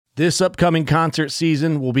This upcoming concert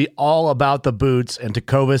season will be all about the boots, and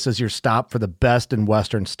Tecovas is your stop for the best in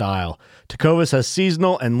Western style. Tecovas has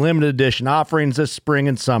seasonal and limited edition offerings this spring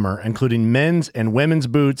and summer, including men's and women's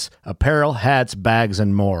boots, apparel, hats, bags,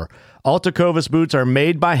 and more. All Tecovas boots are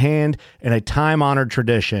made by hand in a time-honored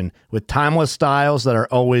tradition with timeless styles that are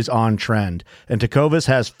always on trend. And Tecovas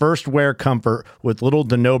has first wear comfort with little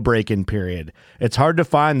to no break-in period. It's hard to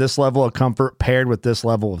find this level of comfort paired with this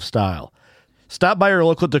level of style. Stop by your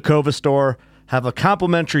local Tecovas store, have a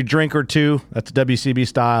complimentary drink or two, that's WCB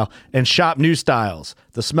style, and shop new styles.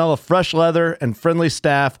 The smell of fresh leather and friendly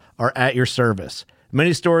staff are at your service.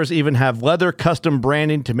 Many stores even have leather custom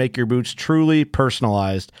branding to make your boots truly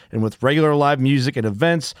personalized. And with regular live music and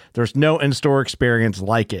events, there's no in-store experience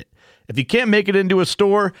like it. If you can't make it into a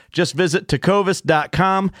store, just visit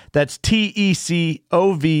tecovas.com. That's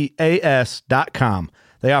TECOVAS.com.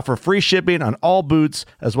 They offer free shipping on all boots,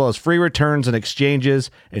 as well as free returns and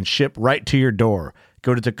exchanges, and ship right to your door.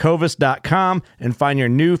 Go to tecovas.com and find your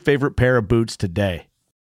new favorite pair of boots today.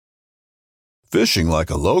 Fishing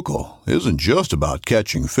like a local isn't just about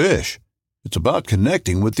catching fish. It's about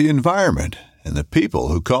connecting with the environment and the people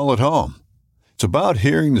who call it home. It's about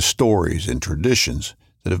hearing the stories and traditions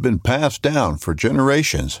that have been passed down for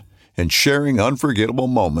generations and sharing unforgettable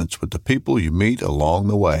moments with the people you meet along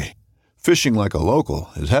the way. Fishing like a local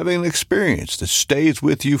is having an experience that stays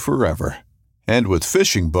with you forever. And with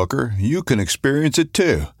Fishing Booker, you can experience it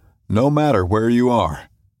too, no matter where you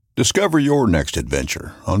are. Discover your next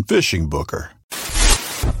adventure on Fishing Booker.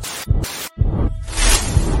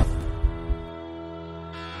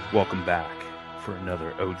 Welcome back for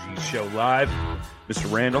another OG Show Live.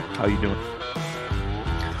 Mr. Randall, how you doing?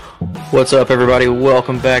 What's up, everybody?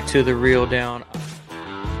 Welcome back to The Reel Down.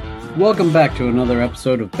 Welcome back to another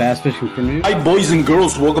episode of Bass Fishing for News. Hi, boys and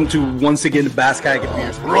girls. Welcome to, once again, the Bass Kayak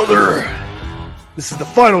Advance. Brother, this is the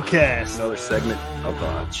final cast. Another segment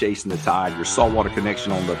of Chasing the Tide, your saltwater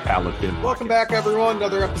connection on the Pelican. Welcome back, everyone.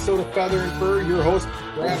 Another episode of Feather and Fur. Your host,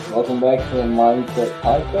 Brad. Welcome back to the Mindset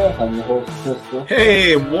Podcast. I'm your host, Crystal.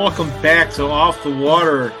 Hey, welcome back to Off the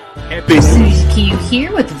Water. Susie Q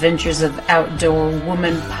here with Adventures of Outdoor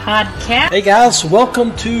Woman podcast. Hey guys,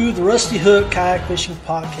 welcome to the Rusty Hook Kayak Fishing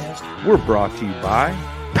Podcast. We're brought to you by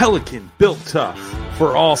Pelican, built tough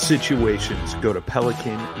for all situations. Go to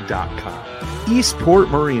pelican.com. Eastport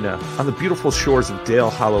Marina on the beautiful shores of Dale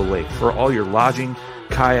Hollow Lake. For all your lodging,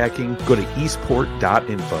 kayaking, go to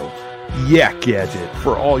eastport.info. Yak Gadget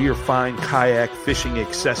for all your fine kayak fishing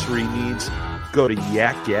accessory needs. Go to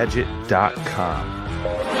yakgadget.com.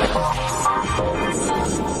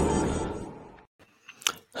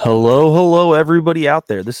 Hello, everybody out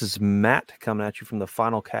there. This is Matt coming at you from the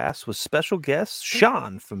final cast with special guest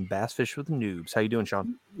Sean from Bass Fish with Noobs. How you doing,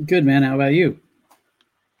 Sean? Good, man. How about you?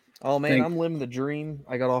 Oh, man, I'm living the dream.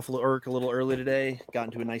 I got off Irk a little early today. Got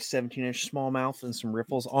into a nice 17-inch smallmouth and some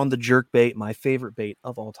riffles on the jerk bait, my favorite bait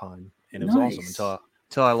of all time. And it was awesome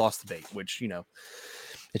until I lost the bait, which, you know,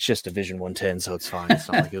 it's just a Vision 110, so it's fine. It's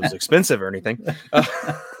not like it was expensive or anything.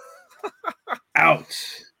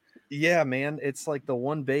 Ouch. Yeah, man. It's like the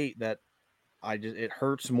one bait that it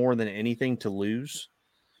hurts more than anything to lose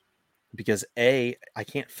because I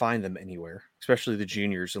can't find them anywhere, especially the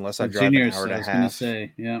juniors, unless I drive an hour and a half.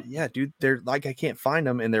 Yeah, dude, they're like, I can't find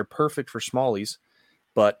them, and they're perfect for smallies.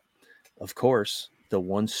 But of course, the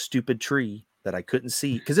one stupid tree that I couldn't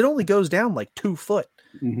see because it only goes down like 2 foot.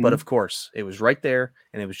 Mm-hmm. But of course, it was right there,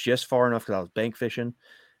 and it was just far enough because I was bank fishing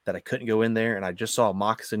that I couldn't go in there, and I just saw a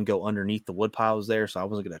moccasin go underneath the wood piles there, so I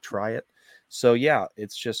wasn't going to try it. So yeah,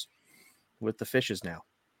 it's just with the fishes now.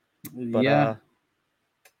 But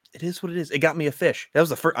it is what it is. It got me a fish. That was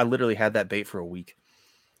the first. I literally had that bait for a week.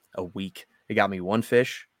 It got me one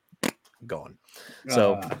fish, gone.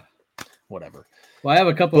 So whatever. Well, I have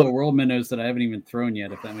a couple of world minnows that I haven't even thrown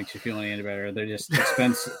yet, if that makes you feel any better. They're just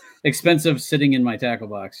expensive sitting in my tackle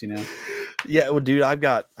box, you know? Yeah, well, dude, I've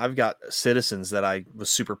got Citizens that I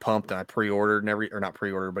was super pumped and I pre-ordered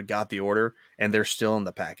but got the order, and they're still in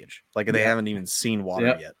the package. Like they haven't even seen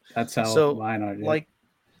water yet. That's how mine are. Yeah.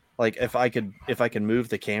 Like if I could move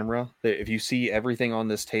the camera, if you see everything on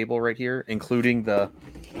this table right here, including the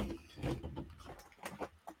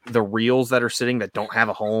reels that are sitting that don't have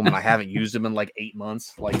a home and I haven't used them in like 8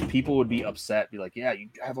 months, like people would be upset, be like, yeah, you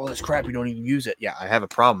have all this crap, you don't even use it. Yeah, I have a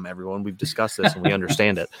problem, everyone. We've discussed this and we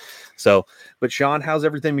understand it. So, but Sean, how's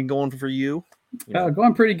everything been going for you?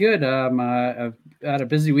 Going pretty good. I've had a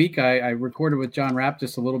busy week. I recorded with John Rapp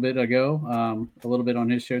just a little bit ago, a little bit on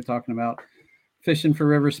his show talking about fishing for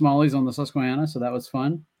river smallies on the Susquehanna. So that was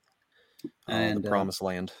fun. And the promised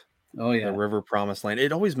land. Oh yeah. The river promised land.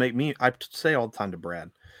 It always make me, I say all the time to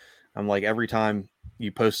Brad, I'm like, every time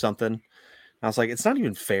you post something. And I was like, it's not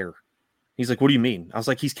even fair. He's like, what do you mean? I was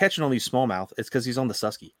like, he's catching all these smallmouth. It's because he's on the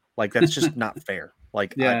Susky. Like, that's just not fair.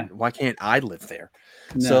 Like, why can't I live there?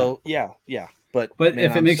 No. So, yeah. But man,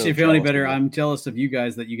 if it makes you feel any better, I'm jealous of you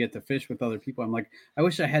guys that you get to fish with other people. I'm like, I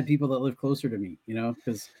wish I had people that live closer to me,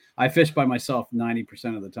 because I fish by myself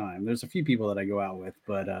 90% of the time. There's a few people that I go out with,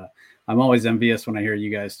 but I'm always envious when I hear you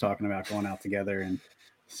guys talking about going out together. And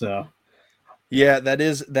so. Yeah, that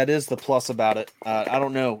is the plus about it. I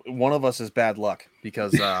don't know. One of us is bad luck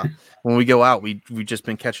because when we go out, we've just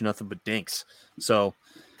been catching nothing but dinks. So,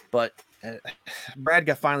 but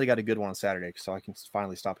Brad finally got a good one on Saturday, so I can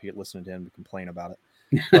finally stop listening to him complain about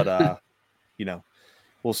it. But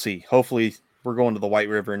we'll see. Hopefully, we're going to the White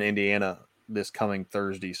River in Indiana this coming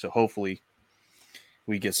Thursday, so hopefully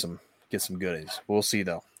we get some goodies. We'll see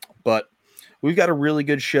though. But we've got a really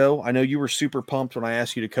good show. I know you were super pumped when I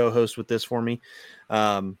asked you to co-host with this for me.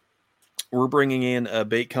 We're bringing in a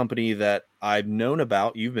bait company that I've known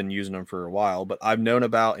about. You've been using them for a while, but I've known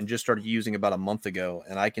about and just started using about a month ago.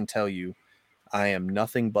 And I can tell you, I am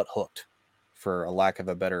nothing but hooked, for a lack of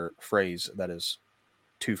a better phrase that is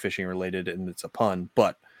too fishing related and it's a pun,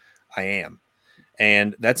 but I am.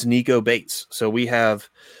 And that's Nico Baits. So we have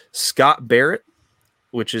Scott Barrett,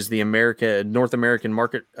 which is the North American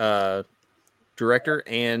market director,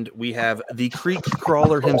 and we have the creek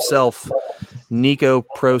crawler himself, Nico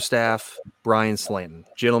Pro Staff Brian Slanton.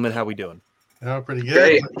 Gentlemen, how we doing? Oh, pretty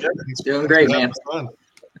good. Doing great, man. Fun.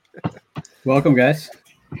 Welcome, guys.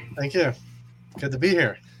 Thank you. Good to be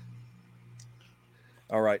here.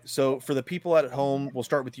 All right. So for the people at home, we'll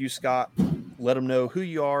start with you, Scott. Let them know who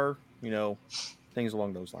you are, things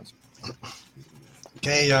along those lines.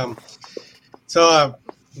 Okay. So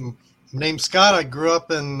my name's Scott. I grew up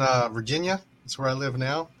in Virginia. That's where I live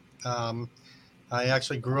now. I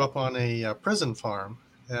actually grew up on a prison farm,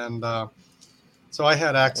 and so I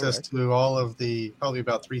had access to all of probably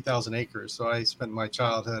about 3,000 acres. So I spent my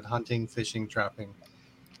childhood hunting, fishing, trapping,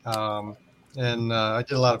 and I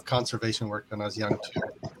did a lot of conservation work when I was young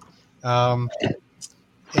too.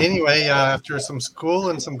 Anyway, after some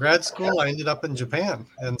school and some grad school, I ended up in Japan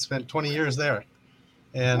and spent 20 years there.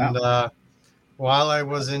 And while I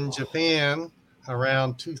was in Japan,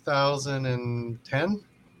 around 2010,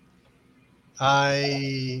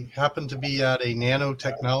 I happened to be at a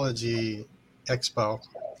nanotechnology expo,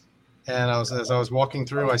 and as I was walking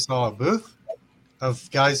through, I saw a booth of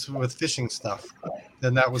guys with fishing stuff,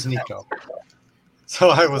 and that was Nico. So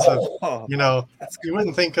I was, you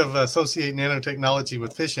wouldn't think of associate nanotechnology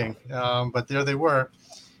with fishing, but there they were.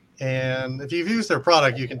 And if you've used their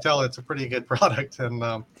product, you can tell it's a pretty good product. And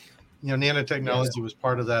nanotechnology was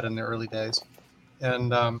part of that in the early days.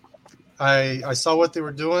 And I saw what they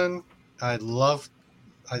were doing. I loved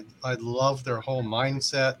their whole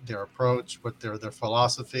mindset, their approach, what their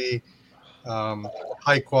philosophy,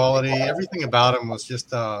 high quality. Everything about them was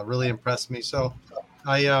just really impressed me. So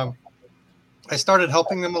I started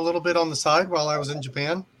helping them a little bit on the side while I was in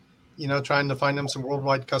Japan, trying to find them some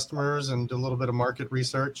worldwide customers and do a little bit of market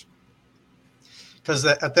research. Because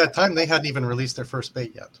at that time, they hadn't even released their first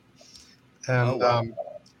bait yet. And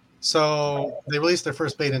so they released their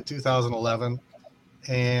first bait in 2011.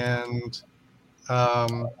 And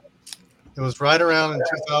it was right around in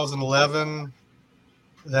 2011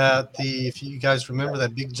 that if you guys remember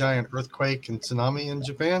that big giant earthquake and tsunami in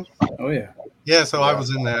Japan. Oh, yeah. Yeah, so I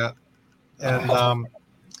was in that. And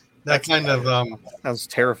that kind of that was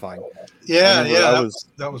terrifying. Yeah,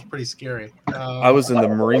 that was pretty scary. I was in the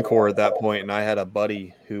Marine Corps at that point, and I had a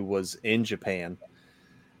buddy who was in Japan,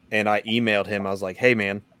 and I emailed him. I was like, "Hey,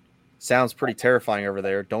 man, sounds pretty terrifying over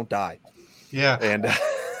there. Don't die." Yeah, and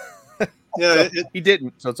yeah, he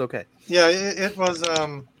didn't, so it's okay. Yeah, it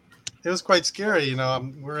was quite scary.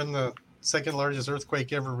 We're in the second largest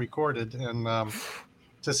earthquake ever recorded, and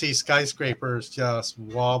to see skyscrapers just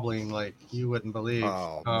wobbling like you wouldn't believe.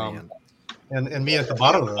 Oh, man. And me at the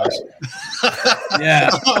bottom of those.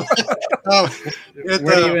 Yeah.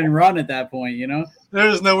 Where do you even run at that point,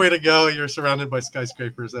 There's no way to go. You're surrounded by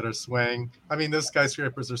skyscrapers that are swaying. I mean, those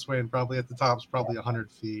skyscrapers are swaying probably at the top's probably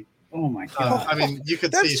 100 feet. Oh, my God. I mean, you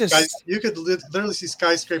could you could literally see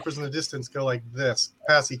skyscrapers in the distance go like this,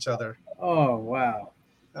 past each other. Oh, wow.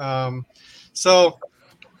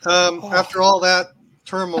 After all that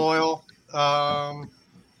turmoil,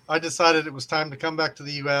 I decided it was time to come back to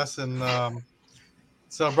the U.S. and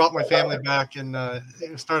so I brought my family back and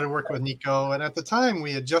started working with Nico. And at the time,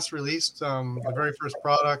 we had just released the very first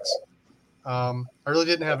products. I really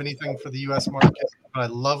didn't have anything for the U.S. market, but I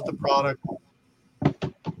loved the product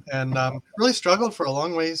and really struggled for a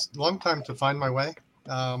long time to find my way.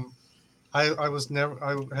 I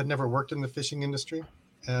had never worked in the fishing industry,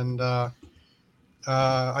 and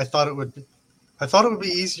I thought it would be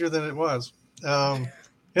easier than it was.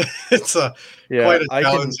 It's quite a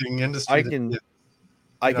challenging industry.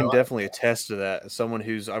 I can definitely attest to that. As someone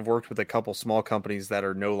I've worked with a couple small companies that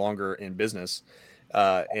are no longer in business.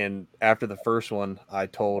 And after the first one, I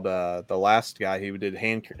told the last guy who did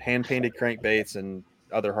hand painted crankbaits and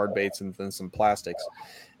other hard baits and then some plastics.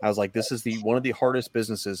 I was like, this is one of the hardest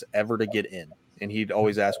businesses ever to get in. And he'd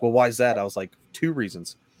always ask, well, why is that? I was like, 2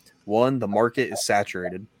 reasons. 1, the market is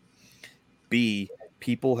saturated. B,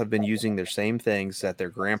 people have been using their same things that their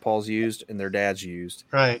grandpas used and their dads used.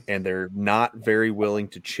 Right. And they're not very willing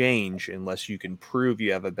to change unless you can prove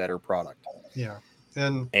you have a better product. Yeah.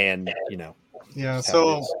 And you know. Yeah.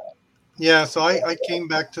 So I came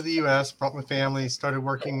back to the U.S., brought my family, started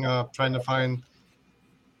working, trying to find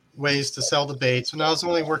ways to sell the baits. And I was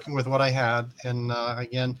only working with what I had. And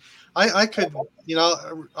again, I could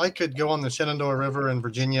go on the Shenandoah River in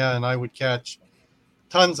Virginia and I would catch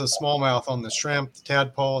tons of smallmouth on the shrimp, the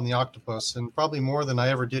tadpole, and the octopus, and probably more than I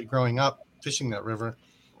ever did growing up fishing that river.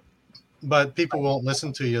 But people won't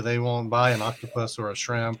listen to you. They won't buy an octopus or a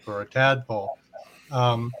shrimp or a tadpole.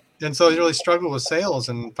 And so you really struggle with sales.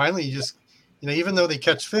 And finally, you just, even though they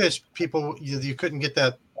catch fish, people, you couldn't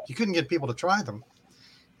get people to try them.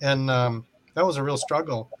 And that was a real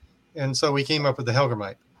struggle. And so we came up with the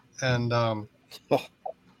Hellgrammite. And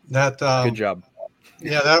good job.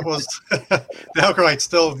 Yeah, that was the Hellgrammite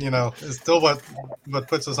still, is still what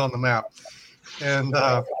puts us on the map. And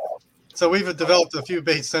so we've developed a few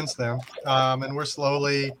baits since then. And we're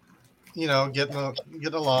slowly, getting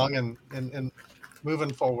along and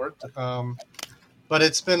moving forward. But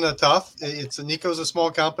it's been tough. Nico's a small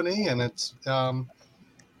company, and it's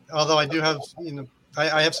although I do have,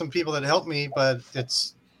 I have some people that help me, but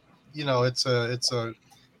it's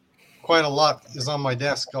quite a lot is on my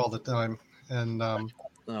desk all the time. And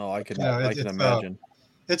I can imagine.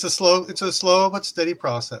 It's a slow but steady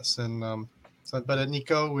process. And but at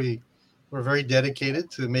Nico, we're very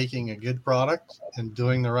dedicated to making a good product and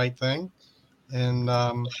doing the right thing. And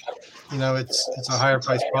it's a higher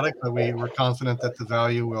priced product, but we're confident that the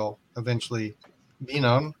value will eventually be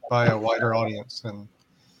known by a wider audience. And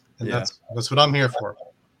that's what I'm here for.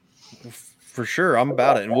 For sure, I'm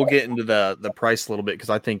about it, and we'll get into the price a little bit because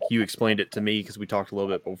I think you explained it to me because we talked a little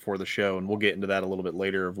bit before the show, and we'll get into that a little bit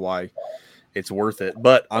later of why it's worth it.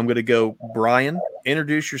 But I'm going to go, Brian,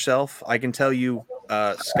 introduce yourself. I can tell you,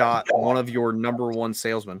 Scott, one of your number one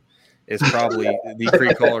salesmen is probably the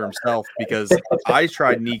creek caller himself because I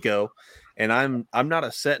tried Nico, and I'm not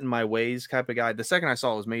a set in my ways type of guy. The second I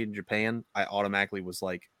saw it was made in Japan, I automatically was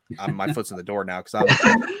like, my foot's in the door now because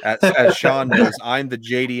I'm, as Sean knows, I'm the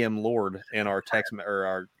JDM Lord in our text or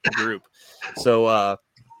our group. So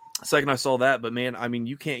second I saw that, but man, I mean,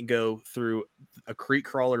 you can't go through a creek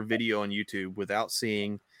crawler video on YouTube without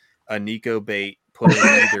seeing a Nico bait put in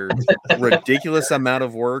either ridiculous amount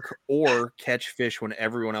of work or catch fish when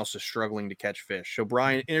everyone else is struggling to catch fish. So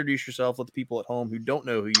Brian, introduce yourself. Let the people at home who don't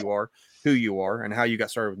know who you are, and how you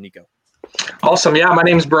got started with Nico. Awesome. Yeah, my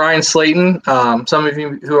name is Brian Slayton. Some of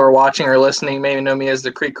you who are watching or listening may know me as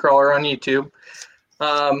the Creek Crawler on YouTube.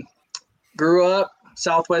 Grew up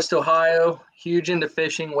Southwest Ohio, huge into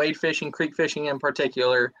fishing, wade fishing, creek fishing in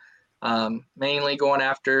particular, mainly going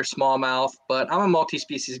after smallmouth, but I'm a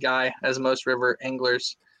multi-species guy, as most river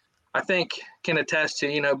anglers, I think, can attest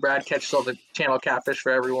to. Brad catches all the channel catfish for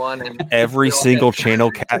everyone. And every single channel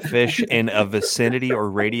catfish in a vicinity or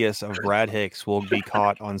radius of Brad Hicks will be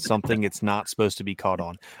caught on something it's not supposed to be caught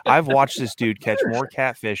on. I've watched this dude catch more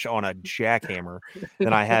catfish on a jackhammer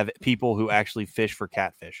than I have people who actually fish for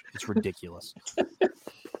catfish. It's ridiculous.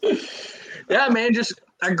 Yeah, man,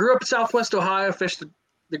 I grew up in Southwest Ohio, fished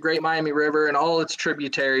the Great Miami River and all its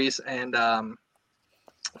tributaries, and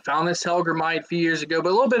found this Hellgrammite a few years ago. But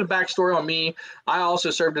a little bit of backstory on me. I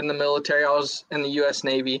also served in the military. I was in the U.S.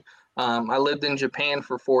 Navy. I lived in Japan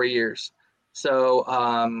for 4 years. So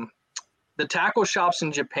the tackle shops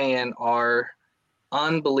in Japan are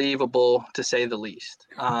unbelievable, to say the least.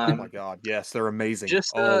 Oh my God. Yes, they're amazing.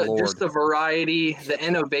 Just the variety, the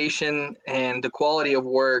innovation, and the quality of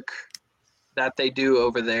work that they do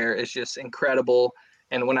over there is just incredible.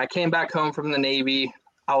 And when I came back home from the Navy,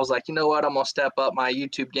 I was like, you know what? I'm going to step up my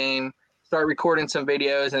YouTube game, start recording some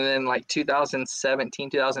videos. And then like 2017,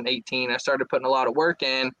 2018, I started putting a lot of work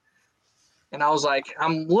in. And I was like,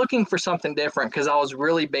 I'm looking for something different because I was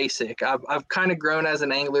really basic. I've kind of grown as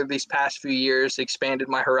an angler these past few years, expanded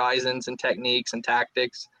my horizons and techniques and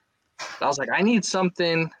tactics. But I was like, I need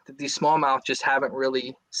something that these smallmouth just haven't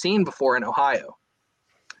really seen before in Ohio.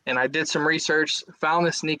 and I did some research, found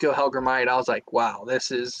this Nico hellgrammite. I was like, wow,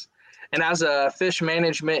 this is, and as a fish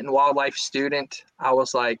management and wildlife student, I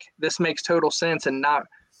was like, this makes total sense. And not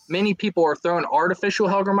many people are throwing artificial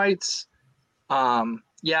hellgrammites.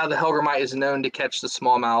 Yeah, the hellgrammite is known to catch the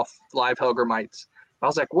smallmouth live hellgrammites. I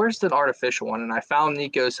was like, where's the artificial one? And I found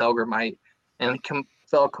Nico's hellgrammite and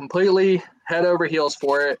fell completely head over heels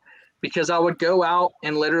for it, because I would go out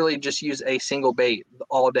and literally just use a single bait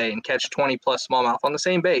all day and catch 20 plus smallmouth on the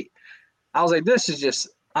same bait. I was like, this is just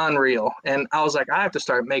unreal. And I was like, I have to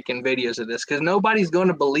start making videos of this, because nobody's going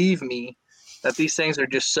to believe me that these things are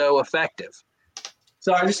just so effective.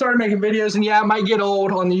 So I just started making videos, and yeah, it might get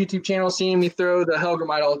old on the YouTube channel seeing me throw the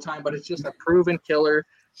hellgrammite all the time, but it's just a proven killer.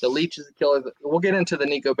 The leech is a killer. We'll get into the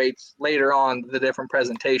Nico baits later on, the different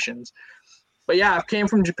presentations. But yeah, I came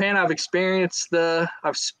from Japan. I've experienced the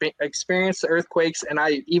earthquakes, and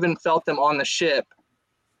I even felt them on the ship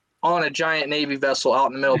on a giant Navy vessel out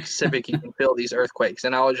in the middle of the Pacific. You can feel these earthquakes.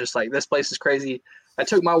 And I was just like, this place is crazy. I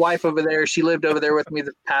took my wife over there. She lived over there with me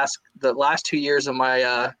the last 2 years of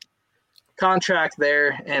my contract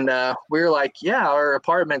there. And we were like, yeah, our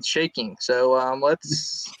apartment's shaking. So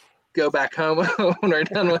let's go back home when we're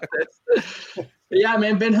done with this. But yeah,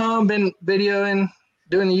 man, been home, been videoing,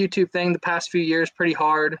 doing the YouTube thing the past few years pretty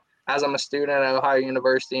hard as I'm a student at Ohio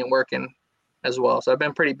University and working as well. So I've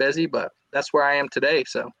been pretty busy, but that's where I am today.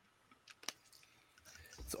 So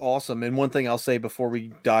it's awesome. And one thing I'll say before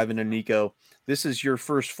we dive into Nico, this is your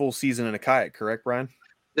first full season in a kayak, correct, Brian?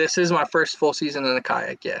 This is my first full season in a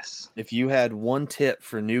kayak, yes. If you had one tip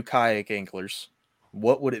for new kayak anglers,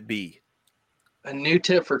 what would it be? A new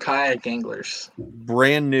tip for kayak anglers.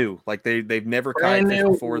 Brand new. Like they've never kayak fished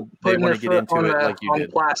before. They want to get into it like you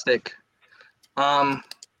did. Plastic.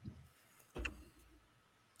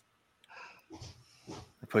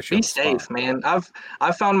 Be safe, man.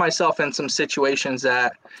 I've found myself in some situations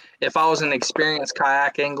that if I was an experienced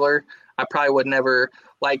kayak angler, I probably would never,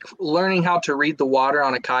 like learning how to read the water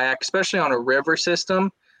on a kayak, especially on a river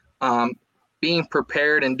system, being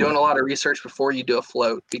prepared and doing a lot of research before you do a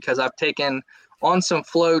float, because I've taken on some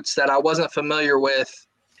floats that I wasn't familiar with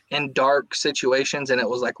in dark situations, and it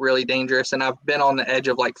was like really dangerous. And I've been on the edge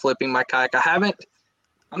of like flipping my kayak. I'm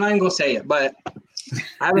not even gonna say it, but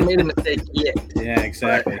I haven't made a mistake yet. Yeah,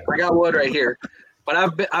 exactly. I got wood right here.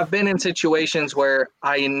 But I've been in situations where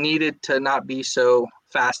I needed to not be so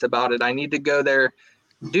fast about it. I need to go there,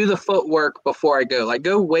 do the footwork before I go. Like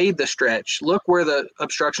go wade the stretch. Look where the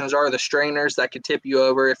obstructions are, the strainers that could tip you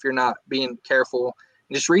over if you're not being careful.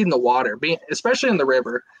 Just reading the water, especially in the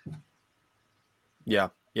river. Yeah,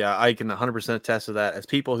 I can 100% attest to that. As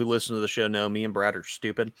people who listen to the show know, me and Brad are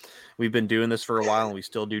stupid. We've been doing this for a while, and we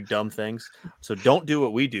still do dumb things. So don't do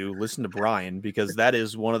what we do. Listen to Brian, because that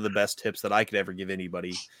is one of the best tips that I could ever give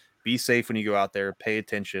anybody. Be safe when you go out there. Pay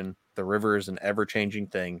attention. The river is an ever-changing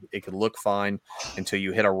thing. It could look fine until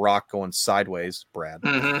you hit a rock going sideways, Brad,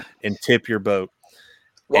 and tip your boat.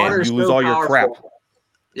 Water and you lose all your crap.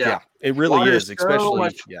 Yeah, it really water is, especially so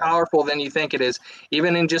much powerful than you think it is.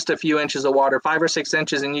 Even in just a few inches of water, 5 or 6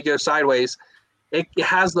 inches, and you go sideways, it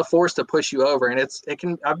has the force to push you over. And it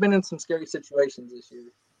can. I've been in some scary situations this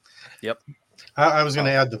year. Yep. I was going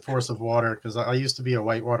to add the force of water, because I used to be a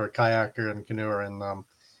whitewater kayaker and canoer,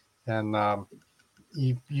 and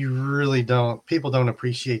you really don't. People don't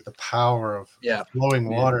appreciate the power of flowing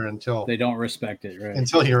water until they don't respect it, right?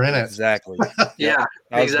 Until you're in it. Exactly. Yeah.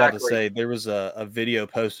 I was about to say there was a video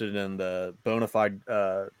posted in the Bonafide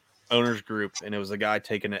owners group, and it was a guy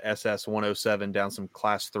taking an SS 107 down some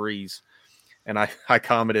class 3s, and I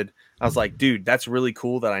commented, I was like, dude, that's really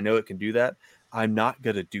cool that I know it can do that. I'm not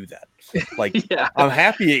gonna do that. Like, I'm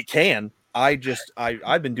happy it can.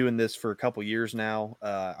 I've been doing this for a couple years now.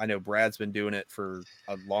 I know Brad's been doing it for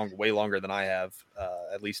way longer than I have,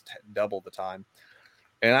 at least double the time.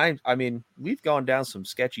 And I mean, we've gone down some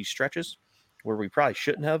sketchy stretches where we probably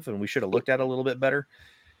shouldn't have, and we should have looked at it a little bit better.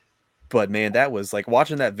 But man, that was like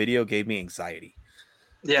watching that video gave me anxiety.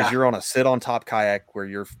 Yeah, because you're on a sit on top kayak where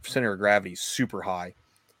your center of gravity is super high.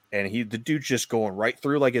 And the dude's just going right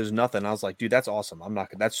through like it was nothing. I was like, dude, that's awesome.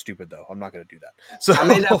 That's stupid though. I'm not going to do that. So I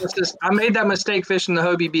made that mistake fishing the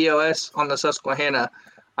Hobie BOS on the Susquehanna.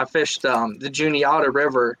 I fished the Juniata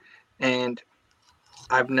River, and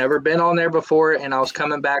I've never been on there before. And I was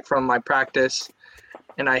coming back from my practice,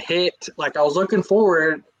 and I hit, like I was looking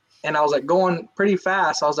forward, and I was like going pretty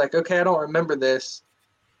fast. I was like, okay, I don't remember this,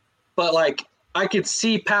 but like I could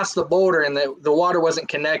see past the boulder, and the water wasn't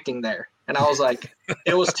connecting there. And I was like,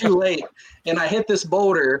 it was too late. And I hit this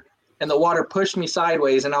boulder, and the water pushed me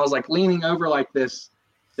sideways. And I was like leaning over like this.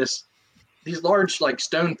 These large like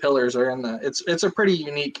stone pillars are in it's a pretty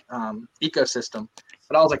unique ecosystem.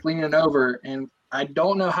 but I was like leaning over, and I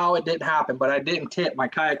don't know how it didn't happen, but I didn't tip. My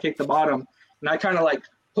kayak kicked the bottom, and I kind of like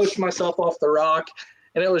pushed myself off the rock,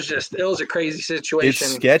 and it was a crazy situation.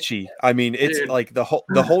 It's sketchy. I mean, it's Dude. Like the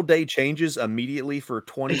whole day changes immediately for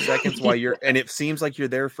 20 seconds while and it seems like you're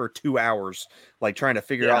there for 2 hours, like trying to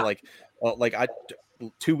figure out like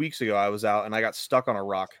 2 weeks ago I was out and I got stuck on a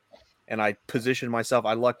rock. And I positioned myself.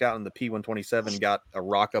 I lucked out in the P127, got a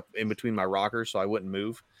rock up in between my rockers so I wouldn't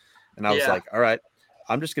move. And I was like, all right,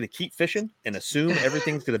 I'm just going to keep fishing and assume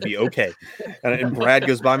everything's going to be okay. And Brad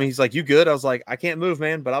goes by me. He's like, you good? I was like, I can't move,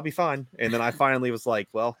 man, but I'll be fine. And then I finally was like,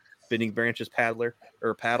 well, Bending Branches paddle,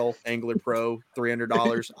 Angler Pro,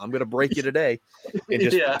 $300. I'm going to break you today. And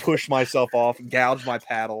just push myself off, gouge my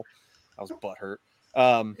paddle. I was butthurt.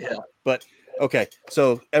 But okay,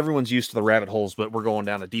 so everyone's used to the rabbit holes, but we're going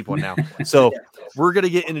down a deep one now. So we're going to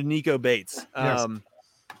get into Nico Baits.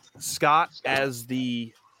 Scott as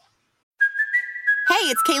the... Hey,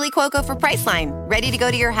 it's Kaylee Cuoco for Priceline. Ready to go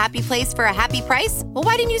to your happy place for a happy price? Well,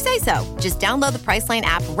 why didn't you say so? Just download the Priceline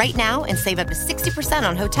app right now and save up to 60%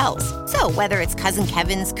 on hotels. So whether it's Cousin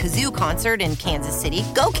Kevin's Kazoo Concert in Kansas City,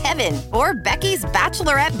 go Kevin, or Becky's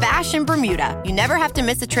Bachelorette Bash in Bermuda, you never have to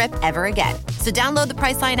miss a trip ever again. So download the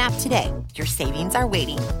Priceline app today. Your savings are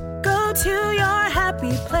waiting. Go to your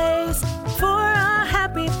happy place for a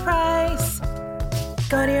happy price.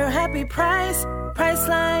 Go to your happy price,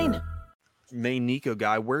 Priceline. Main Nico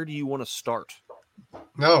guy, where do you want to start?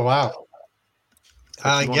 Oh, wow.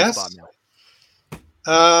 I guess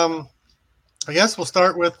we'll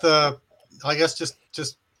start with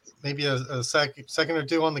just maybe a second or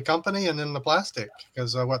two on the company and then the plastic,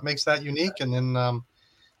 because what makes that unique, and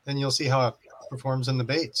then you'll see how it performs in the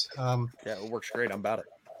baits. It works great. I'm about it.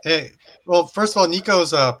 Hey, well, first of all, Nico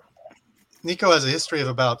has a history of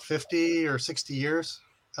about 50 or 60 years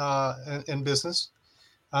in business.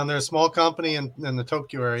 They're a small company in the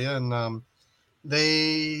Tokyo area, and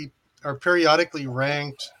they are periodically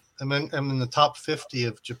ranked in the top 50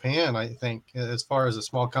 of Japan, I think, as far as a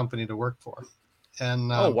small company to work for.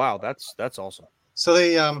 And oh wow, that's awesome. So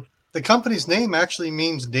the company's name actually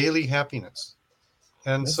means daily happiness,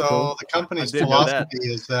 and that's so cool. The company's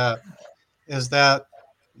philosophy is that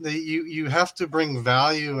you have to bring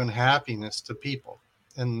value and happiness to people,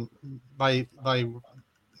 and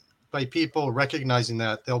by people recognizing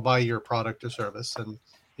that, they'll buy your product or service, and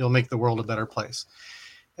you'll make the world a better place.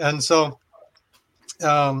 And so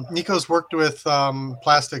Nico's worked with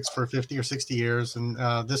plastics for 50 or 60 years, and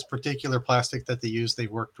this particular plastic that they use, they've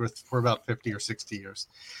worked with for about 50 or 60 years.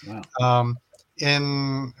 Wow.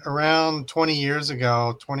 In around 20 years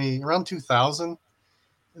ago, around 2000,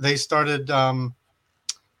 they started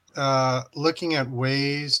looking at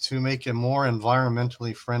ways to make a more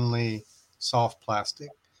environmentally friendly soft plastic,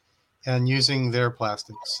 and using their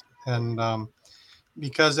plastics. And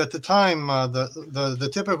because at the time, the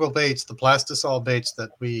typical baits, the plastisol baits that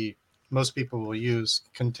most people will use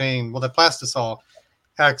contain, the plastisol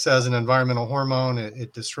acts as an environmental hormone.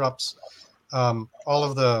 It disrupts all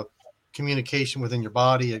of the communication within your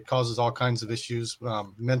body. It causes all kinds of issues,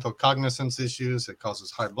 mental cognizance issues. It causes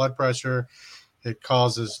high blood pressure. It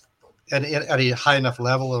causes, at a high enough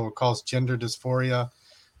level, it will cause gender dysphoria.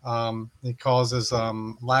 It causes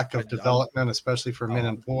lack of development, especially for men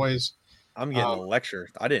and boys. I'm getting a lecture.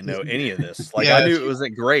 I didn't know any of this. I knew it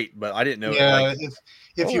wasn't great, but I didn't know. Yeah,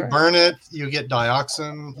 if you burn it, you get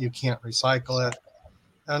dioxin. You can't recycle it,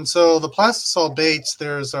 and so the plastisol baits,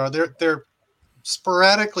 they're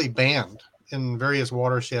sporadically banned in various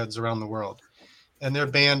watersheds around the world, and they're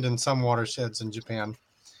banned in some watersheds in Japan,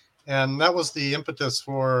 and that was the impetus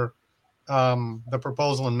for the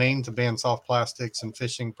proposal in Maine to ban soft plastics in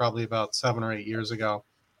fishing probably about 7 or 8 years ago.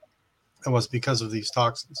 It was because of these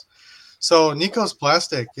toxins. So Nico's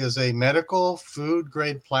plastic is a medical food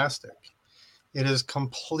grade plastic. It is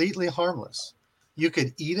completely harmless. You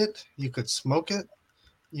could eat it, you could smoke it,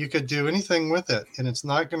 you could do anything with it, and it's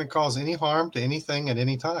not going to cause any harm to anything at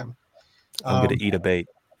any time. I'm going to eat a bait.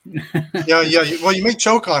 Yeah. You may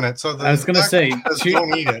choke on it. So I was going to say,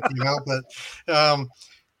 don't eat it, but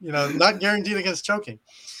not guaranteed against choking,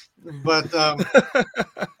 but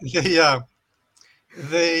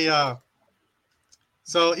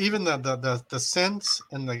so even the scents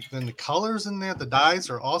and the colors in there, the dyes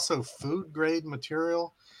are also food grade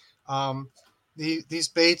material. These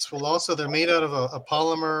baits they're made out of a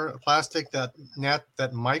polymer, a plastic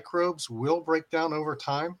that microbes will break down over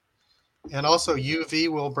time, and also UV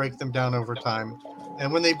will break them down over time.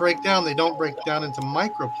 And when they break down, they don't break down into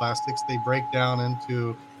microplastics. They break down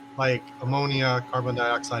into like ammonia, carbon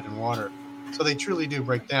dioxide, and water. So they truly do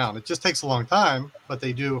break down. It just takes a long time, but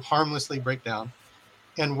they do harmlessly break down.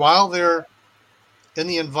 And while they're in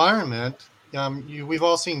the environment, we've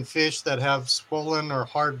all seen fish that have swollen or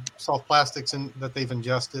hard soft plastics that they've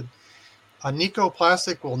ingested. A Nico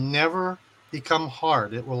plastic will never become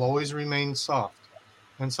hard. It will always remain soft.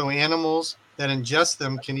 And so animals that ingest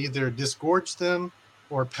them can either disgorge them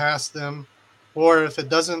or pass them, or if it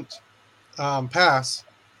doesn't pass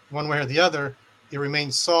one way or the other, it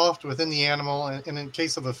remains soft within the animal. And in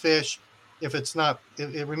case of a fish, if it's not,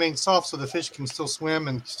 it remains soft so the fish can still swim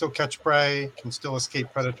and still catch prey, can still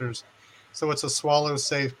escape predators. So it's a swallow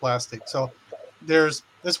safe plastic. So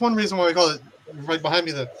that's one reason why we call it, right behind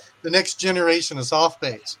me, the next generation of soft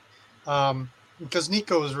baits. Because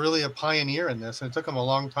Nico is really a pioneer in this, and it took them a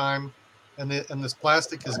long time. And this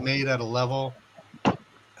plastic is made at a level.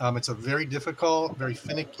 It's a very difficult, very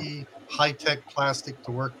finicky, high-tech plastic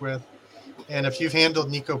to work with. And if you've handled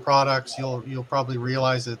Nico products, you'll probably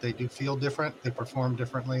realize that they do feel different. They perform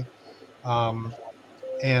differently.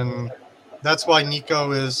 And that's why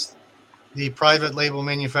Nico is the private label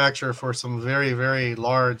manufacturer for some very, very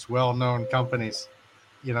large, well-known companies.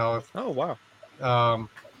 Oh, wow.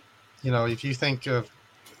 If you think of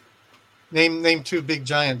name two big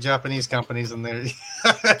giant Japanese companies, and there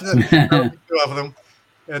two of them,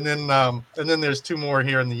 and then there's two more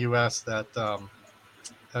here in the U.S. that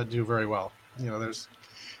do very well.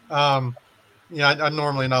 I'm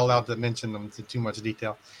normally not allowed to mention them to too much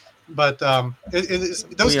detail, but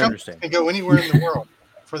those companies can go anywhere in the world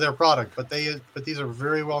for their product. But these are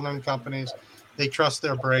very well-known companies. They trust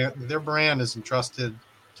their brand. Their brand is entrusted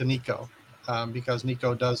to Nico because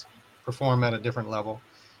Nico does perform at a different level.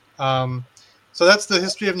 So that's the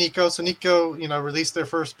history of Nico. So Nico, released their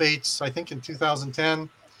first baits, I think, in 2010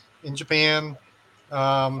 in Japan,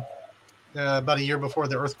 about a year before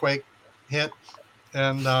the earthquake hit.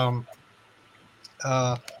 And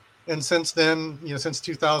since then, since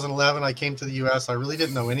 2011, I came to the U.S. I really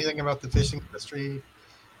didn't know anything about the fishing industry.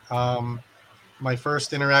 My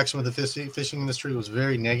first interaction with the fishing industry was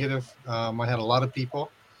very negative. I had a lot of people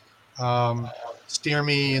steer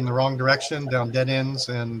me in the wrong direction down dead ends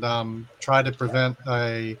and try to prevent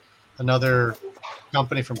another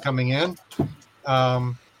company from coming in.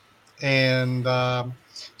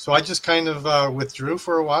 So I just kind of withdrew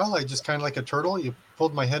for a while. I just kind of like a turtle. You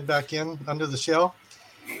pulled my head back in under the shell,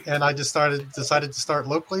 and I just decided to start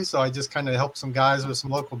locally. So I just kind of helped some guys with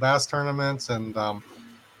some local bass tournaments, and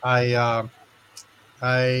I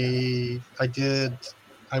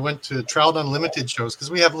went to Trout Unlimited shows because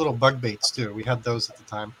we have little bug baits too. We had those at the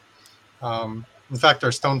time. In fact, our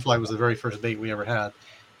stonefly was the very first bait we ever had.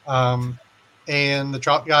 And the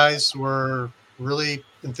trout guys were really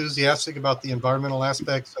enthusiastic about the environmental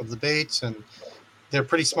aspects of the baits, and they're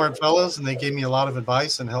pretty smart fellows, and they gave me a lot of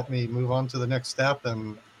advice and helped me move on to the next step,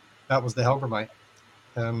 and that was the Helgramite.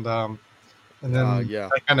 And then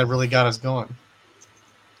that kind of really got us going.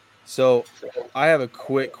 So I have a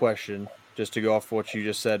quick question just to go off what you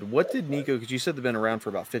just said. What did Nico, because you said they've been around for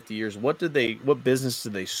about 50 years, what business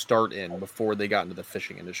did they start in before they got into the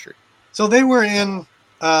fishing industry? So they were in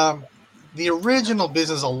the original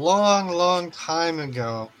business a long, long time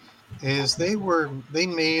ago. They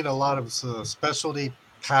made a lot of specialty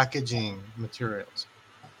packaging materials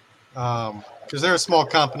because they're a small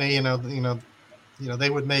company. They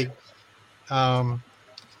would make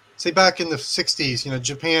say back in the 60s.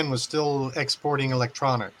 Japan was still exporting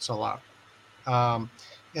electronics a lot,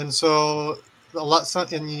 and so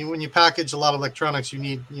when you package a lot of electronics, you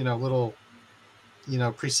need little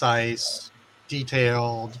precise,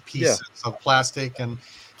 detailed pieces of plastic, and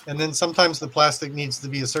then sometimes the plastic needs to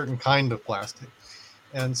be a certain kind of plastic,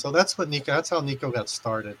 and so that's how Nico got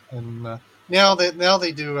started. And now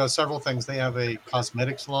they do several things. They have a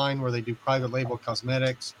cosmetics line where they do private label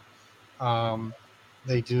cosmetics.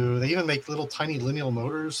 They even make little tiny lineal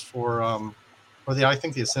motors for I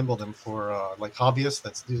think they assemble them for like hobbyists.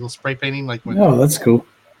 That's these little spray painting that's cool.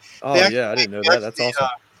 Oh yeah, I didn't know that. That's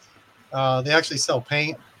awesome. They actually sell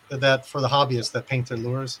paint that for the hobbyists that paint their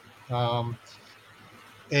lures,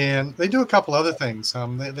 and they do a couple other things.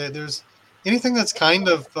 There's anything that's kind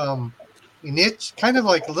of niche, kind of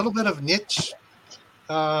like a little bit of niche,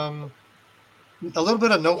 a little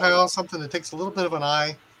bit of know-how, something that takes a little bit of an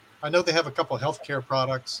eye. I know they have a couple of healthcare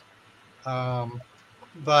products,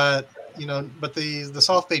 but the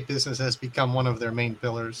soft bait business has become one of their main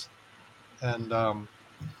pillars, and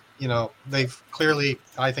they've clearly,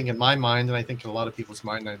 I think in my mind, and I think in a lot of people's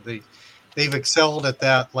mind, they've excelled at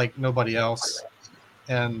that like nobody else.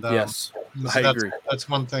 And yes, I agree. That's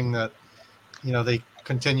one thing that they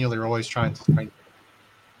continually are always trying to find.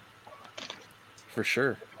 For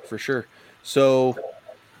sure. So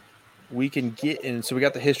we can get in. So we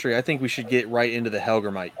got the history. I think we should get right into the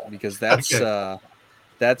Helgramite because that's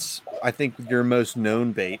that's, I think, your most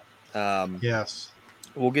known bait. Yes.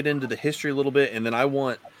 We'll get into the history a little bit, and then I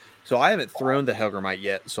haven't thrown the Hellgrammite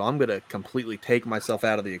yet, so I'm going to completely take myself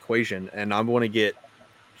out of the equation, and I want to get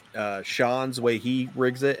Sean's way he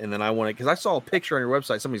rigs it, and then I want to, because I saw a picture on your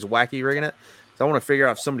website, somebody's wacky rigging it, so I want to figure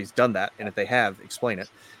out if somebody's done that, and if they have, explain it.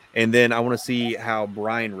 And then I want to see how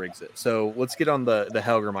Brian rigs it. So let's get on the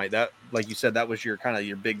Hellgrammite. That, like you said, that was your kind of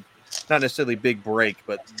your big, not necessarily big break,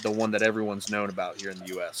 but the one that everyone's known about here in the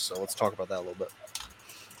U.S. So let's talk about that a little bit.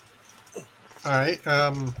 All right.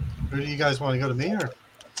 Who do you guys want to go to, me or?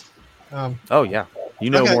 Oh yeah, you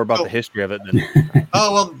know more about the history of it than.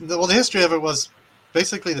 Oh well, the history of it was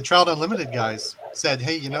basically the Trout Unlimited guys said,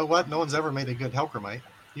 "Hey, you know what? No one's ever made a good Hellgrammite.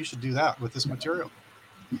 You should do that with this material."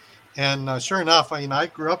 And sure enough, I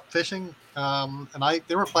grew up fishing, and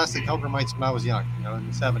there were plastic Hellgrammites when I was young. In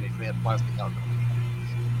the 70s, we had plastic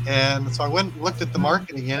Hellgrammite. And so I went and looked at the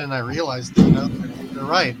market again, and I realized, they're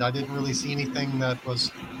right. I didn't really see anything that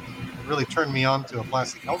really turned me on to a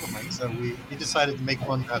plastic Hellgrammite. So we decided to make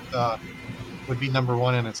one that would be number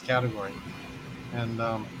one in its category. And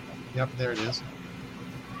yep, there it is.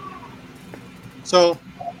 So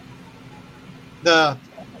the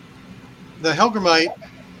Hellgrammite.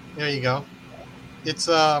 There you go. It's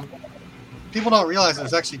people don't realize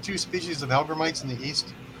there's actually two species of Hellgrammites in the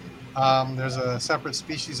East. There's a separate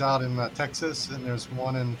species out in Texas, and there's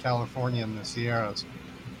one in California in the Sierras.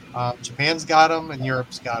 Japan's got them, and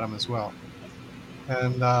Europe's got them as well.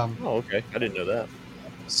 And okay, I didn't know that.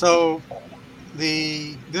 So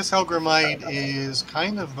this Hellgrammite is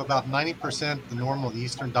kind of about 90% the normal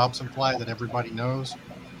Eastern Dobson fly that everybody knows.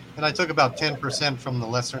 And I took about 10% from the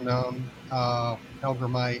lesser known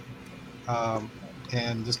Hellgrammite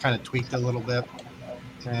and just kind of tweaked it a little bit.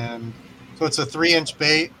 And so it's a 3-inch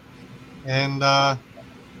bait, and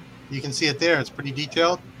you can see it there. It's pretty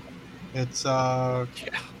detailed. It's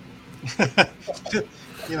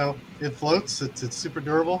it floats. It's super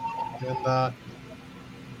durable, and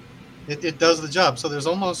it does the job. So there's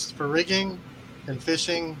almost, for rigging and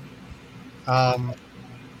fishing,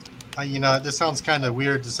 this sounds kind of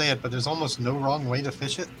weird to say it, but there's almost no wrong way to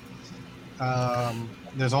fish it.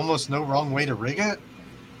 There's almost no wrong way to rig it.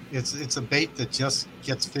 It's a bait that just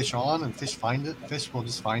gets fish on, and fish find it. Fish will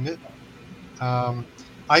just find it.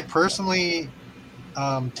 I personally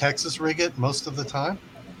Texas rig it most of the time.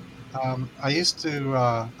 I used to.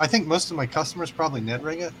 I think most of my customers probably Ned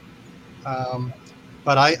rig it,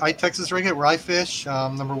 but I Texas rig it where I fish.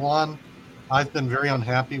 Number one, I've been very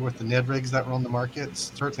unhappy with the Ned rigs that were on the market,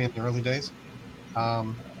 certainly in the early days.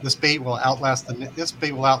 This bait will outlast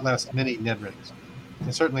many Ned rigs,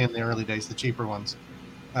 and certainly in the early days, the cheaper ones,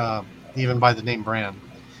 even by the name brand.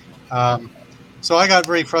 So I got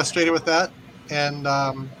very frustrated with that, and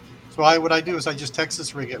so what I do is I just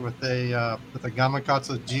Texas rig it with a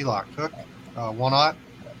Gamakatsu G-Lock hook, 1/0.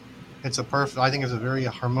 It's I think it's a very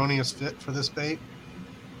harmonious fit for this bait.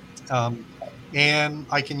 And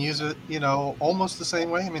I can use it, almost the same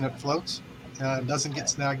way. I mean, it floats, it doesn't get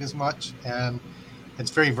snagged as much, and it's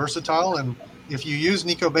very versatile. And if you use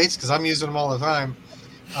Nico baits, because I'm using them all the time,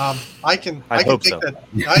 I can take so.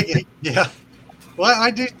 That. Yeah. Well, I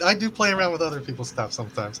do play around with other people's stuff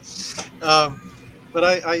sometimes, but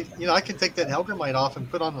I can take that Hellgrammite off and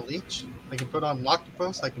put on the leech. I can put on an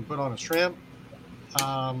octopus. I can put on a shrimp.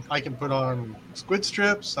 I can put on squid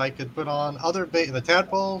strips. I could put on other bait, the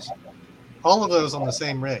tadpoles. All of those on the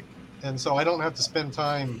same rig, and so I don't have to spend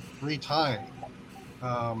time retying,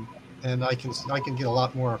 and I can get a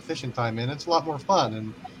lot more fishing time in. It's a lot more fun,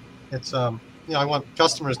 and it's I want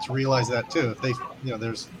customers to realize that too. If they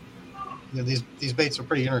there's these baits are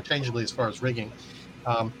pretty interchangeably as far as rigging,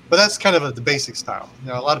 but that's kind of the basic style.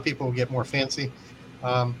 A lot of people get more fancy.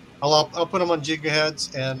 I'll put them on jig heads,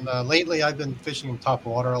 and lately I've been fishing them top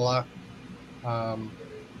water a lot.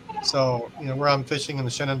 So, where I'm fishing in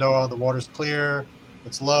the Shenandoah, the water's clear,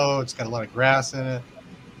 it's low, it's got a lot of grass in it,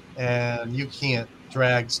 and you can't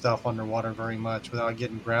drag stuff underwater very much without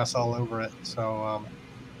getting grass all over it. So,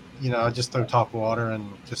 I just throw top water and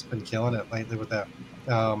just been killing it lately with that.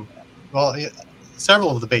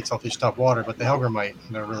 Several of the baits I'll fish top water, but the Hellgrammite,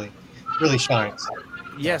 really shines.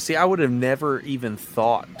 Yeah, see, I would have never even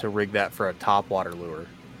thought to rig that for a top water lure.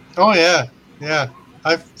 Oh, yeah.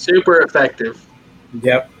 Super effective.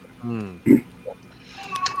 Yep.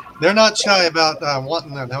 They're not shy about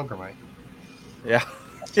wanting that Hellgrammite. Yeah.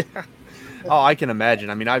 Oh, I can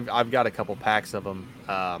imagine. I mean, I've got a couple packs of them,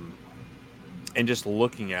 and just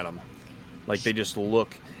looking at them, like they just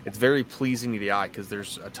look. It's very pleasing to the eye because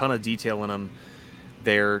there's a ton of detail in them.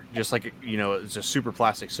 They're just like it's a super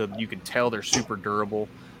plastic, so you can tell they're super durable.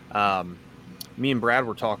 Me and Brad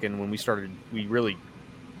were talking when we started. We really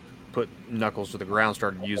put Knuckles to the ground,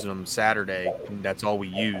 started using them Saturday, and that's all we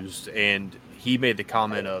used. And he made the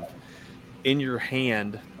comment of in your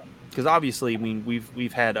hand, because obviously, I mean,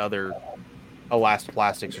 we've had other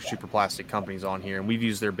elastoplastics or super plastic companies on here, and we've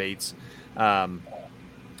used their baits.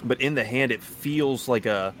 But in the hand, it feels like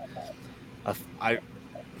a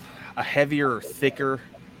heavier, thicker,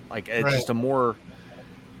 like just a more.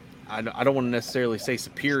 I don't want to necessarily say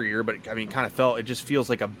superior, but I mean, it just feels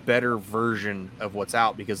like a better version of what's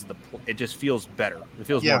out because it just feels better. It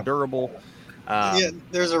feels more durable.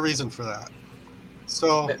 There's a reason for that.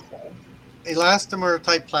 So, elastomer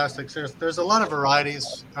type plastics, there's a lot of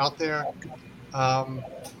varieties out there.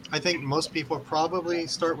 I think most people probably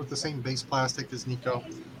start with the same base plastic as Nico.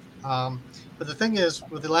 But the thing is,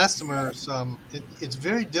 with elastomers, it's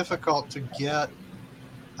very difficult to get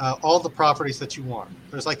all the properties that you want.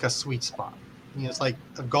 There's like a sweet spot. It's like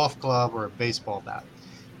a golf glove or a baseball bat.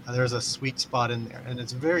 There's a sweet spot in there, and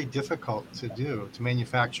it's very difficult to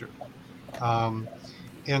manufacture.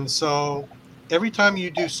 And so every time you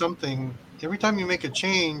do something, every time you make a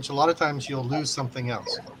change, a lot of times you'll lose something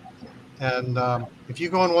else. And if you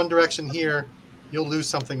go in one direction here, you'll lose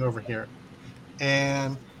something over here.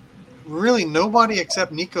 And really nobody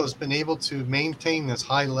except Nico has been able to maintain this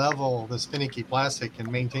high level, this finicky plastic,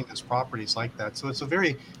 and maintain its properties like that. So it's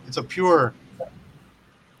a pure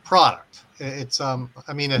product. It's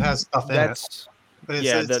it has stuff in it, but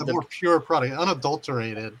it's a more pure product,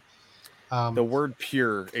 unadulterated. The word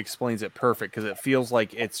pure explains it perfect because it feels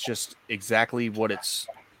like it's just exactly what it's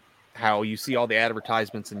how you see all the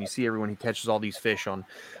advertisements and you see everyone who catches all these fish on,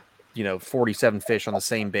 47 fish on the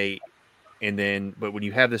same bait. And then, but when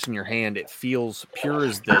you have this in your hand, it feels pure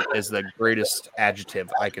as the greatest adjective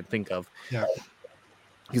I could think of. Yeah.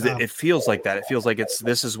 Because it feels like that. It feels like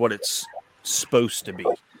this is what it's supposed to be.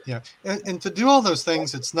 Yeah. And to do all those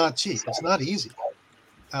things, it's not cheap. It's not easy.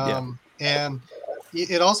 And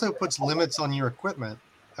it also puts limits on your equipment,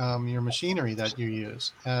 your machinery that you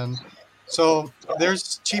use. And so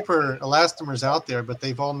there's cheaper elastomers out there, but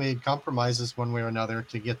they've all made compromises one way or another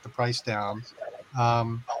to get the price down.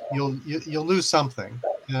 You'll lose something,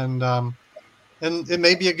 and it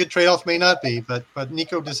may be a good trade-off, may not be, but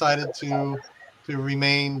Nico decided to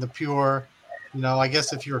remain the pure, I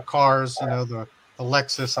guess if you're cars, the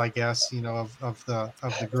Lexus, I guess, of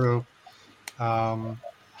the group.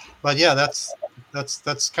 But yeah,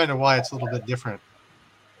 that's kind of why it's a little bit different.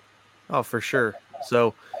 Oh, for sure.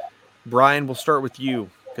 So, Brian, we'll start with you.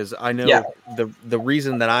 Because I know the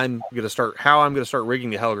reason that I'm going to start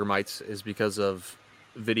rigging the Hellgrammites is because of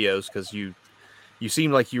videos. Because you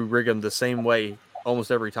seem like you rig them the same way almost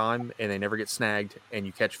every time, and they never get snagged, and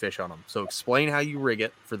you catch fish on them. So explain how you rig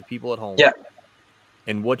it for the people at home. Yeah.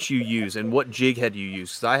 And what you use, and what jig head you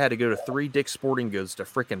use. Because I had to go to 3 Dick's Sporting Goods to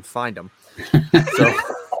freaking find them.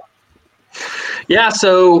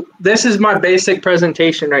 So this is my basic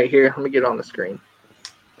presentation right here. Let me get on the screen.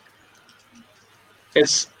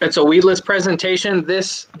 It's a weedless presentation.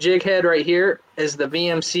 This jig head right here is the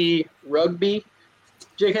VMC Rugby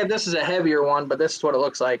jig head. This is a heavier one, but this is what it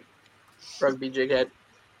looks like, Rugby jig head.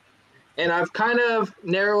 And I've kind of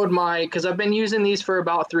narrowed because I've been using these for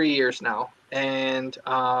about 3 years now. And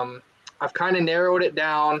I've kind of narrowed it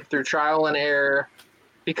down through trial and error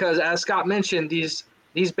because, as Scott mentioned, these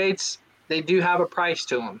baits, they do have a price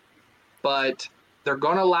to them, but they're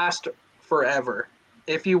going to last forever.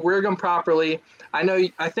 If you rig them properly,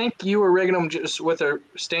 I think you were rigging them just with a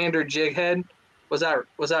standard jig head. Was that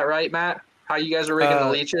right, Matt? How you guys are rigging the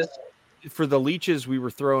leeches? For the leeches, we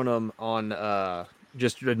were throwing them on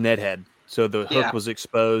just a Ned head. So the hook was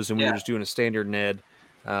exposed and we were just doing a standard Ned,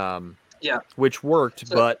 which worked,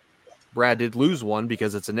 but Brad did lose one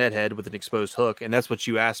because it's a Ned head with an exposed hook. And that's what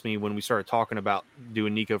you asked me when we started talking about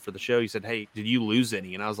doing Nico for the show. You said, hey, did you lose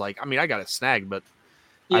any? And I was like, I got it snagged, but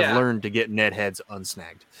I've learned to get Ned heads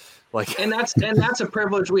unsnagged. And that's a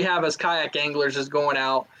privilege we have as kayak anglers, is going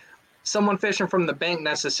out. Someone fishing from the bank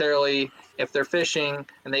necessarily, if they're fishing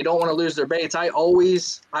and they don't want to lose their baits,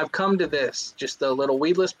 I've come to this, just a little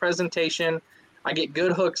weedless presentation. I get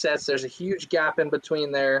good hook sets. There's a huge gap in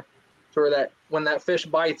between there so that when that fish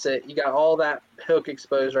bites it, you got all that hook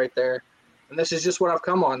exposed right there. And this is just what I've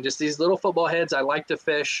come on, just these little football heads. I like to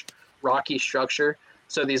fish rocky structure.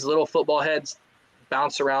 So these little football heads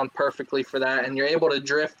bounce around perfectly for that, and you're able to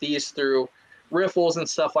drift these through riffles and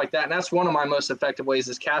stuff like that. And that's one of my most effective ways,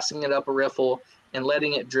 is casting it up a riffle and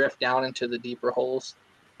letting it drift down into the deeper holes.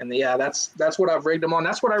 And that's what I've rigged them on.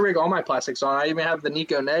 That's what I rig all my plastics on. I even have the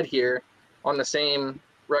Nico Ned here on the same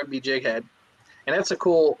Rugby jig head, and that's a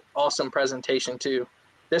cool, awesome presentation too.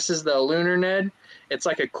 This is the Lunar Ned. It's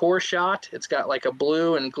like a core shot. It's got like a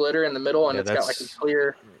blue and glitter in the middle, and it's got like a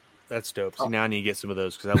clear That's dope. So now I need to get some of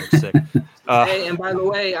those because that looks sick. Hey, and by the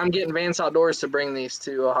way, I'm getting Vance Outdoors to bring these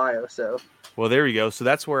to Ohio. So. Well, there you go. So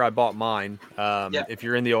that's where I bought mine. If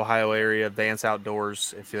you're in the Ohio area, Vance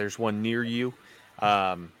Outdoors, if there's one near you,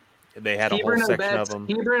 they had a whole section of them.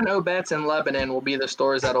 Hebron, Obetz, and Lebanon will be the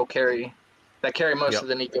stores that carry most of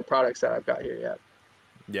the Nico products that I've got here. Yeah.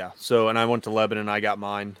 Yeah. So, and I went to Lebanon. I got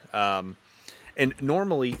mine. And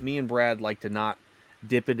normally, me and Brad like to not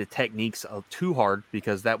dip into techniques too hard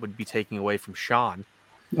because that would be taking away from Sean.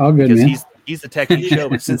 Oh, good, because man. He's the technique show.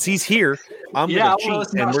 But since he's here, I'm going to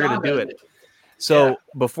cheat and we're going to do it. So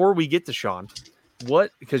before we get to Sean,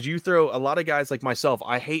 because you throw a lot of guys like myself,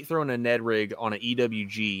 I hate throwing a Ned rig on an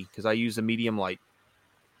EWG because I use a medium light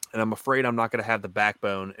and I'm afraid I'm not going to have the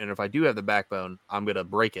backbone. And if I do have the backbone, I'm going to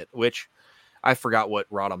break it, which I forgot what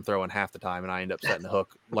rod I'm throwing half the time. And I end up setting the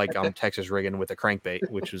hook like I'm Texas rigging with a crankbait,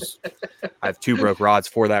 which is, I have 2 broke rods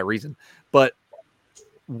for that reason. But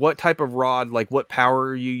what type of rod, like what power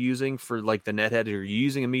are you using for like the net head? Are you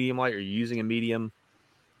using a medium light? Are you using a medium?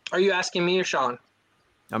 Are you asking me or Sean?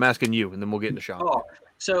 I'm asking you, and then we'll get into Sean. Oh,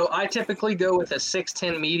 so I typically go with a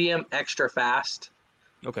 610 medium extra fast.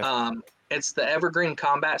 Okay. It's the Evergreen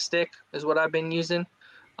Combat Stick is what I've been using.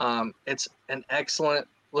 It's an excellent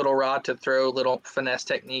little rod to throw little finesse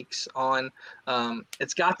techniques on.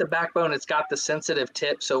 It's got the backbone. It's got the sensitive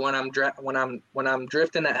tip. So when I'm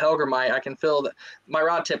drifting that Hellgrammite, I can feel that my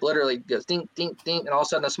rod tip literally goes ding, ding, ding, and all of a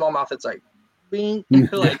sudden the smallmouth, it's like, bing.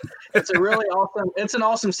 Like it's an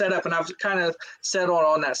awesome setup, and I've kind of settled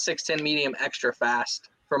on that 610 medium extra fast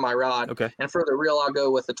for my rod. Okay. And for the reel, I'll go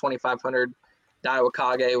with the 2500 Daiwa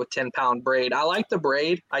Kage with 10-pound braid. I like the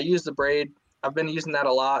braid. I use the braid. I've been using that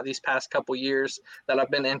a lot these past couple years that I've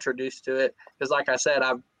been introduced to it. Because like I said,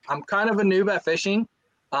 I'm kind of a noob at fishing.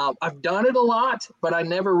 I've done it a lot, but I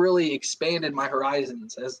never really expanded my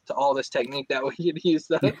horizons as to all this technique that we could use.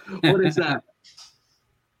 What is that?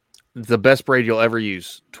 The best braid you'll ever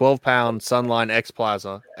use. 12-pound Sunline X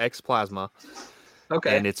Plasma.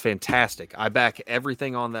 Okay. And it's fantastic. I back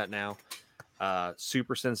everything on that now.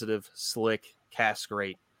 Super sensitive, slick, cast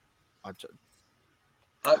great. I'll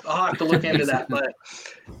have to look into that. But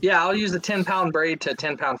yeah, I'll use the 10-pound braid to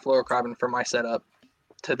 10-pound fluorocarbon for my setup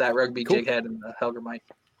to that rugby jig head and the Hellgrammite.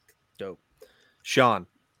 Dope. Sean,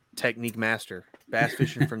 technique master, bass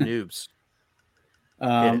fishing from noobs.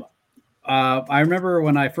 I remember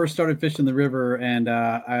when I first started fishing the river, and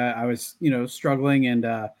I was, struggling,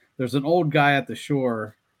 and there's an old guy at the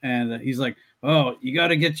shore, and he's like, "Oh, you got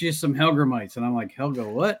to get you some Hellgrammites," and I'm like, "Helga,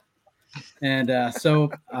 what?" And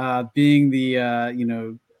so, being the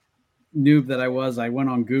noob that I was, I went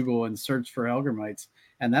on Google and searched for Hellgrammites,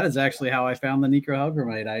 and that is actually how I found the Nikro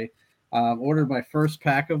Hellgrammite. I ordered my first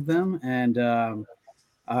pack of them, and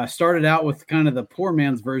started out with kind of the poor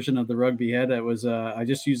man's version of the rugby head. It was I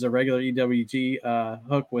just used a regular EWG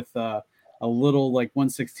hook with a little like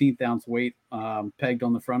 1/16 ounce weight pegged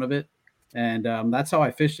on the front of it, and that's how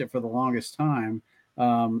I fished it for the longest time.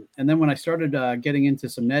 And then when I started getting into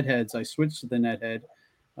some Ned heads, I switched to the Ned head.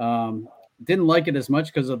 Didn't like it as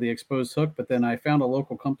much because of the exposed hook, but then I found a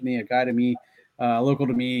local company, a guy to me, local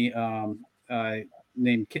to me,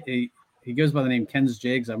 named he goes by the name Ken's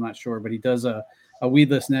Jigs. I'm not sure, but he does a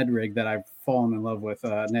weedless Ned rig that I've fallen in love with,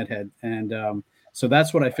 Ned head. And so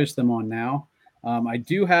that's what I fish them on now. I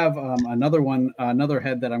do have another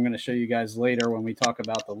head that I'm going to show you guys later when we talk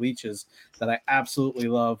about the leeches that I absolutely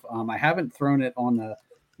love. I haven't thrown it on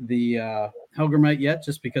the Hellgrammite yet,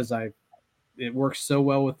 just because it works so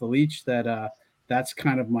well with the leech that that's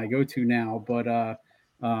kind of my go-to now. But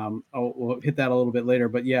we'll hit that a little bit later.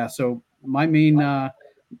 But yeah, so my main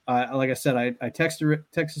like I said, I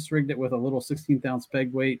Texas rigged it with a little 16th ounce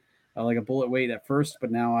peg weight, like a bullet weight at first, but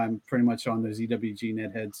now I'm pretty much on those EWG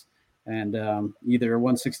Ned heads, and either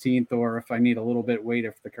 1/16 or if I need a little bit weight,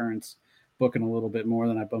 if the current's booking a little bit more,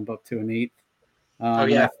 then I bump up to an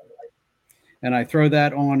 1/8. And I throw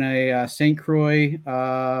that on a St. Croix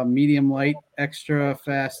medium light extra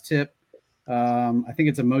fast tip. I think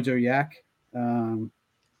it's a Mojo Yak,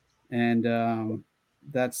 and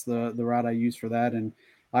that's the rod I use for that. And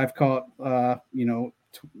I've caught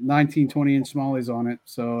 19, 20 inch smallies on it,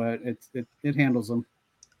 so it handles them.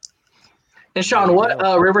 And Sean, what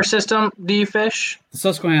river system do you fish? The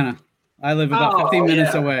Susquehanna. I live about 15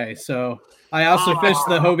 minutes away, so I also fish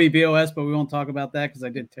the Hobie BOS, but we won't talk about that because I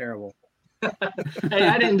did terrible. Hey,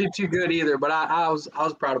 I didn't do too good either, but I was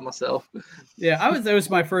proud of myself. Yeah, it was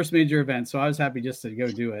my first major event, so I was happy just to go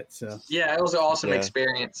do it. So yeah, it was an awesome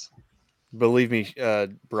experience. Believe me,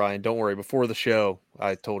 Brian, don't worry. Before the show,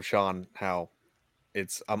 I told Sean how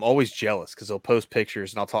I'm always jealous because he'll post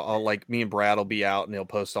pictures, and I'll like me and Brad will be out, and he'll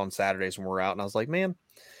post on Saturdays when we're out, and I was like, man,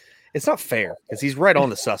 it's not fair because he's right on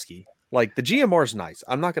the Susky. Like the GMR is nice.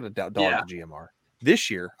 I'm not going to dog the GMR. This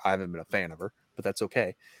year, I haven't been a fan of her, but that's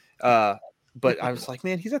okay. But I was like,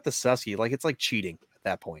 man, he's at the Susky. Like it's like cheating at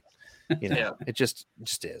that point. You know, it just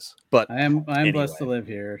is. But I am anyway. blessed to live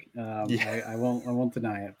here. I won't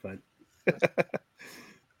deny it, but it's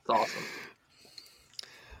awesome.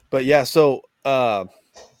 But yeah, so I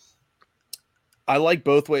like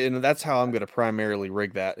both ways, and that's how I'm going to primarily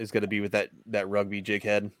rig that is going to be with that rugby jig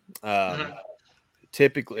head.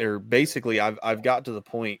 Typically, or basically, I've got to the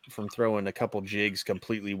point from throwing a couple jigs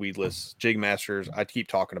completely weedless. Jig Masters, I keep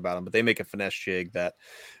talking about them, but they make a finesse jig that,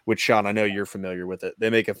 which Sean, I know you're familiar with it. They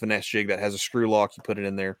make a finesse jig that has a screw lock. You put it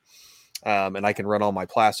in there, and I can run all my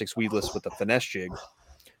plastics weedless with the finesse jig.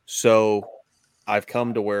 So I've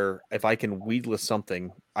come to where if I can weedless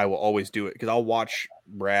something, I will always do it because I'll watch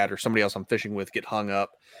Brad or somebody else I'm fishing with get hung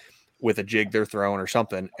up with a jig they're throwing or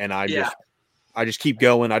something, and I just keep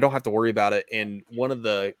going. I don't have to worry about it. And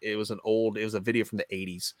it was a video from the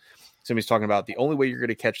 80s. Somebody's talking about the only way you're going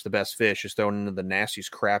to catch the best fish is throwing into the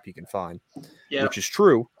nastiest crap you can find, which is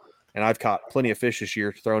true. And I've caught plenty of fish this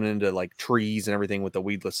year thrown into like trees and everything with the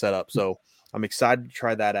weedless setup. So I'm excited to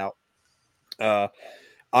try that out. I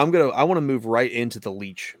want to move right into the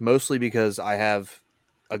leech, mostly because I have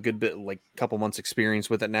a good bit, like a couple months experience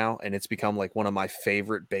with it now. And it's become like one of my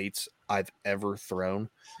favorite baits I've ever thrown.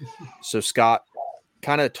 So Scott,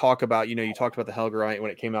 kind of talk about, you talked about the Hellgrammite when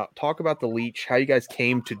it came out. Talk about the leech, how you guys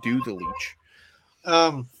came to do the leech.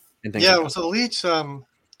 So the leech,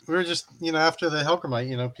 we were just, after the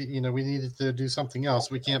Hellgrammite, we needed to do something else.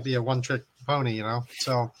 We can't be a one-trick pony,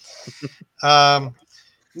 So,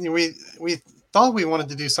 we thought we wanted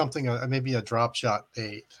to do something, maybe a drop shot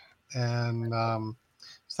bait, and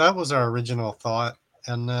so that was our original thought.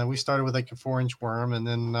 And we started with like a 4-inch worm, and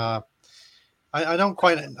then I don't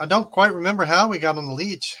quite remember how we got on the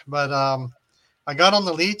leech, but I got on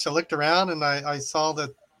the leech. I looked around and I saw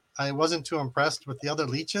that I wasn't too impressed with the other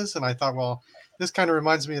leeches, and I thought, well, this kind of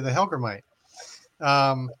reminds me of the Hellgrammite.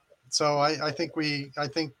 So I think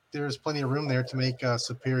there's plenty of room there to make a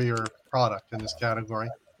superior product in this category.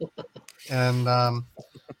 And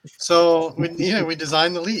so we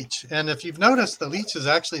designed the leech, and if you've noticed, the leech is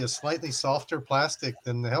actually a slightly softer plastic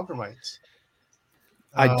than the Hellgrammites.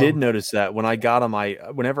 I did notice that when I got them.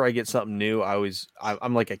 Whenever I get something new,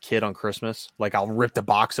 I'm like a kid on Christmas. Like I'll rip the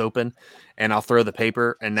box open and I'll throw the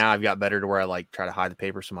paper. And now I've got better to where I like try to hide the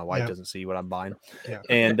paper so my wife doesn't see what I'm buying. Yeah.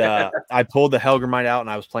 And I pulled the Hellgrammite out and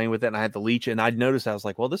I was playing with it, and I had the leech, and I noticed, I was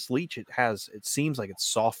like, well, this leech, it seems like it's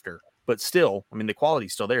softer, but still, I mean, the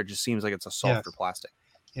quality's still there. It just seems like it's a softer plastic.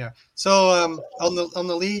 Yeah. So on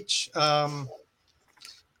the leech,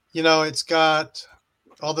 it's got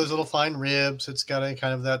all those little fine ribs. It's got a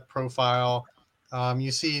kind of that profile.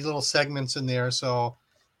 You see little segments in there. So,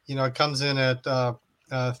 it comes in at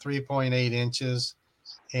 3.8 inches.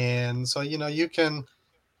 And so,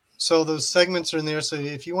 so those segments are in there. So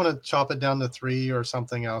if you want to chop it down to 3 or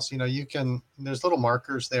something else, there's little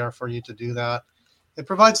markers there for you to do that. It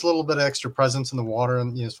provides a little bit of extra presence in the water,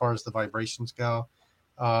 and as far as the vibrations go.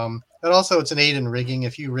 And also it's an aid in rigging.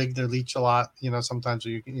 If you rig their leech a lot, sometimes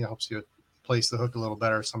it helps you place the hook a little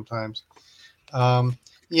better sometimes.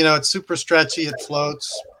 It's super stretchy. It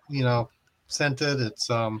floats, scented.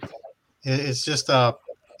 It's just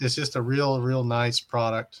a real nice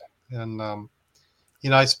product. And,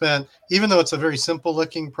 I spent, even though it's a very simple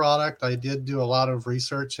looking product, I did do a lot of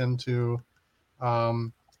research into,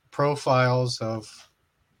 profiles of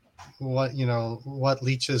what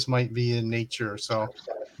leeches might be in nature. So,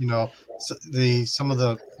 some of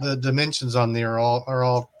the dimensions on there are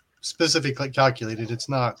all specifically calculated. It's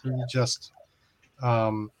not just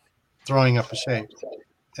throwing up a shape.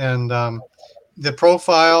 And the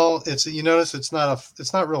profile, you notice it's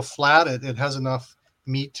not real flat. It has enough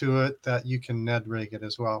meat to it that you can Ned rig it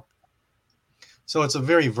as well. So it's a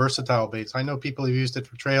very versatile bait. I know people have used it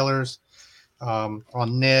for trailers, on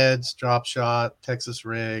Neds, drop shot, Texas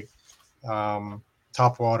rig,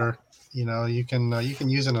 top water. You can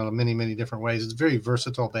use it in many different ways. It's a very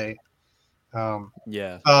versatile bait. I'm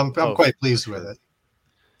quite pleased with it.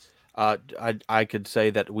 I could say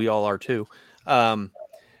that we all are too.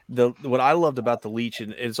 What I loved about the leech,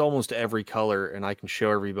 and it's almost every color, and I can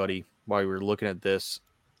show everybody while we're looking at this.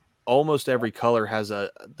 Almost every color has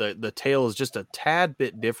the tail is just a tad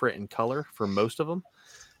bit different in color for most of them.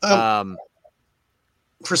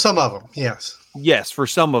 For some of them, yes. Yes, for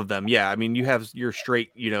some of them, yeah. I mean, you have your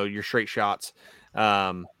straight shots,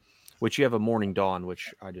 which you have a Morning Dawn,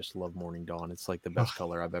 which I just love Morning Dawn. It's like the best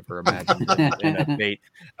color I've ever imagined in a bait.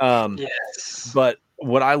 Yes. But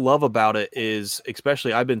what I love about it is,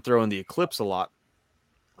 especially, I've been throwing the Eclipse a lot.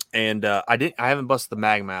 And I haven't busted the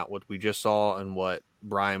Magma out, what we just saw and what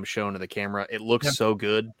Brian was showing to the camera. It looks so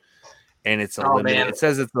good. And it's a limited. Man. It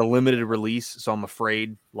says it's a limited release, so I'm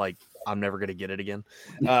afraid like I'm never gonna get it again.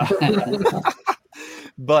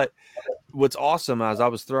 But what's awesome is I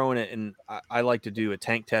was throwing it, and I like to do a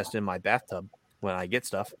tank test in my bathtub when I get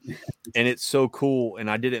stuff, and it's so cool. And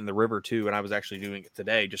I did it in the river too, and I was actually doing it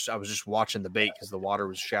today. I was just watching the bait because the water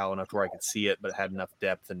was shallow enough to where I could see it, but it had enough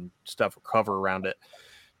depth and stuff cover around it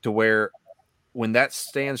to where when that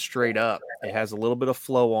stands straight up, it has a little bit of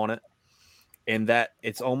flow on it. And that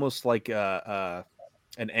it's almost like an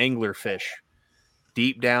angler fish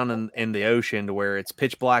deep down in the ocean to where it's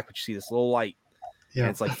pitch black, but you see this little light. Yeah.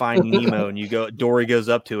 And it's like Finding Nemo, and Dory goes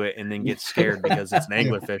up to it and then gets scared because it's an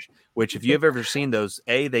anglerfish, which if you've ever seen those,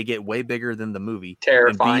 A, they get way bigger than the movie.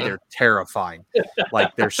 Terrifying. And B, they're terrifying.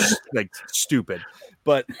 Like they're like stupid.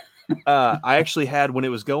 But I actually had, when it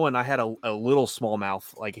was going, I had a little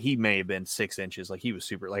smallmouth. Like he may have been 6 inches. Like he was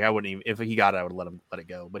super, like I wouldn't even, if he got it, I would let it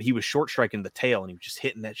go. But he was short striking the tail and he was just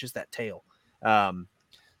hitting that tail.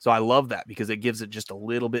 So I love that because it gives it just a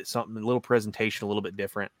little bit something, a little presentation, a little bit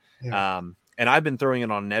different. Yeah. And I've been throwing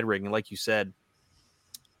it on Ned rig. And like you said,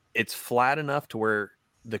 it's flat enough to where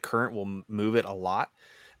the current will move it a lot,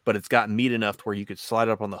 but it's got meat enough to where you could slide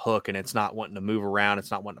it up on the hook and it's not wanting to move around.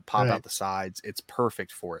 It's not wanting to pop out the sides. It's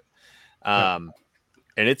perfect for it. And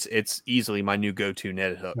it's easily my new go-to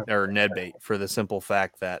Ned hook or Ned bait for the simple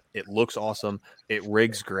fact that it looks awesome. It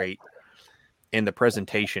rigs great. And the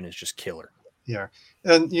presentation is just killer. Yeah.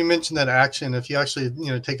 And you mentioned that action. If you actually,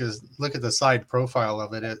 take a look at the side profile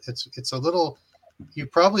of it, it's a little, you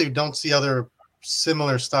probably don't see other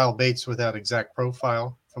similar style baits with that exact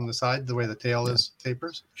profile from the side, the way the tail is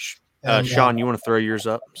tapers. And, Sean, you want to throw yours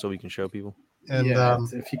up so we can show people? And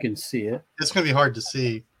if you can see it, it's going to be hard to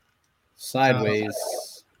see sideways.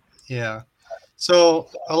 Yeah. So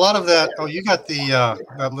a lot of that. Oh, you got the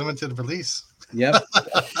that limited release. Yep.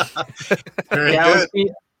 Very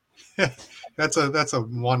good. That's a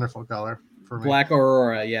wonderful color for me. Black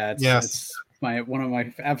Aurora. Yeah. It's one of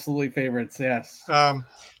my absolutely favorites. Yes.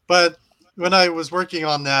 But when I was working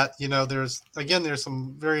on that, there's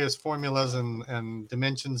some various formulas and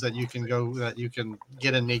dimensions that you can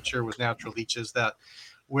get in nature with natural leeches that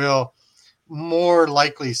will more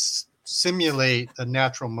likely simulate the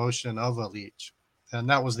natural motion of a leech. And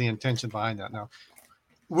that was the intention behind that. Now,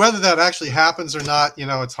 whether that actually happens or not,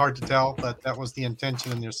 it's hard to tell, but that was the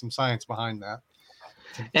intention, and there's some science behind that.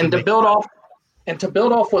 To build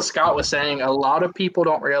off what Scott was saying, a lot of people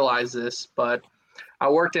don't realize this, but I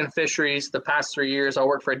worked in fisheries the past 3 years. I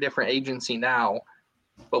work for a different agency now,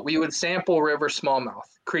 but we would sample river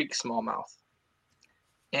smallmouth, creek smallmouth.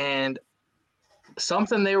 And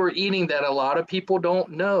something they were eating that a lot of people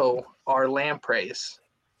don't know are lampreys.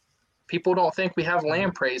 People don't think we have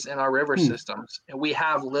lampreys in our river systems. And we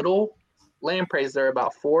have little lampreys. They're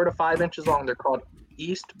about 4 to 5 inches long. They're called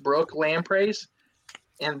East Brook lampreys.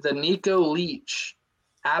 And the Nico leech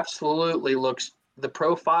absolutely looks, the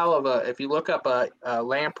profile of if you look up a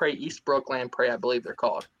lamprey, East Brook lamprey, I believe they're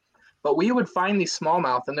called. But we would find these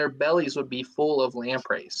smallmouth and their bellies would be full of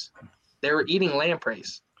lampreys. They were eating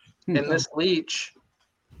lampreys. And this leech,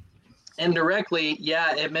 indirectly,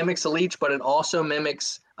 it mimics a leech, but it also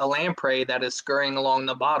mimics a lamprey that is scurrying along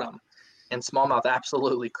the bottom. And smallmouth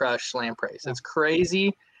absolutely crush lampreys. It's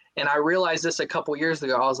crazy. And I realized this a couple years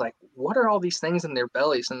ago. I was like, what are all these things in their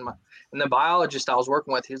bellies? And the biologist I was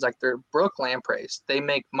working with, he was like, they're brook lampreys. They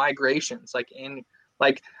make migrations,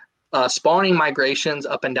 spawning migrations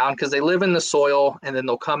up and down because they live in the soil and then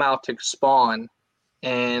they'll come out to spawn.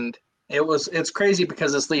 And it's crazy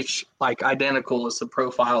because this leech identical as the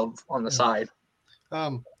profile on the side.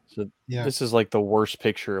 This is like the worst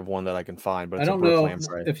picture of one that I can find, but it's I don't know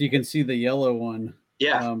if you can see the yellow one.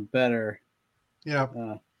 Better. Yeah.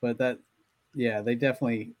 But they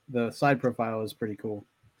definitely, the side profile is pretty cool.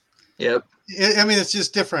 Yep. It's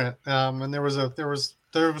just different. And there was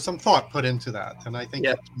some thought put into that, and I think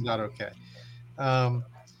it turned out okay.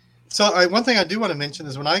 So one thing I do want to mention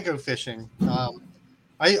is when I go fishing,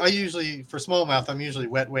 I usually, for smallmouth, I'm usually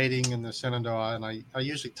wet wading in the Shenandoah, and I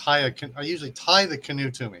usually tie the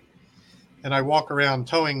canoe to me, and I walk around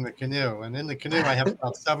towing the canoe. And in the canoe, I have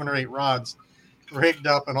about 7 or 8 rods rigged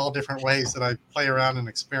up in all different ways that I play around and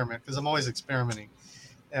experiment, because I'm always experimenting.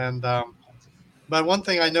 And but one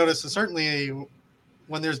thing I noticed is certainly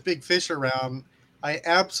when there's big fish around, I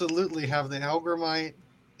absolutely have the hellgrammite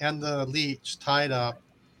and the leech tied up.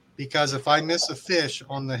 Because if I miss a fish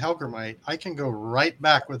on the hellgrammite, I can go right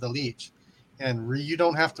back with the leech, and you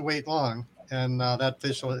don't have to wait long, and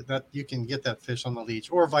you can get that fish on the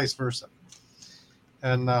leech, or vice versa.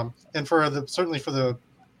 And certainly for the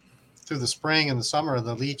through the spring and the summer,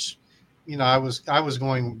 the leech, I was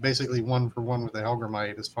going basically 1-for-1 with the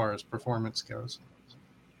Hellgrammite as far as performance goes.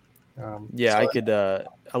 A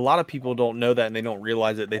lot of people don't know that, and they don't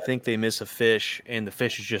realize it. They think they miss a fish and the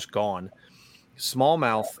fish is just gone.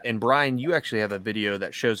 Smallmouth, and Brian, you actually have a video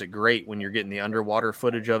that shows it great when you're getting the underwater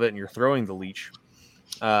footage of it and you're throwing the leech.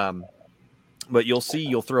 But you'll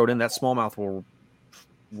throw it in, that smallmouth will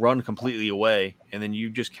run completely away, and then you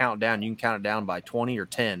just count down. You can count it down by 20 or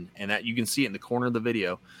 10, and that you can see it in the corner of the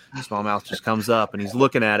video. Smallmouth just comes up and he's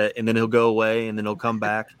looking at it, and then he'll go away, and then he'll come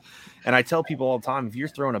back. And I tell people all the time, if you're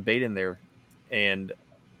throwing a bait in there and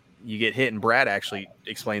you get hit, and Brad actually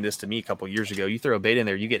explained this to me a couple of years ago, you throw a bait in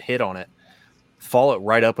there, you get hit on it, follow it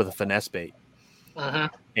right up with a finesse bait. Uh-huh.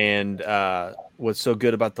 And what's so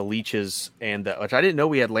good about the leeches, which I didn't know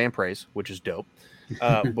we had lampreys, which is dope.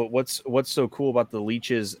 But what's so cool about the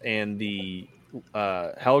leeches and the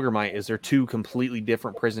Hellgrammite is they're two completely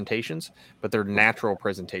different presentations, but they're natural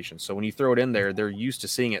presentations. So when you throw it in there, they're used to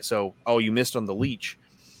seeing it. So, you missed on the leech.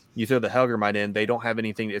 You throw the Hellgrammite in, they don't have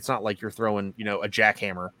anything. It's not like you're throwing, a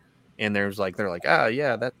jackhammer, and they're like,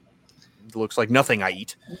 that looks like nothing I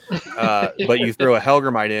eat. But you throw a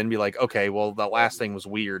Hellgrammite in and be like, okay, well, the last thing was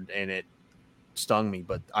weird and it stung me,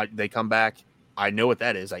 but they come back. I know what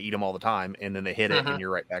that is. I eat them all the time, and then they hit it, and you're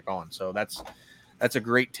right back on. So that's a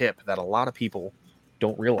great tip that a lot of people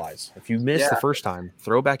don't realize. If you miss the first time,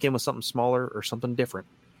 throw back in with something smaller or something different.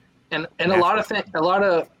 And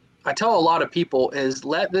I tell a lot of people is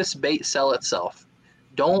let this bait sell itself.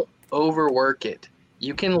 Don't overwork it.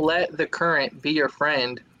 You can let the current be your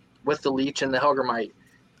friend with the leech and the Hellgrammite.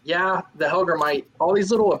 Yeah, the Hellgrammite, all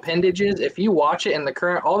these little appendages, if you watch it in the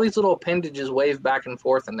current, all these little appendages wave back and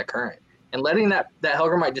forth in the current. And letting that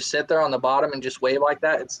Hellgrammite just sit there on the bottom and just wave like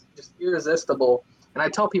that, it's just irresistible. And I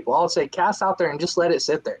tell people, I'll say, cast out there and just let it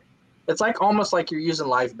sit there. It's like almost like you're using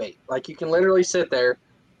live bait. Like you can literally sit there,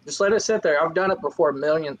 just let it sit there. I've done it before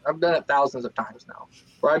I've done it thousands of times now,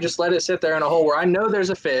 where I just let it sit there in a hole where I know there's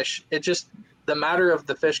a fish. It's just the matter of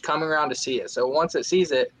the fish coming around to see it. So once it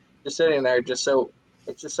sees it, just sitting there, it's just so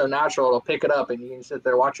natural. It'll pick it up, and you can sit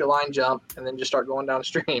there, watch your line jump, and then just start going down the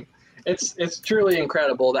stream. It's truly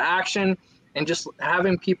incredible. The action and just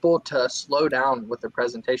having people to slow down with their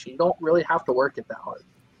presentation. You don't really have to work it that hard.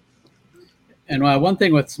 And one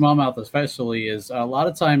thing with smallmouth especially is a lot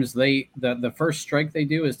of times the first strike they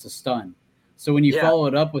do is to stun. So when you follow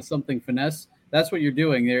it up with something finesse, that's what you're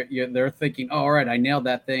doing. They're thinking, oh, all right, I nailed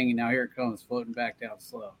that thing, and now here it comes floating back down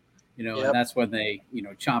slow. And that's when they,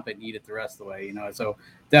 chomp it and eat it the rest of the way. So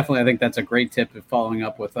definitely I think that's a great tip of following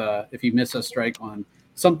up with if you miss a strike on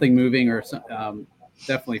something moving or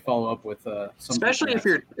definitely follow up with something. Especially if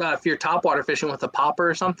you're topwater fishing with a popper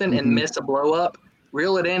or something and miss a blow up.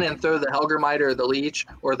 Reel it in and throw the Hellgrammite or the leech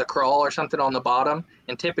or the crawl or something on the bottom.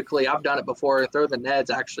 And typically, I've done it before, throw the Neds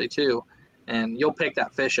actually too. And you'll pick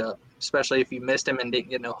that fish up, especially if you missed him and didn't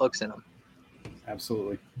get no hooks in him.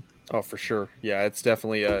 Absolutely. Oh, for sure. Yeah, it's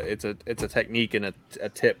definitely it's a technique and a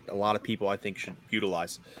tip a lot of people I think should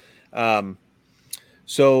utilize.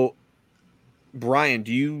 So, Brian,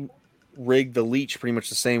 do you rig the leech pretty much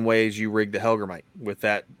the same way as you rig the Hellgrammite with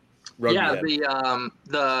that? Yeah,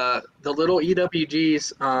 the little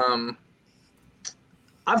EWGs.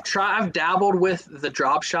 I've dabbled with the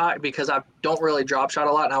drop shot because I don't really drop shot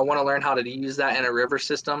a lot, and I want to learn how to use that in a river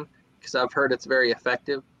system because I've heard it's very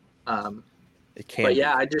effective. It can. But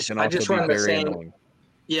yeah, I just run the same. Annoying.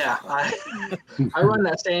 Yeah, I run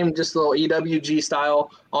that same just little EWG style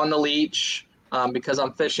on the leech because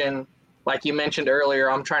I'm fishing. Like you mentioned earlier,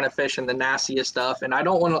 I'm trying to fish in the nastiest stuff, and I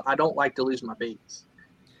don't like to lose my baits.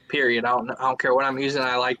 Period. I don't care what I'm using.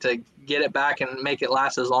 I like to get it back and make it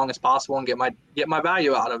last as long as possible and get my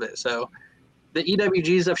value out of it. So the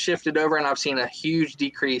EWGs have shifted over, and I've seen a huge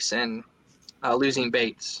decrease in losing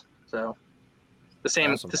baits. So the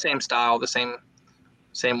same style, the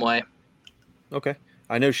same way. Okay.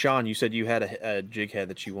 I know, Sean, you said you had a jig head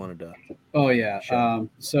that you wanted to. Oh yeah.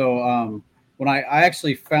 When I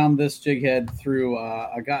actually found this jig head through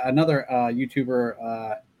another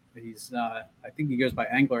YouTuber. He's I think he goes by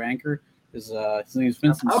Angler Anchor. His name is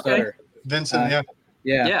Vincent Stutter. Vincent,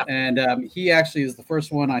 yeah. And he actually is the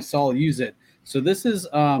first one I saw use it. So this is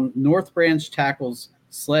North Branch Tackle's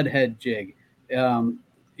sled head jig.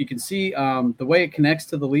 You can see the way it connects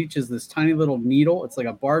to the leech is this tiny little needle. It's like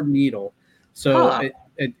a barbed needle. So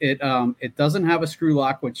it doesn't have a screw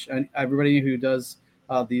lock, which everybody who does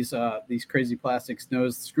these crazy plastics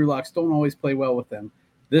knows screw locks don't always play well with them.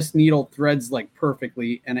 This needle threads like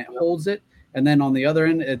perfectly, and it holds it. And then on the other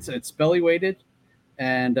end, it's belly weighted,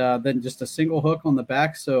 and then just a single hook on the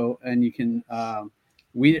back. And you can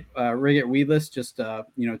rig it weedless, just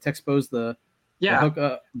texpose the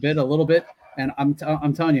hook bit a little bit, and I'm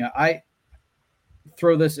telling you, I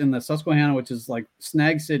throw this in the Susquehanna, which is like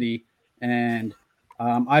Snag City, and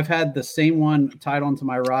I've had the same one tied onto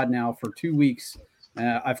my rod now for 2 weeks.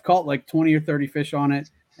 I've caught like 20 or 30 fish on it,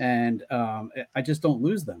 and I just don't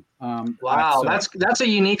lose them. Wow, that's a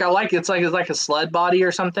unique. I like it. It's like a sled body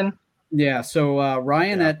or something. Yeah. So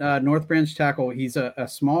Ryan at North Branch Tackle, he's a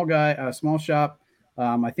small guy, a small shop.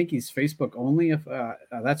 I think he's Facebook only. If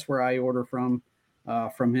that's where I order from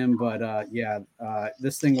him. But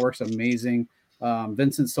this thing works amazing.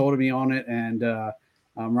 Vincent sold me on it, and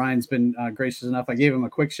Ryan's been gracious enough. I gave him a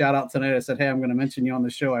quick shout out tonight. I said, "Hey, I'm going to mention you on the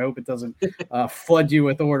show. I hope it doesn't flood you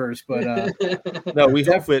with orders." But no, we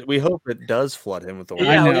hope it does flood him with orders.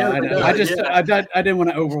 I know. I didn't want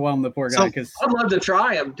to overwhelm the poor guy because I'd love to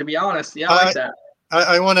try him. To be honest, I like that.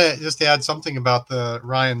 I want to just add something about the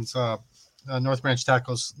Ryan's North Branch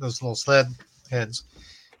Tackles, those little sled heads.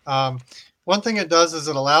 One thing it does is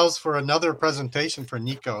it allows for another presentation for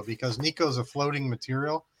Nico, because Nico is a floating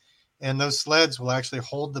material, and those sleds will actually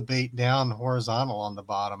hold the bait down horizontal on the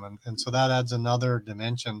bottom. And so that adds another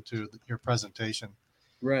dimension to your presentation.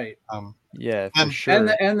 Right. For sure.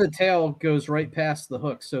 And the tail goes right past the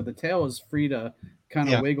hook. So the tail is free to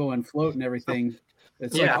kind of wiggle and float and everything.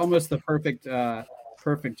 It's like almost the perfect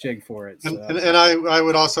jig for it. So. And I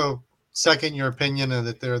would also second your opinion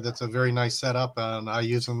that's a very nice setup, and I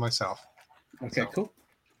use them myself. Okay, cool.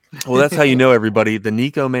 Well, that's how you know, everybody. The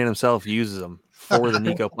Nico man himself uses them for the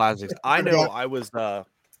Nico plastics. I know I was I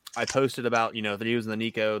posted about, that he was in the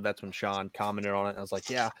Nico. That's when Sean commented on it. I was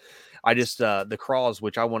like, yeah, I just the craws,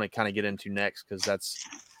 which I want to kind of get into next, because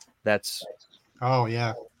that's oh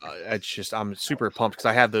yeah, it's just I'm super pumped because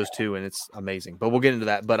I have those too, and it's amazing. But we'll get into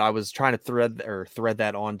that. But I was trying to thread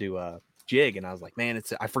that onto a jig, and I was like, man,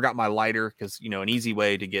 I forgot my lighter, because an easy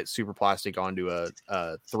way to get super plastic onto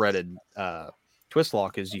a threaded twist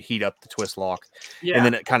lock is you heat up the twist lock, and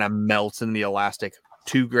then it kind of melts in the elastic.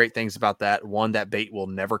 Two great things about that: one, that bait will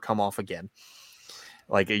never come off again.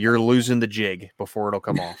 Like, you're losing the jig before it'll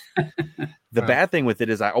come off. The bad thing with it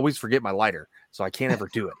is I always forget my lighter, so I can't ever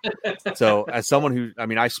do it. So as someone who,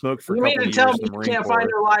 I smoked for a couple of years. Tell me you can't find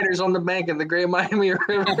your lighters on the bank of the Great Miami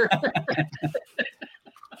River.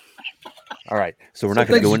 All right, so we're not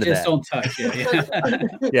going to go into that. Don't touch.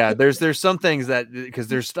 Yeah, there's some things that, because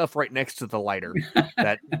there's stuff right next to the lighter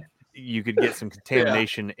that you could get some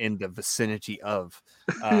contamination in the vicinity of.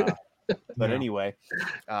 But anyway,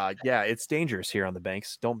 it's dangerous here on the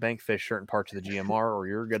banks. Don't bank fish certain parts of the GMR, or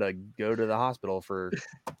you're gonna go to the hospital for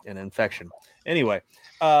an infection. Anyway,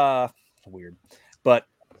 weird. But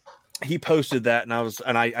he posted that,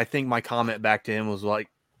 and I think my comment back to him was like,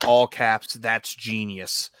 all caps, "That's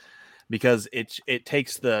genius." Because it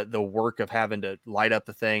takes the work of having to light up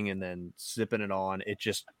the thing and then zipping it on. It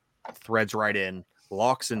just threads right in,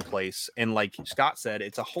 locks in place. And like Scott said,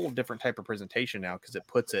 it's a whole different type of presentation now, because it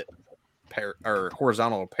puts it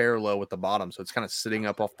horizontal parallel with the bottom. So it's kind of sitting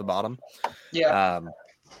up off the bottom. Yeah.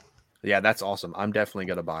 That's awesome. I'm definitely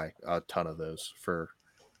going to buy a ton of those for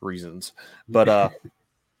reasons. But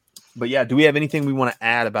yeah, do we have anything we want to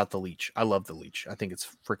add about the Leech? I love the Leech. I think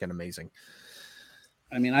it's freaking amazing.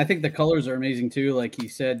 I think the colors are amazing too. Like he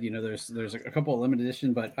said, there's a couple of limited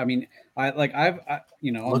edition, but I've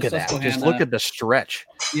look at that. Just look at the stretch.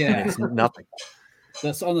 Yeah, it's nothing.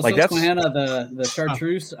 On the Susquehanna, the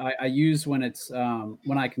chartreuse I use when it's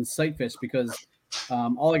when I can sight fish, because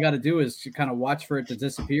all I got to do is kind of watch for it to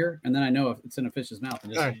disappear, and then I know if it's in a fish's mouth,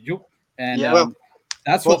 and just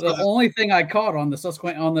that's the only thing I caught on the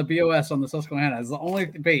Susquehanna, on the BOS on the Susquehanna is the only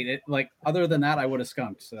bait. Other than that, I would have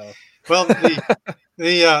skunked. So well,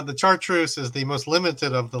 the chartreuse is the most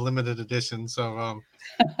limited of the limited edition, so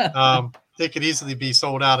it could easily be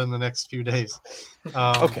sold out in the next few days.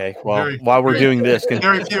 Okay, well, while we're doing this,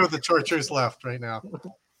 very few of the chartreuse left right now.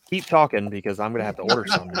 Keep talking, because I'm going to have to order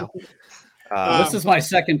some now. This is my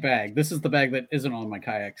second bag. This is the bag that isn't on my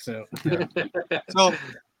kayak. So,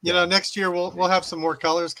 next year we'll have some more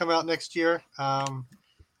colors come out next year. Some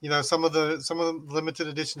of the limited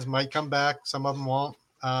editions might come back. Some of them won't.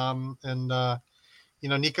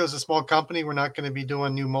 Nico's a small company. We're not going to be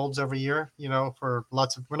doing new molds every year. We're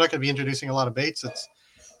not going to be introducing a lot of baits.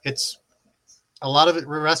 It's a lot of it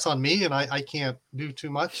rests on me, and I can't do too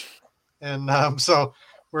much. And so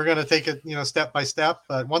we're going to take it, step by step.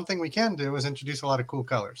 But one thing we can do is introduce a lot of cool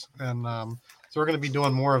colors. And so we're going to be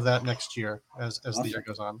doing more of that next year as the year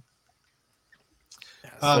goes on.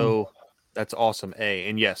 So that's awesome.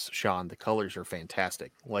 And yes, Sean, the colors are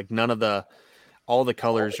fantastic. Like, none of the, all the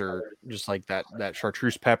colors are just like that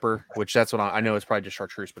chartreuse pepper, which that's what I know it's probably just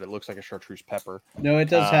chartreuse, but it looks like a chartreuse pepper. No, it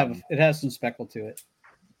does has some speckle to it.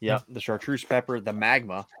 Yeah, the chartreuse pepper, the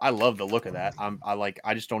magma. I love the look of that.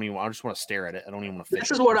 I just want to stare at it. I don't even want to fish.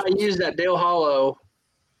 This is what I used at Dale Hollow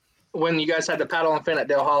when you guys had the paddle and fin at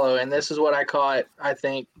Dale Hollow, and this is what I caught. I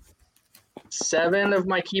think 7 of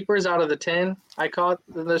my keepers out of the 10 I caught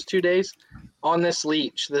in those 2 days on this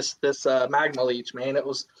leech, this magma leech, man. It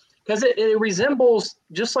was because it resembles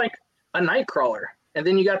just like a night crawler, and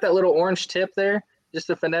then you got that little orange tip there just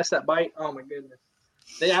to finesse that bite. Oh my goodness.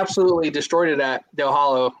 They absolutely destroyed it at Dale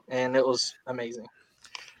Hollow, and it was amazing.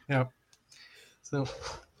 Yeah. So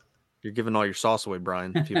you're giving all your sauce away,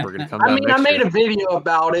 Brian. People are going to come down. I made a video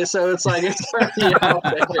about it, so it's like it's already out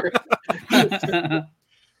there.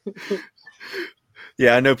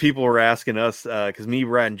 Yeah, I know people were asking us because me,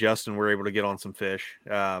 Brad, and Justin were able to get on some fish.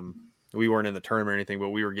 We weren't in the tournament or anything, but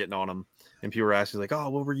we were getting on them. And people were asking, like, "Oh,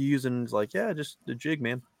 what were you using?" It's like, "Yeah, just the jig,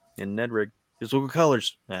 man, and Ned rig. Just local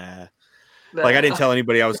colors." Like I didn't tell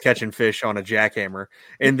anybody I was catching fish on a jackhammer.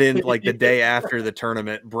 And then like the day after the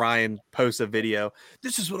tournament, Brian posts a video.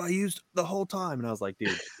 This is what I used the whole time. And I was like,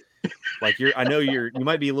 dude, like I know you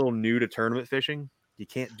might be a little new to tournament fishing. You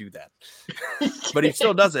can't do that. But he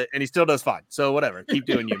still does it and he still does fine. So whatever. Keep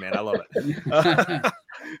doing you, man. I love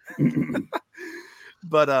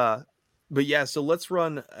it. But yeah, so let's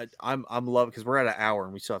run. I'm loving because we're at an hour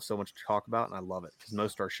and we still have so much to talk about, and I love it because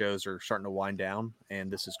most of our shows are starting to wind down, and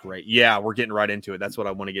this is great. Yeah, we're getting right into it. That's what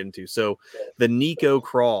I want to get into. So the Nico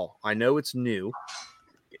crawl, I know it's new,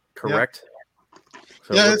 correct?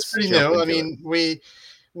 Yeah, so it's pretty new. I mean,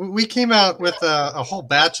 we came out with a whole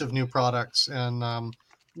batch of new products, and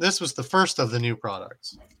this was the first of the new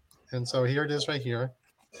products, and so here it is right here.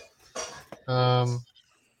 Let's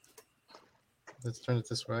turn it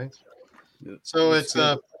this way. So it's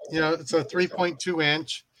it's a 3.2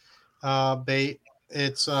 inch bait.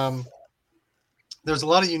 It's there's a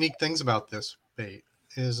lot of unique things about this bait.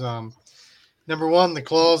 Is number one, the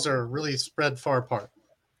claws are really spread far apart.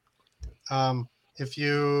 If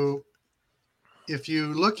you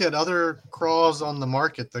look at other craws on the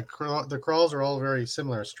market, the craws are all very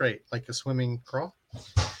similar, straight, like a swimming crawl,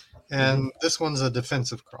 and this one's a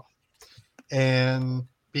defensive crawl. And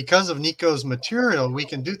because of Nico's material, we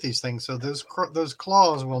can do these things. So those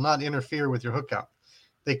claws will not interfere with your hookup.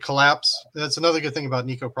 They collapse. That's another good thing about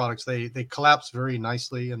Nico products. They collapse very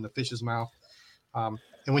nicely in the fish's mouth. And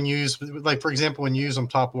when you use, like for example, when you use them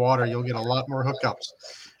top water, you'll get a lot more hookups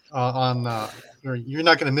you're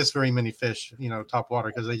not going to miss very many fish, top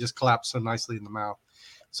water, because they just collapse so nicely in the mouth.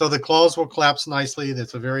 So the claws will collapse nicely.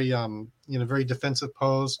 That's a very very defensive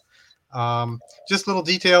pose. Just little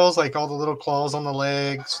details like all the little claws on the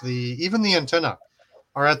legs, even the antenna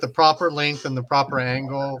are at the proper length and the proper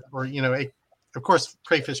angle. Or of course,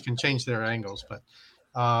 crayfish can change their angles, but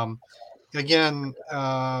again,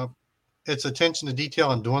 it's attention to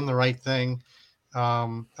detail and doing the right thing.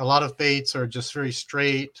 A lot of baits are just very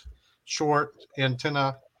straight, short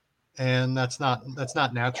antenna, and that's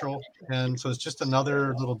not natural. And so it's just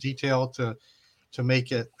another little detail to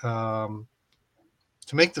make it.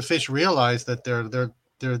 To make the fish realize that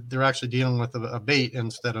they're actually dealing with a bait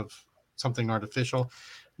instead of something artificial.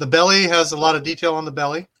 The belly has a lot of detail on the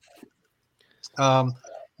belly.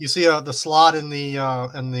 You see the slot in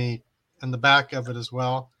the back of it as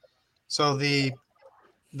well. So they're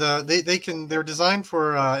designed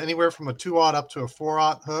for anywhere from a 2/0 up to a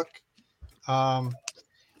 4/0 hook.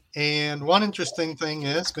 And one interesting thing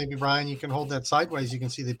is, maybe Brian, you can hold that sideways. You can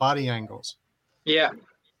see the body angles. Yeah.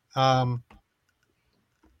 So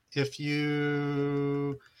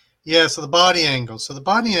the body angle. So the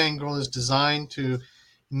body angle is designed to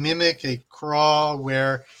mimic a crawl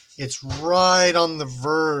where it's right on the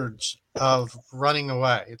verge of running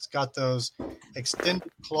away. It's got those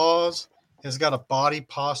extended claws. It's got a body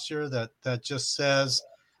posture that just says,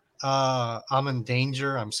 I'm in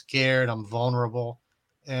danger, I'm scared, I'm vulnerable.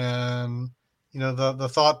 And, the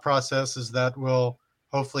thought process is that will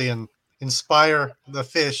hopefully inspire the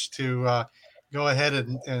fish to go ahead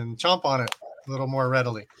and chomp on it a little more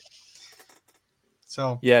readily.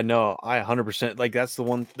 So yeah, no, I 100% like that's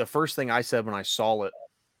the first thing I said when I saw it,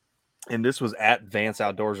 and this was at Vance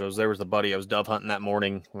Outdoors. There was a buddy I was dove hunting that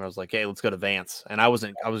morning where I was like, hey, let's go to Vance. And I was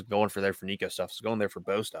going for Nico stuff. I was going there for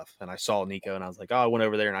bow stuff. And I saw Nico and I was like, oh, I went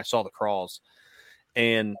over there and I saw the crawls.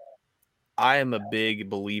 And I am a big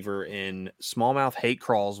believer in smallmouth hate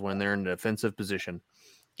crawls when they're in a defensive position.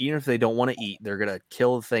 Even if they don't want to eat, they're going to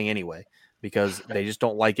kill the thing anyway, because they just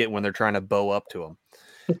don't like it when they're trying to bow up to them.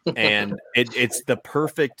 And it's the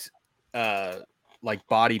perfect like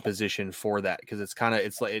body position for that, because it's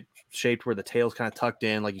shaped where the tail's kind of tucked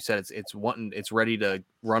in. Like you said, it's ready to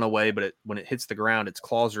run away, but when it hits the ground, its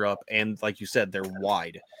claws are up, and like you said, they're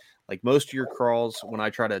wide. Like most of your crawls, when I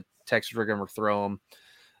try to Texas rig them or throw them,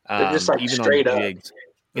 they're just like even straight on up. jigs,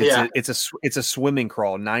 it's a swimming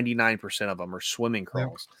crawl. 99% of them are swimming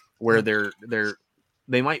crawls where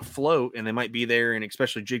they might float and they might be there, and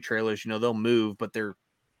especially jig trailers, they'll move, but they're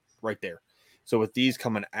right there. So with these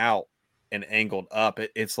coming out and angled up,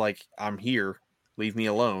 it's like, I'm here, leave me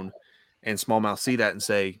alone. And smallmouth see that and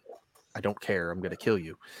say, I don't care, I'm going to kill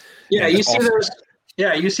you. Yeah, you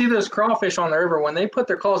see those crawfish on the river, when they put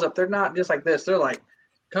their claws up, they're not just like this. They're like,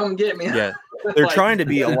 come get me. Yeah, they're trying to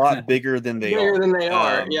be a lot bigger than they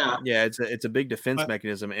are. Yeah. Yeah, it's a big defense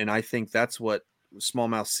mechanism, and I think that's what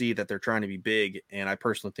smallmouth see, that they're trying to be big. And I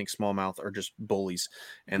personally think smallmouth are just bullies,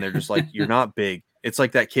 and they're just like, you're not big. It's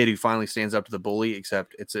like that kid who finally stands up to the bully,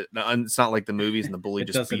 except it's not like the movies, and the bully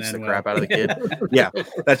just beats the crap out of the kid. Yeah,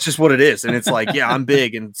 that's just what it is. And it's like, yeah, I'm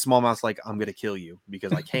big, and smallmouth's like, I'm gonna kill you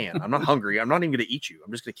because I can. I'm not hungry. I'm not even gonna eat you.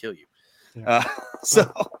 I'm just gonna kill you. Yeah.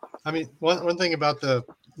 I mean, one thing about the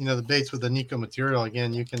baits with the Nico material,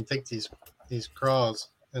 again, you can take these craws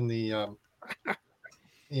and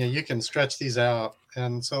you can stretch these out.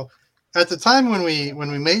 And so at the time when we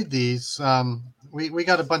made these, we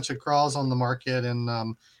got a bunch of crawls on the market,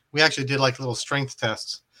 and we actually did like little strength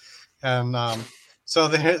tests. And so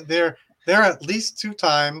they're at least 2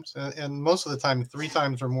 times, and most of the time 3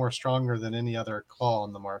 times or more stronger than any other claw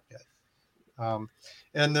on the market.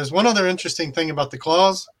 And there's one other interesting thing about the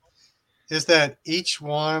claws, is that each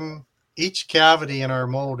cavity in our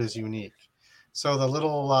mold is unique. So the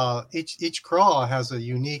little each craw has a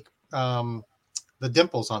unique the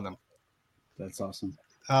dimples on them. That's awesome.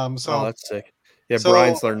 So that's sick. Yeah,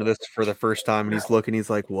 Brian's learned this for the first time, and he's looking. He's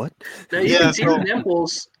like, "What?" You can see the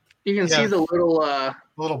dimples. You can see the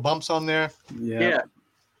little bumps on there. Yeah.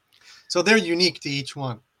 So they're unique to each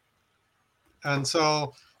one. And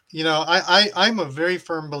so, I'm a very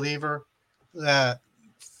firm believer that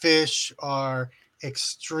fish are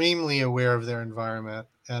extremely aware of their environment,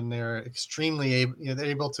 and they're extremely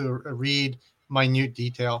able to read minute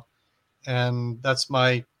detail. And that's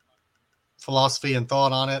my philosophy and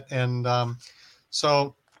thought on it. And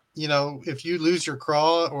so, if you lose your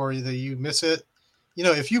craw or you miss it,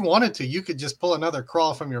 if you wanted to, you could just pull another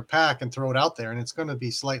craw from your pack and throw it out there, and it's going to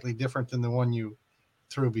be slightly different than the one you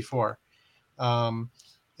threw before. And,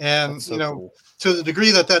 cool. To the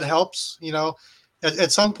degree that helps,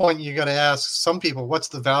 at some point you got to ask some people, what's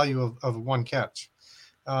the value of one catch?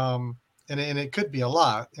 And it could be a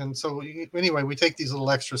lot. And so anyway, we take these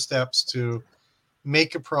little extra steps to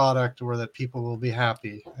make a product where that people will be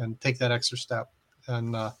happy, and take that extra step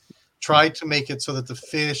and try to make it so that the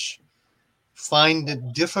fish find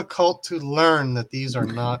it difficult to learn that these are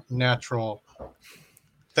not natural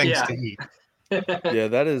things to eat. Yeah,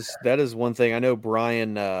 that is one thing. I know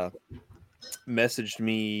Brian messaged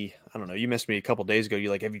me. I don't know. You messaged me a couple days ago.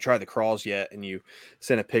 You're like, have you tried the crawls yet? And you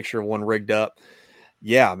sent a picture of one rigged up.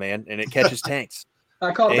 Yeah, man. And it catches tanks.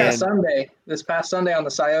 I caught that this past Sunday on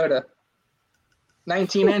the Scioto.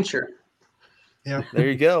 19-incher. Yeah. There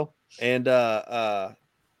you go. And I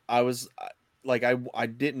was like,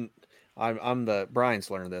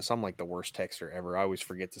 Brian's learned this. I'm like the worst texter ever. I always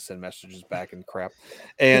forget to send messages back and crap.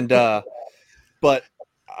 And but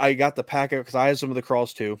I got the pack because I had some of the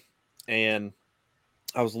crawls too, and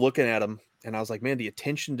I was looking at them, and I was like, man, the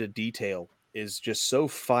attention to detail is just so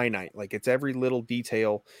finite. Like, it's every little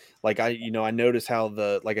detail. Like I noticed how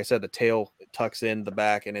like I said, the tail tucks in the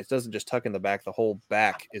back, and it doesn't just tuck in the back. The whole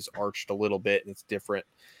back is arched a little bit, and it's different.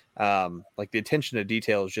 Like the attention to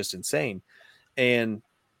detail is just insane. And,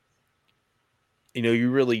 you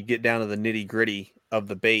really get down to the nitty gritty of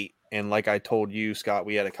the bait. And like I told you, Scott,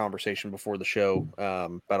 we had a conversation before the show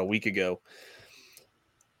about a week ago.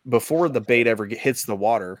 Before the bait ever hits the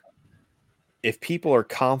water, if people are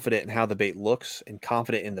confident in how the bait looks and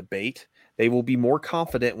confident in the bait, they will be more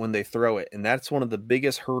confident when they throw it. And that's one of the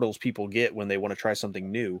biggest hurdles people get when they want to try something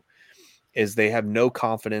new, is they have no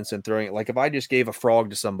confidence in throwing it. Like if I just gave a frog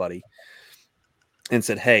to somebody and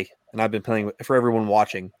said, hey, and I've been playing for everyone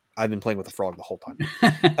watching, I've been playing with a frog the whole time.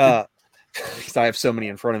 Because I have so many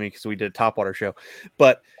in front of me because we did a topwater show.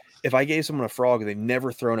 But if I gave someone a frog and they've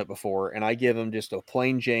never thrown it before, and I give them just a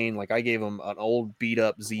plain Jane, like I gave them an old beat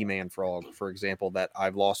up Z-Man frog, for example, that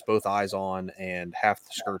I've lost both eyes on and half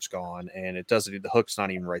the skirt's gone, and the hook's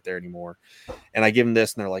not even right there anymore. And I give them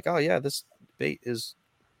this, and they're like, oh yeah, this bait is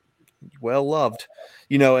well loved,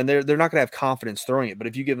 you know, and they're not going to have confidence throwing it. But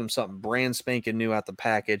if you give them something brand spanking new out the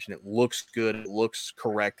package and it looks good, it looks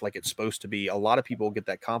correct, like it's supposed to be, a lot of people get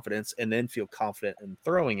that confidence and then feel confident in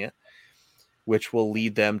throwing it, which will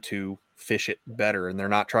lead them to fish it better. And they're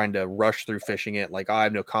not trying to rush through fishing it like, I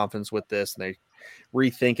have no confidence with this, and they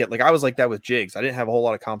rethink it. Like I was like that with jigs. I didn't have a whole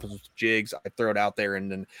lot of confidence with jigs. I throw it out there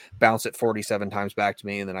and then bounce it 47 times back to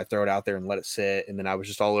me, and then I throw it out there and let it sit, and then I was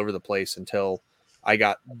just all over the place until I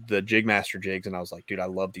got the Jigmaster jigs, and I was like, dude, I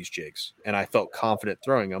love these jigs. And I felt confident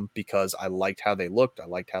throwing them because I liked how they looked. I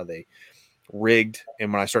liked how they rigged.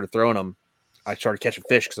 And when I started throwing them, I started catching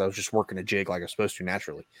fish because I was just working a jig like I was supposed to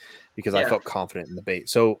naturally, because I felt confident in the bait.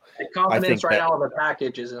 So the confidence right out of the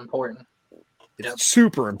package is important. It's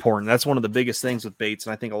super important. That's one of the biggest things with baits.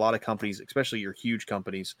 And I think a lot of companies, especially your huge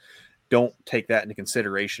companies, don't take that into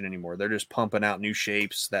consideration anymore. They're just pumping out new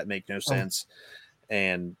shapes that make no sense.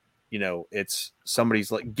 And, you know, it's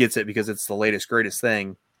somebody's like gets it because it's the latest, greatest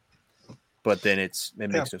thing, but then it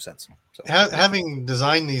makes no sense. So having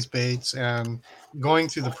designed these baits and going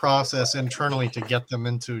through the process internally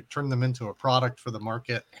to turn them into a product for the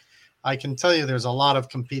market, I can tell you there's a lot of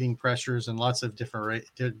competing pressures and lots of different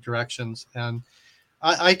directions. And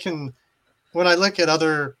I can, when I look at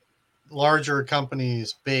other larger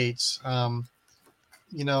companies' baits,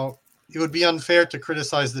 you know, it would be unfair to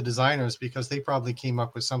criticize the designers because they probably came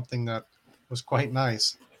up with something that was quite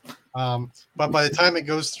nice. But by the time it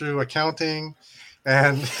goes through accounting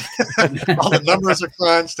and all the numbers are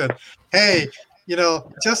crunched, and hey, you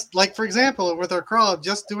know, just like, for example, with our crawl,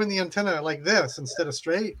 just doing the antenna like this instead of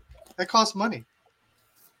straight, that costs money.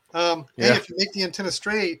 Hey, if you make the antenna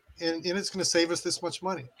straight, and it's going to save us this much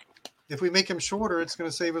money. If we make them shorter, it's going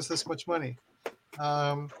to save us this much money.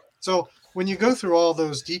 So when you go through all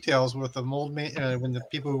those details with the mold, when the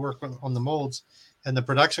people who work on the molds and the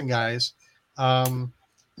production guys,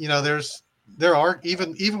 you know, there are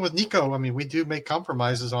even with Nico. I mean, we do make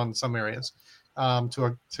compromises on some areas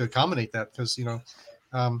to accommodate that, because you know,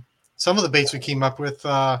 some of the baits we came up with,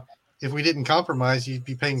 if we didn't compromise, you'd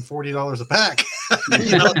be paying $40 a pack.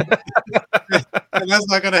 You know? And that's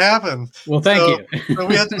not going to happen. Well, thank you. So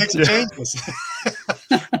we had to make some changes.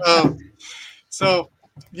 So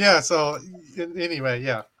anyway,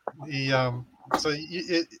 yeah.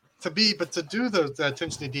 To do the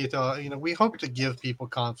attention to detail, you know, we hope to give people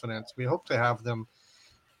confidence. We hope to have them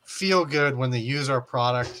feel good when they use our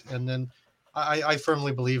product, and then I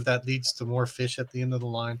firmly believe that leads to more fish at the end of the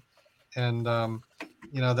line. And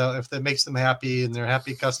you know, if that makes them happy and they're a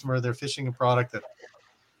happy customer, they're fishing a product that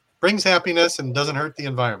brings happiness and doesn't hurt the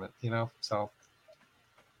environment. You know, so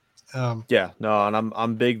and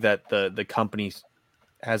I'm big that the company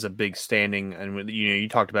has a big standing, and you know, you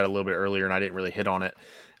talked about it a little bit earlier, and I didn't really hit on it.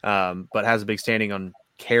 But has a big standing on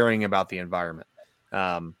caring about the environment.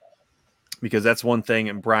 Because that's one thing.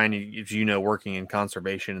 And Brian, as you know, working in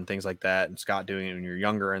conservation and things like that, and Scott doing it when you're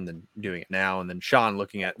younger and then doing it now, and then Sean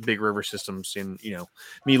looking at big river systems, and, you know,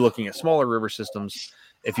 me looking at smaller river systems.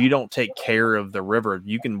 If you don't take care of the river,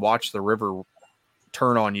 you can watch the river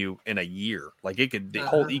turn on you in a year. Like the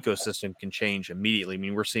whole ecosystem can change immediately. I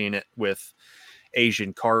mean, we're seeing it with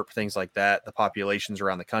Asian carp, things like that. The populations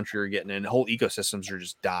around the country are getting in. Whole ecosystems are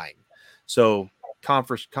just dying. So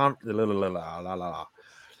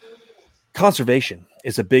conservation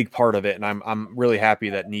is a big part of it, and I'm really happy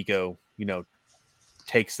that Nico, you know,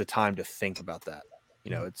 takes the time to think about that.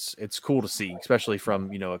 You know, it's cool to see, especially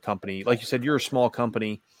from, you know, a company like you said, you're a small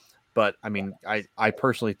company, but I mean, I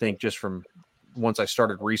personally think just from once I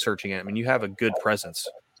started researching it, I mean, you have a good presence,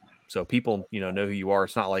 so people, you know who you are.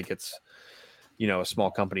 It's not like it's, you know, a small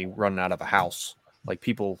company running out of a house. Like,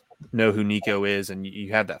 people know who Nico is, and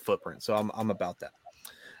you have that footprint. So I'm about that.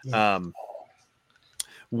 Yeah.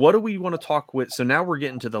 What do we want to talk with? So now we're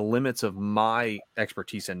getting to the limits of my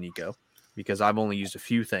expertise in Nico, because I've only used a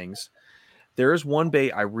few things. There is one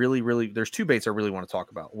bait there's two baits I really want to talk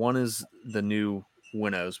about. One is the new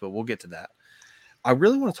Winnows, but we'll get to that. I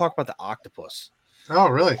really want to talk about the octopus. Oh,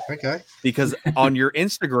 really? Okay. Because on your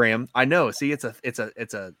Instagram, I know. See, it's a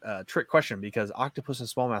trick question, because octopus and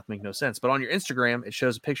smallmouth make no sense. But on your Instagram, it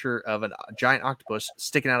shows a picture of a giant octopus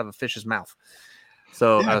sticking out of a fish's mouth.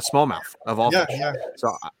 So a smallmouth of all fish. Yeah.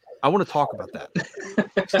 So I want to talk about that.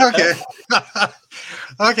 Okay.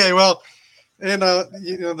 Okay. Well, and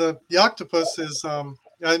you know, the octopus is.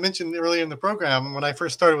 I mentioned earlier in the program, when I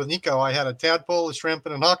first started with Nico, I had a tadpole, a shrimp,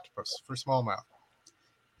 and an octopus for smallmouth,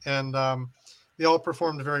 and they all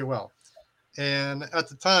performed very well. And at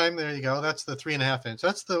the time, there you go. That's the 3.5 inch.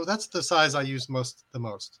 That's the size I use the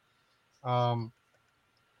most. And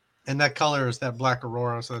that color is that black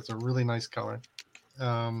Aurora, so that's a really nice color.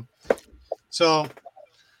 So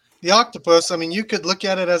The octopus, I mean, you could look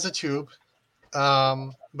at it as a tube,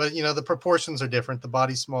 but the proportions are different. The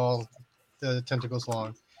body's small, the tentacles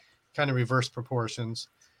long, kind of reverse proportions.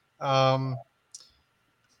 Well,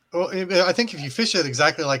 I think if you fish it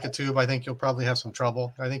exactly like a tube, I think you'll probably have some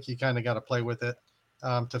trouble. I think you kind of got to play with it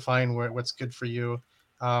to find what's good for you.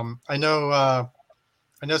 I know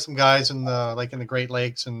some guys in the Great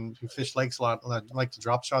Lakes and who fish lakes a lot like to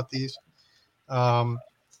drop shot these.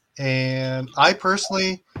 And I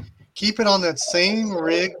personally keep it on that same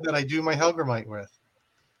rig that I do my Hellgrammite with.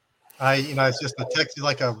 It's just a Texas,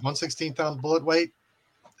 like a 1/16 pound bullet weight.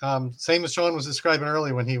 Same as Sean was describing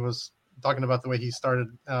earlier when he was talking about the way he started.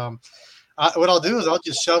 What I'll do is I'll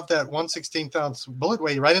just shove that 1/16 ounce bullet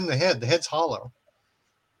weight right in the head. The head's hollow.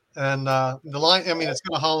 And the line, I mean, it's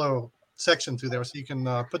got a hollow section through there. So you can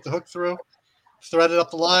put the hook through, thread it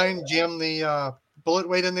up the line, jam the bullet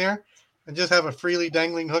weight in there, and just have a freely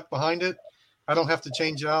dangling hook behind it. I don't have to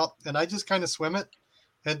change it out. And I just kind of swim it.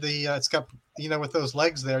 And it's got, with those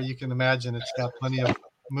legs there, you can imagine it's got plenty of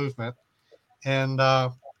movement. And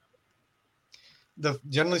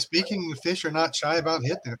generally speaking, the fish are not shy about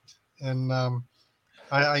hitting it. And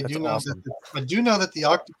I do know that the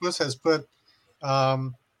octopus has put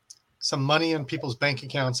some money in people's bank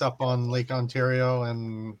accounts up on Lake Ontario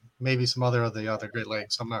and maybe some other of the other Great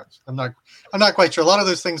Lakes. I'm not quite sure. A lot of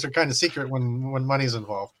those things are kind of secret when money's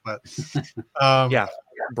involved. But yeah,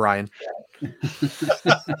 Brian.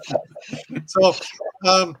 So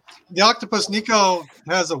the octopus, Nico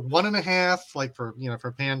has a 1.5, like for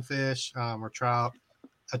panfish or trout,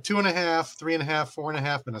 a 2.5, 3.5,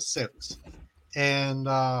 4.5, and a 6. And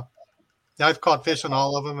I've caught fish on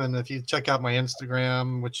all of them. And if you check out my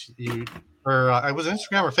Instagram, I was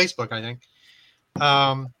Instagram or Facebook, I think.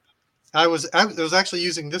 I was actually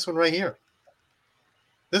using this one right here.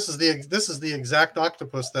 This is the exact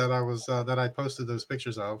octopus that I posted those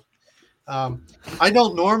pictures of. I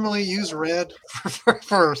don't normally use red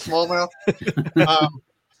for smallmouth,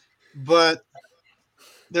 but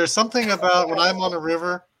there's something about when I'm on a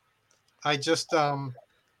river, I just you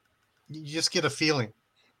just get a feeling,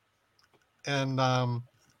 and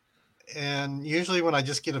usually when I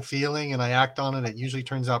just get a feeling and I act on it, it usually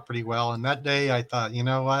turns out pretty well. And that day I thought, you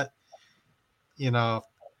know what,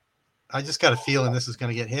 I just got a feeling this is going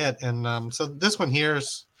to get hit. And so this one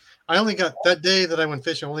here's, I only got that day that I went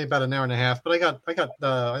fishing only about an hour and a half, but I got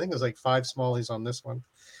I think it was like 5 smallies on this one.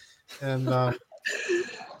 And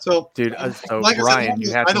so dude, so like Brian,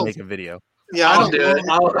 you have to make a video. Yeah, I'll do it.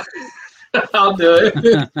 I'll do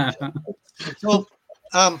it. So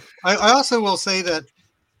I also will say that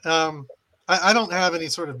I don't have any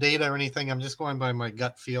sort of data or anything. I'm just going by my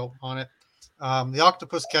gut feel on it. The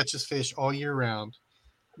octopus catches fish all year round,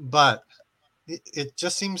 but it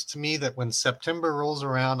just seems to me that when September rolls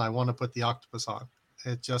around, I want to put the octopus on.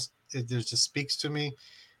 It just speaks to me,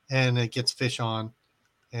 and it gets fish on.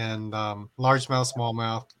 And largemouth,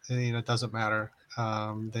 smallmouth, it doesn't matter.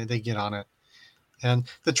 They get on it. And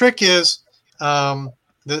the trick is,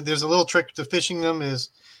 there's a little trick to fishing them is,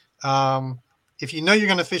 if you know you're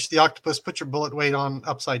going to fish the octopus, put your bullet weight on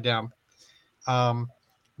upside down,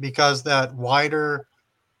 because that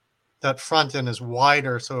front end is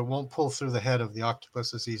wider, so it won't pull through the head of the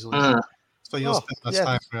octopus as easily. So you'll spend less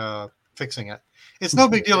time fixing it. It's no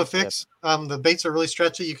big deal to fix. The baits are really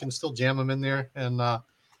stretchy. You can still jam them in there and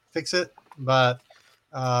fix it. But,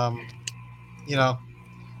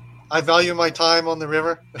 I value my time on the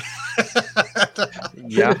river.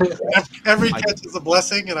 Yeah. Every catch is a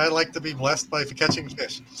blessing, and I like to be blessed by catching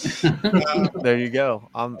fish. There you go.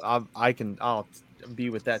 I'll be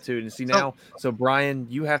with that too. And see now, so Brian,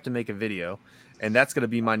 you have to make a video, and that's going to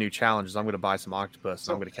be my new challenge. Is I'm going to buy some octopus.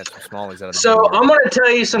 And I'm going to catch some smallies out of. So I'm going to tell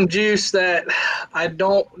you some juice that I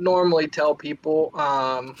don't normally tell people,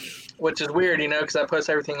 which is weird, because I post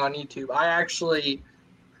everything on YouTube. I actually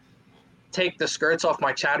take the skirts off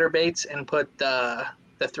my chatterbaits and put the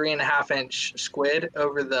 3.5-inch squid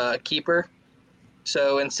over the keeper.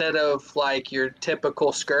 So instead of like your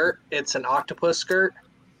typical skirt, it's an octopus skirt.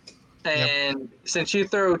 And since you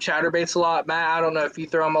throw chatterbaits a lot, Matt, I don't know if you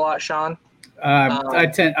throw them a lot, Sean.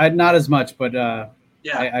 I not as much, but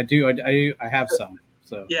I do. I have some.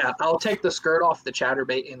 So yeah, I'll take the skirt off the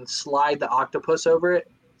chatterbait and slide the octopus over it,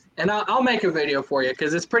 and I'll make a video for you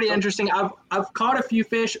because it's pretty interesting. I've caught a few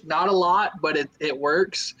fish, not a lot, but it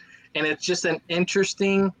works, and it's just an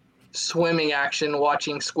interesting swimming action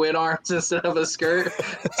watching squid arms instead of a skirt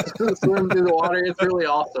swim through the water. It's really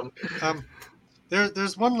awesome.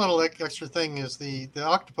 There's one little extra thing is the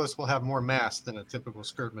octopus will have more mass than a typical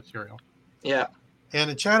skirt material. Yeah. And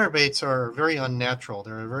the chatterbaits are very unnatural.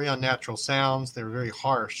 They're very unnatural sounds. They're very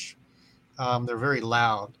harsh. They're very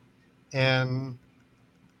loud. And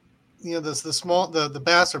the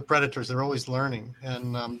bass are predators. They're always learning,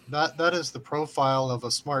 and that is the profile of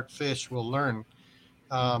a smart fish will learn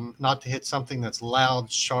not to hit something that's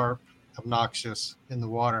loud, sharp, obnoxious in the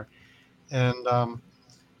water. And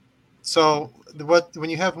so when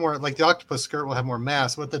you have more, like the octopus skirt will have more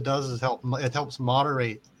mass, what that does is it helps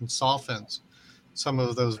moderate and softens some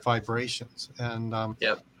of those vibrations. And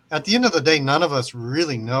at the end of the day, none of us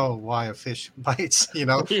really know why a fish bites,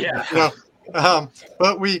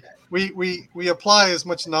 but we apply as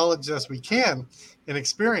much knowledge as we can and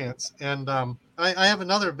experience. And I have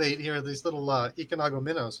another bait here, these little Ikonago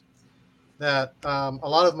minnows that a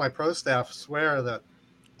lot of my pro staff swear that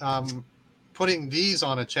putting these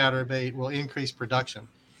on a chatterbait will increase production.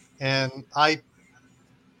 And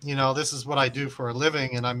this is what I do for a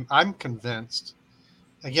living, and I'm convinced.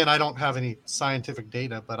 Again, I don't have any scientific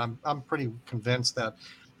data, but I'm pretty convinced that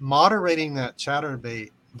moderating that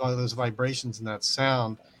chatterbait by those vibrations and that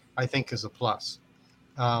sound, I think, is a plus.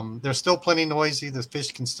 They're still plenty noisy. The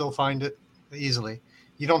fish can still find it easily.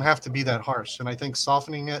 You don't have to be that harsh. And I think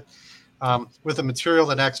softening it with a material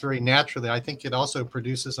that acts very naturally, I think it also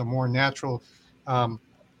produces a more natural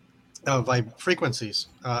frequencies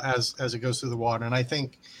as it goes through the water. And I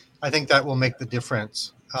think that will make the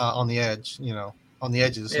difference on the edge, on the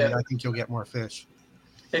edges. Yeah. I think you'll get more fish.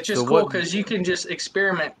 It's just cool because you can just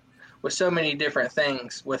experiment with so many different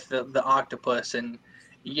things with the octopus, and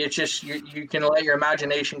you can let your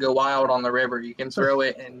imagination go wild on the river. You can throw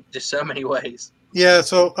it in just so many ways. Yeah.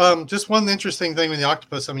 So just one interesting thing with the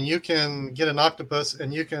octopus, I mean, you can get an octopus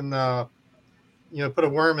and you can, put a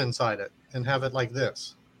worm inside it and have it like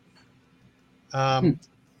this.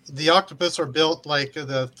 The octopus are built like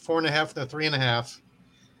the 4.5, the 3.5.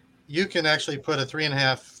 You can actually put a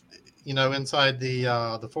 3.5, inside the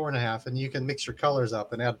 4.5, and you can mix your colors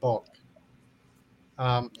up and add bulk.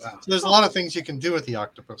 So there's a lot of things you can do with the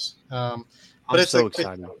octopus. But it's so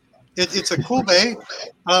exciting. It's a cool bait.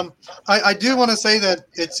 I do want to say that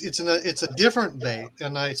it's a different bait,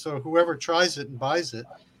 and so whoever tries it and buys it,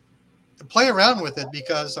 play around with it,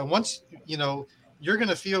 because once you're going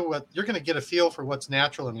to get a feel for what's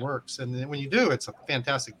natural and works, and then when you do, it's a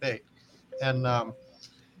fantastic bait. And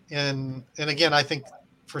again, I think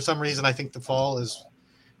for some reason I think the fall is,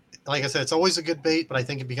 like I said, it's always a good bait, but I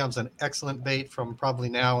think it becomes an excellent bait from probably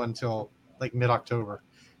now until like mid-October.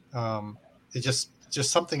 It's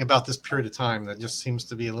just something about this period of time that just seems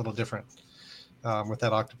to be a little different with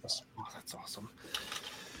that octopus. Oh, that's awesome.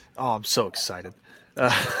 Oh, I'm so excited.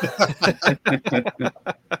 There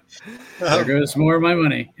goes more of my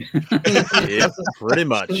money. Yeah, pretty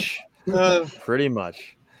much. Pretty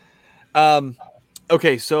much.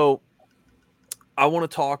 Okay, so I want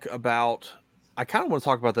to talk about. I kind of want to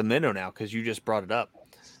talk about the minnow now because you just brought it up.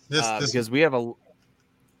 Because we have a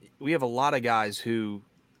lot of guys who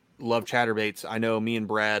love chatterbaits. I know me and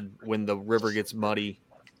Brad, when the river gets muddy,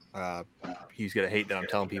 he's gonna hate that I'm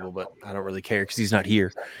telling people, but I don't really care because he's not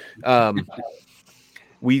here.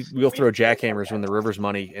 We'll throw jackhammers when the river's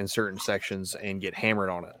muddy in certain sections and get hammered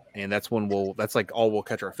on it, and that's like all we'll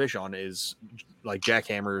catch our fish on is like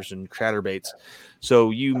jackhammers and chatterbaits.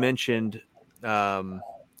 So you mentioned the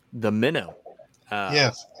minnow.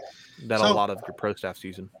 Yes, that a lot of your pro staff's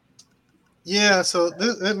using. Yeah, so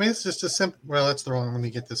it's just a simple. Well, that's the wrong. Let me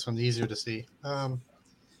get this one easier to see.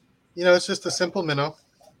 It's just a simple minnow.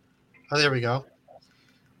 Oh, there we go.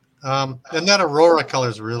 And that Aurora color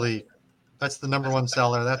is really, that's the number one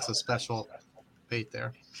seller. That's a special bait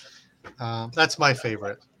there. That's my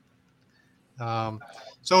favorite. So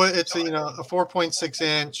it's a 4.6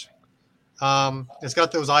 inch. It's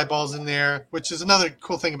got those eyeballs in there, which is another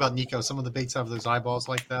cool thing about Nico. Some of the baits have those eyeballs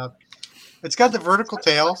like that. It's got the vertical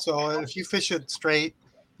tail, so if you fish it straight,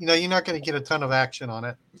 you're not going to get a ton of action on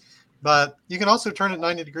it. But you can also turn it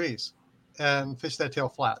 90 degrees and fish that tail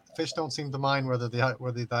flat. Fish don't seem to mind whether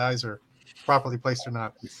the eyes are properly placed or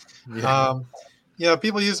not. Yeah.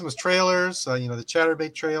 People use them as trailers. The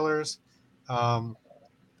chatterbait trailers.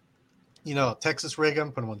 Texas rig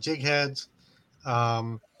them, put them on jig heads.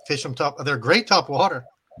 Fish them top. They're great top water.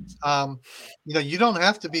 You don't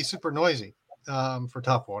have to be super noisy for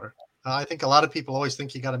top water. I think a lot of people always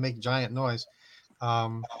think you got to make giant noise.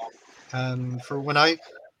 And for when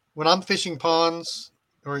I'm fishing ponds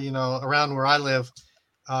or around where I live,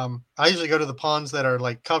 I usually go to the ponds that are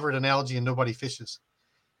like covered in algae and nobody fishes,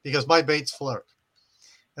 because my baits float,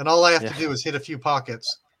 and all I have to do is hit a few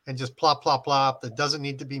pockets and just plop, plop, plop. That doesn't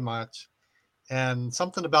need to be much. And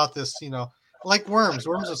something about this, like worms.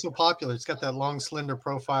 Worms are so popular. It's got that long, slender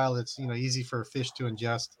profile. It's easy for a fish to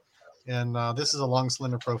ingest. And this is a long,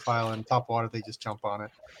 slender profile, and top water, they just jump on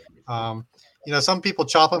it. some people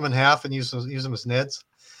chop them in half and use them as nets.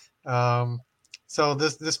 So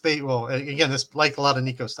this bait will, again, this, like a lot of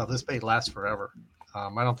Nico stuff, this bait lasts forever.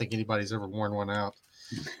 I don't think anybody's ever worn one out.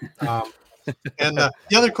 And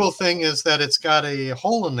the other cool thing is that it's got a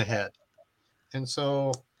hole in the head. And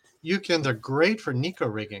so they're great for Nico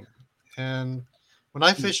rigging. And when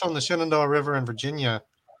I fish on the Shenandoah River in Virginia,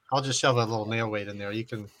 I'll just shove a little nail weight in there. You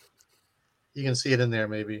can see it in there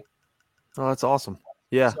maybe. Oh, that's awesome.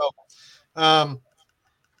 Yeah. So,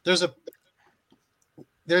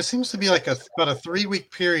 there seems to be like about a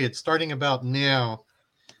 3-week period starting about now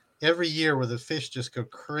every year where the fish just go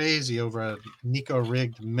crazy over a Nico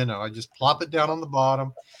rigged minnow. I just plop it down on the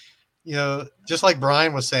bottom, just like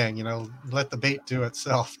Brian was saying, let the bait do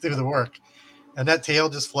itself, do the work. And that tail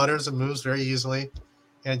just flutters and moves very easily,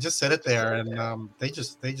 and just set it there. And they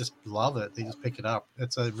just love it. They just pick it up.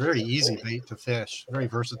 It's a very easy bait to fish, very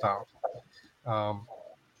versatile.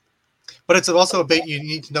 But it's also a bait you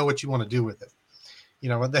need to know what you want to do with it. The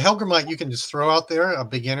Hellgrammite you can just throw out there. A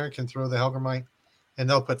beginner can throw the Hellgrammite, and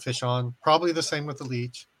they'll put fish on. Probably the same with the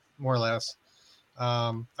leech, more or less.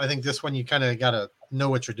 I think this one you kind of got to know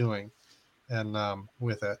what you're doing, and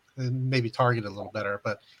with it, and maybe target it a little better.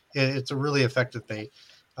 But it's a really effective bait.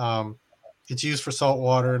 It's used for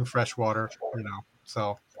saltwater and freshwater.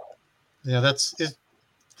 So that's it.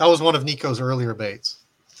 That was one of Nico's earlier baits.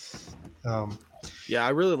 Yeah, I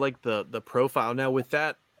really like the profile. Now with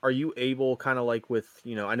that, are you able, kind of like with,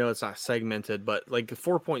 I know it's not segmented, but like the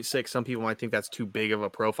 4.6, some people might think that's too big of a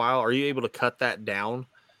profile. Are you able to cut that down?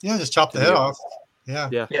 Yeah, just chop the head off.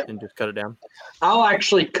 Yeah, and just cut it down. I'll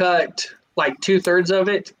actually cut like 2/3 of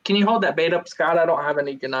it. Can you hold that bait up, Scott? I don't have an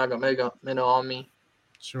Ikenaga minnow on me.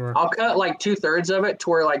 Sure. I'll cut like 2/3 of it to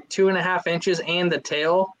where like 2.5 inches and the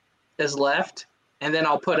tail is left, and then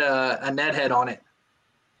I'll put a Ned head on it.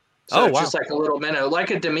 So it's just like a little minnow, like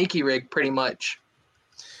a Demiki rig, pretty much.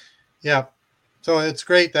 Yeah, so it's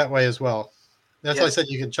great that way as well. That's why I said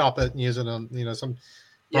you can chop it and use it on, some.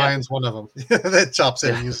 Brian's one of them that chops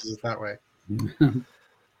it and uses it that way.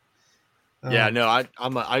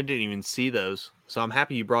 I didn't even see those, so I'm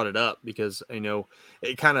happy you brought it up, because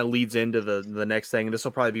it kind of leads into the next thing, and this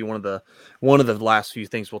will probably be one of the last few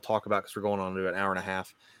things we'll talk about, because we're going on to an hour and a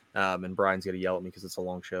half, and Brian's gonna yell at me because it's a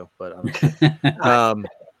long show, but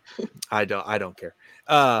I don't care.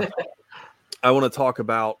 I want to talk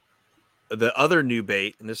about the other new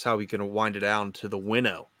bait, and this is how we can wind it down to the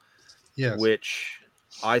Winnow. Yes. Which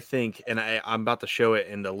I think, and I'm about to show it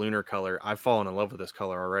in the lunar color. I've fallen in love with this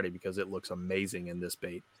color already because it looks amazing in this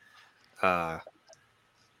bait. That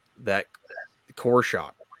core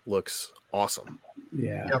shot looks awesome.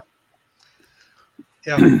 Yeah.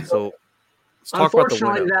 Yeah. So let's talk about the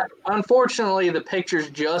Winnow. Unfortunately, the pictures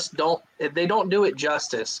just don't do it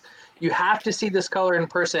justice. You have to see this color in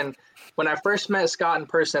person. When I first met Scott in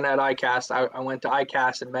person at ICAST, I went to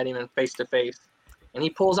ICAST and met him in face-to-face. And he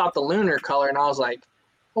pulls out the lunar color, and I was like,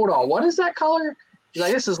 hold on, what is that color? He's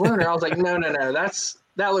like, this is lunar. I was like, no,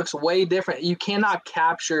 that looks way different. You cannot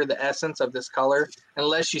capture the essence of this color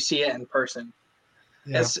unless you see it in person.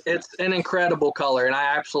 Yeah. It's an incredible color, and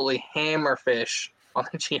I absolutely hammer fish on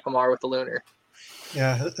the GMR with the lunar.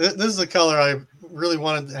 Yeah, this is a color I really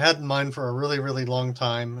had in mind for a really, really long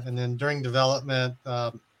time. And then during development,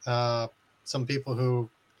 some people who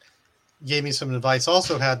gave me some advice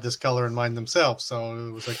also had this color in mind themselves. So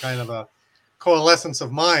it was a kind of a coalescence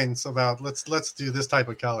of minds about let's do this type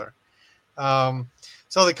of color.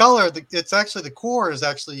 So the color, it's actually, the core is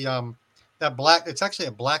actually that black. It's actually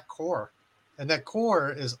a black core, and that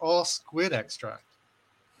core is all squid extract.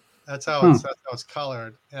 That's how it's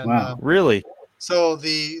colored. And, wow, really? So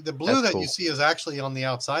the blue That's that you see is actually on the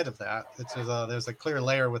outside of that. There's a clear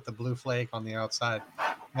layer with the blue flake on the outside.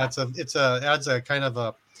 Adds a kind of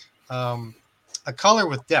a color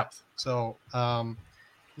with depth. So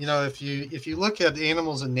if you look at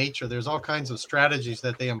animals in nature, there's all kinds of strategies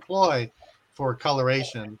that they employ for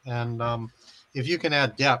coloration, and if you can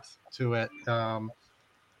add depth to it,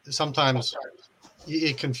 sometimes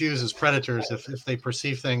it confuses predators if they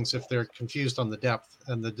perceive things, if they're confused on the depth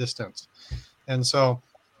and the distance. And so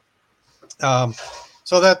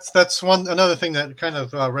that's another thing that kind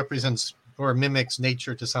of represents or mimics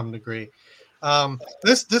nature to some degree.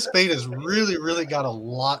 This bait has really, really got a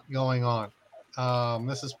lot going on.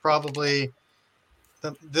 This is probably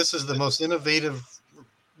the most innovative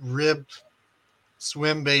ribbed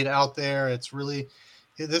swim bait out there. It's really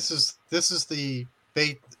this is the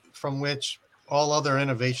bait from which all other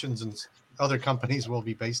innovations and other companies will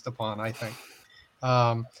be based upon, I think.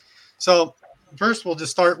 So first, we'll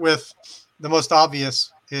just start with the most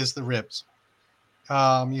obvious is the ribs.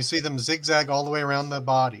 You see them zigzag all the way around the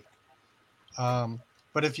body.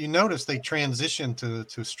 But if you notice, they transition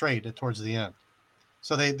to straight towards the end.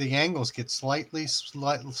 So the angles get slightly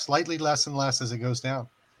less and less as it goes down.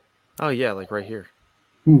 Oh yeah, like right here.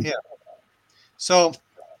 Yeah. So,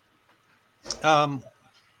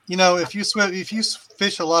 if you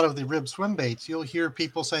fish a lot of the rib swim baits, you'll hear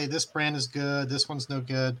people say this brand is good, this one's no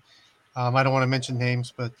good. I don't want to mention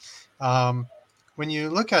names, but when you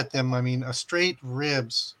look at them, I mean, a straight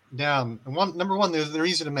ribs down. Number one, they're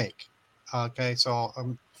easy to make. Okay,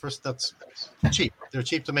 so first, that's cheap. They're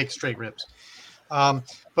cheap to make straight ribs. But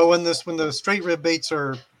when the straight rib baits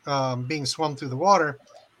are being swum through the water,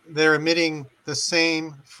 they're emitting the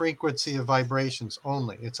same frequency of vibrations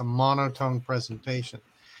only. It's a monotone presentation.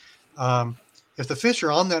 If the fish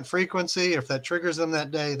are on that frequency, if that triggers them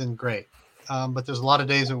that day, then great. But there's a lot of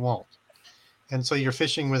days it won't. And so you're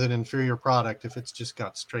fishing with an inferior product if it's just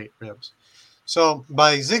got straight ribs. So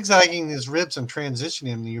by zigzagging these ribs and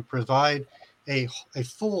transitioning them, you provide a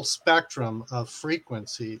full spectrum of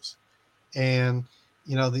frequencies. And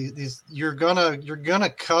these you're gonna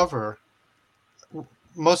cover,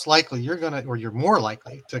 most likely you're more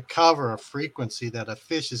likely to cover a frequency that a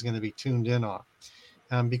fish is going to be tuned in on.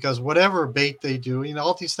 Because whatever bait they do,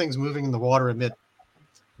 all these things moving in the water emit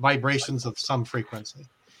vibrations of some frequency.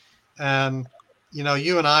 And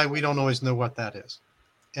you and I, we don't always know what that is.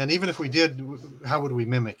 And even if we did, how would we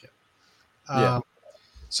mimic it?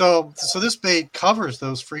 So this bait covers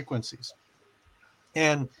those frequencies.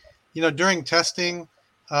 And, during testing,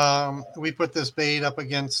 we put this bait up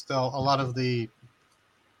against a lot of the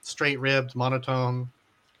straight ribbed, monotone,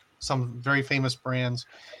 some very famous brands.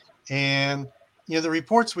 And, the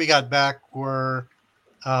reports we got back were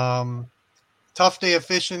tough day of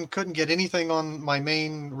fishing, couldn't get anything on my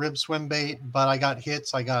main rib swim bait, but I got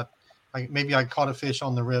hits. Maybe I caught a fish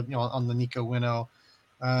on the rib, on the Nico Winnow.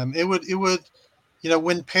 It would,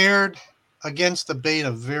 when paired against a bait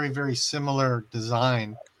of very, very similar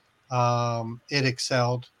design, it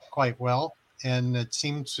excelled quite well, and it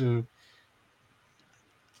seemed to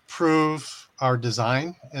prove our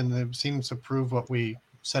design, and it seems to prove what we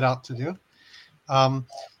set out to do.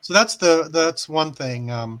 So that's one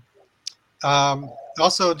thing.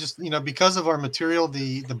 Also, just because of our material,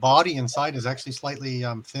 the body inside is actually slightly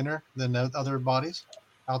thinner than other bodies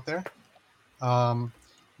out there.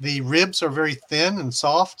 The ribs are very thin and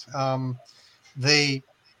soft. They,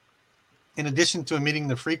 in addition to emitting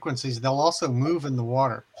the frequencies, they'll also move in the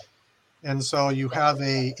water, and so you have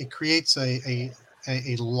it creates a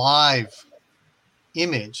live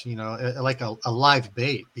image, like a live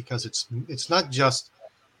bait, because it's not just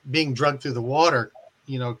being drugged through the water,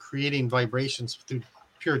 creating vibrations through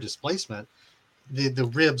pure displacement. The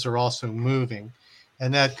ribs are also moving,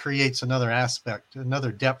 and that creates another aspect,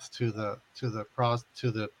 another depth to the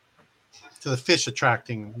fish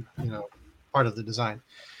attracting, part of the design.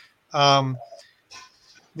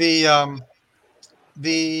 The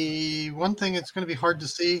one thing that's going to be hard to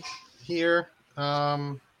see here,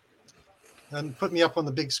 and put me up on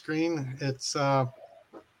the big screen. It's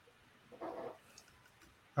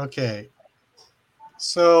okay.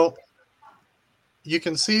 So you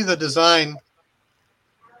can see the design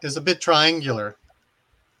is a bit triangular.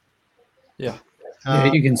 Yeah.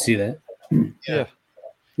 You can see that.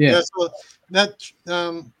 Yeah. So that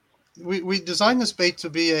we designed this bait to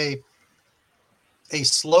be a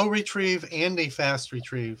slow retrieve and a fast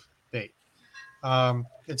retrieve bait.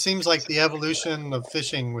 It seems like the evolution of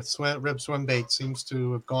fishing with rib swim bait seems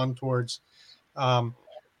to have gone towards, from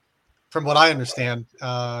what I understand,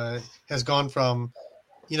 has gone from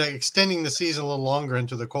extending the season a little longer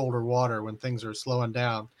into the colder water when things are slowing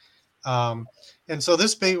down. And so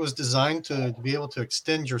this bait was designed to be able to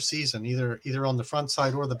extend your season, either on the front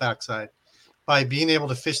side or the back side, by being able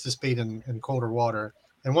to fish this bait in colder water.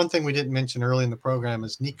 And one thing we didn't mention early in the program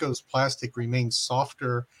is Nico's plastic remains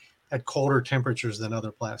softer at colder temperatures than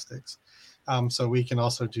other plastics. So we can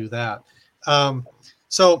also do that.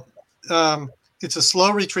 It's a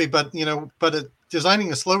slow retrieve, but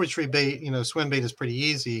designing a slow retrieve bait, swim bait is pretty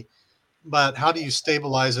easy, but how do you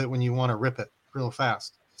stabilize it when you want to rip it real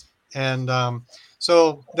fast? And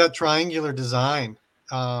so that triangular design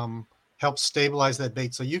helps stabilize that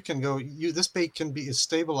bait. So this bait is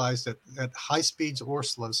stabilized at high speeds or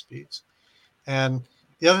slow speeds. And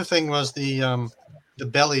the other thing was the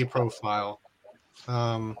belly profile.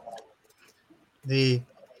 It's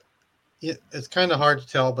kind of hard to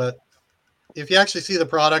tell, but if you actually see the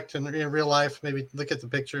product in real life, maybe look at the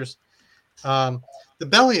pictures. The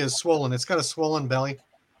belly is swollen. It's got a swollen belly.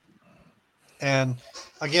 And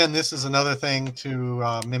again, this is another thing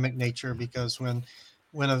to mimic nature, because when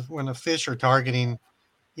a fish are targeting,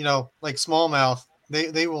 like smallmouth,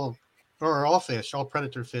 they will or all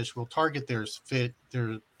predator fish will target their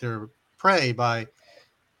prey by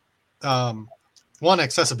one,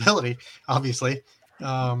 accessibility, obviously,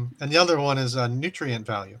 and the other one is nutrient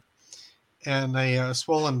value. And a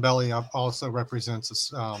swollen belly also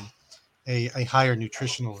represents a higher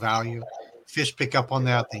nutritional value. Fish pick up on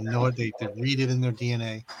that; they know it. They read it in their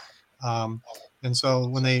DNA. And so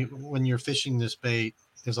when you're fishing this bait,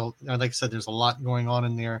 like I said, there's a lot going on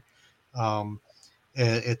in there.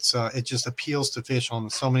 It just appeals to fish on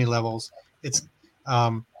so many levels. It's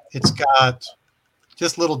got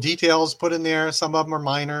just little details put in there. Some of them are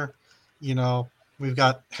minor. We've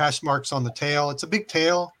got hash marks on the tail. It's a big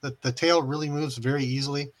tail. The tail really moves very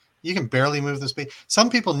easily. You can barely move this bait. Some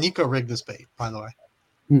people Nico rig this bait, by the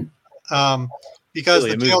way, because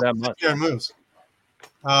really, the tail moves.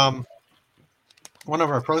 One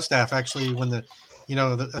of our pro staff actually, when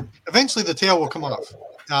eventually the tail will come off.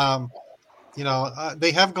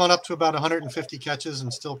 They have gone up to about 150 catches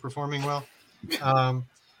and still performing well,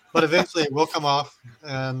 but eventually it will come off.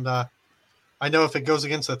 And I know if it goes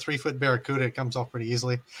against a 3-foot barracuda, it comes off pretty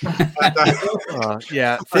easily. But,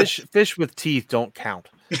 fish with teeth don't count.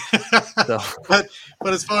 So. but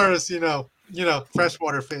as far as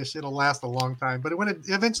freshwater fish, it'll last a long time. But when it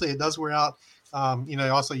eventually does wear out, I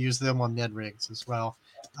also use them on Ned rigs as well.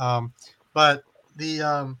 But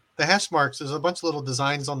the hash marks, there's a bunch of little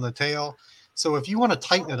designs on the tail. So if you want to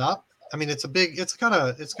tighten it up, I mean, it's got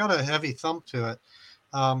a heavy thump to it.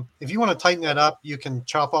 If you want to tighten that up, you can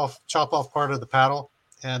chop off part of the paddle,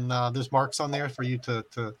 and there's marks on there for you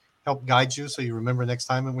to help guide you, so you remember next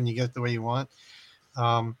time when you get it the way you want.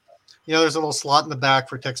 There's a little slot in the back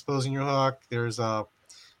for exposing your hook. There's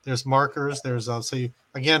markers. You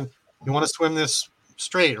want to swim this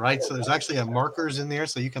straight, right? So there's actually markers in there,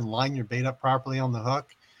 so you can line your bait up properly on the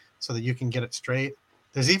hook, so that you can get it straight.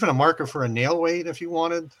 There's even a marker for a nail weight if you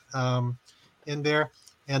wanted in there.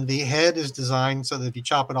 And the head is designed so that if you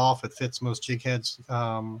chop it off, it fits most jig heads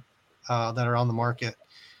that are on the market.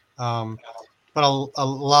 But a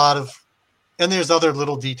lot of, and there's other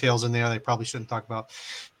little details in there they probably shouldn't talk about.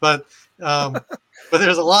 But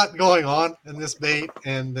there's a lot going on in this bait,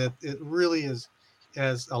 and that it really is,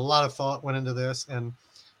 as a lot of thought went into this. And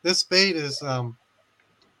this bait is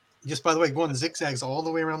just, by the way, going zigzags all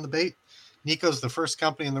the way around the bait. Nico's the first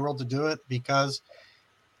company in the world to do it, because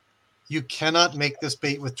you cannot make this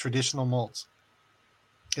bait with traditional molds.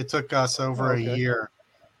 It took us over a year.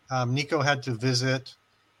 Nico had to visit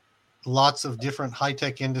lots of different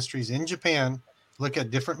high-tech industries in Japan, look at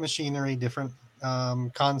different machinery, different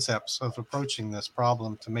concepts of approaching this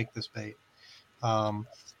problem to make this bait. Now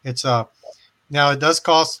it does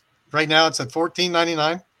cost, right now it's at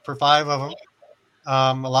 $14.99 for 5 of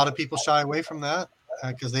them. A lot of people shy away from that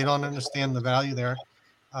because they don't understand the value there.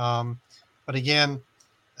 But again,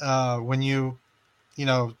 when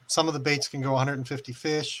some of the baits can go 150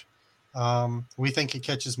 fish. We think it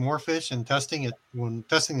catches more fish, and testing that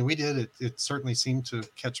we did, it certainly seemed to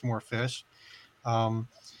catch more fish.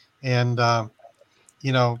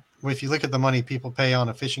 If you look at the money people pay on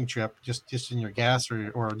a fishing trip, just in your gas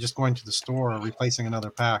or just going to the store or replacing another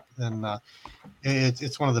pack, then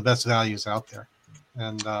it's one of the best values out there.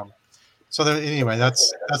 And anyway,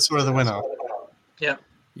 that's sort of the winnow. Yeah.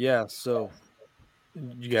 Yeah. So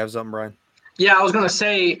you have something, Brian? Yeah, I was going to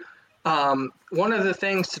say, one of the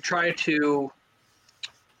things to try to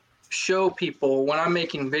show people when I'm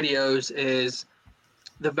making videos is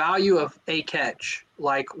the value of a catch.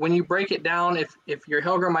 Like when you break it down, if your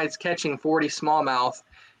Hellgramite's catching 40 smallmouth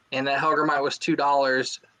and that Hellgramite was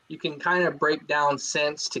 $2, you can kind of break down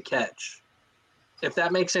cents to catch, if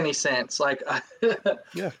that makes any sense. Like,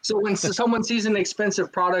 yeah. So when someone sees an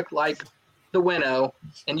expensive product like the Winnow,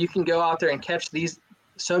 and you can go out there and catch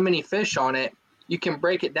so many fish on it, you can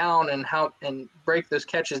break it down and break those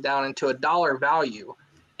catches down into a dollar value.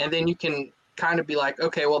 And then you can kind of be like,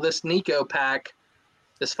 okay, well, this Nico pack,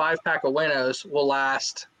 this 5-pack of Winnows will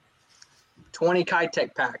last 20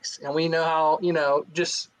 Kitech packs. And we know how,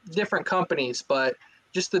 just different companies, but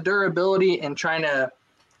just the durability and trying to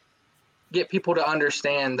get people to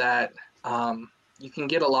understand that you can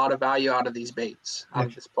get a lot of value out of these baits, out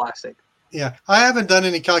of this plastic. Yeah, I haven't done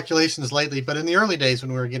any calculations lately, but in the early days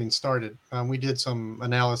when we were getting started, we did some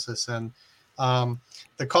analysis, and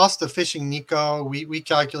the cost of fishing Nico, we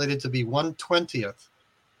calculated to be 1/20th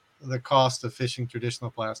the cost of fishing traditional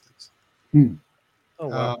plastics. Oh,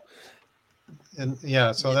 wow. And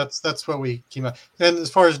yeah, so that's what we came up. And as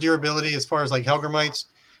far as durability, as far as like Hellgramites,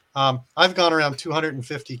 I've gone around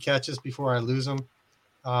 250 catches before I lose them.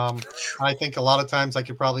 I think a lot of times I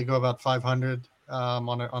could probably go about 500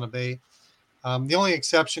 on a bait. The only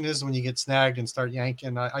exception is when you get snagged and start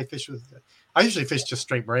yanking. I usually fish just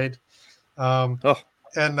straight braid.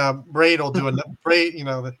 And braid will do a braid.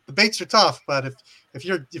 The baits are tough, but if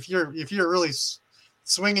you're really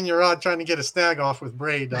swinging your rod trying to get a snag off with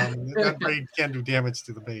braid, that braid can do damage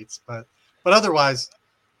to the baits. But otherwise,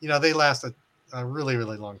 they last a really,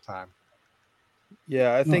 really long time.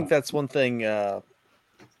 Yeah, I think that's one thing.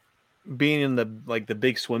 Being in the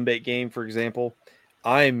big swim bait game, for example,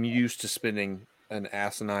 I'm used to spending an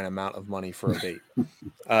asinine amount of money for a bait.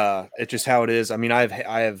 It's just how it is. I mean,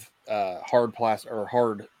 I have hard plastic or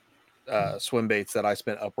hard swim baits that I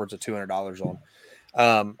spent upwards of $200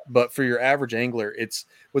 on. But for your average angler,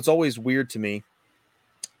 what's always weird to me.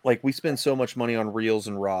 Like, we spend so much money on reels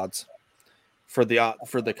and rods for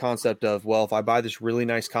the concept of, well, if I buy this really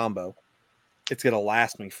nice combo, it's going to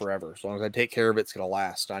last me forever. As long as I take care of it, it's going to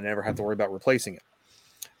last. I never have to worry about replacing it,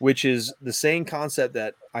 which is the same concept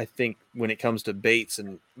that I think when it comes to baits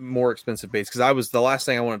and more expensive baits. Because the last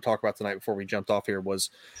thing I want to talk about tonight before we jumped off here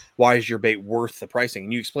was, why is your bait worth the pricing?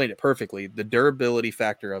 And you explained it perfectly. The durability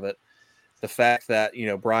factor of it, the fact that,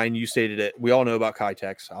 Brian, you stated it. We all know about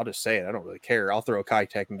Kitex. I'll just say it. I don't really care. I'll throw a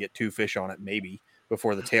Kitex and get 2 fish on it, maybe,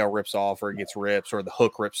 before the tail rips off or it gets ripped or the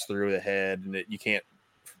hook rips through the head and you can't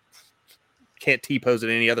T-pose it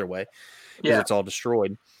any other way because it's all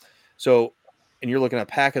destroyed. So, and you're looking at a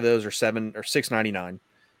pack of those are $7 or $6.99.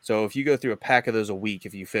 So if you go through a pack of those a week,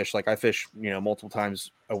 if you fish, like I fish, multiple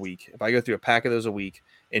times a week, if I go through a pack of those a week,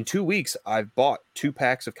 in 2 weeks, I've bought 2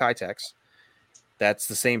 packs of Kitex. That's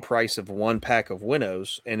the same price of 1 pack of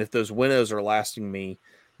Winnows. And if those Winnows are lasting me,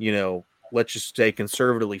 let's just say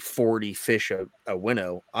conservatively 40 fish a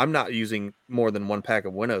Winnow, I'm not using more than 1 pack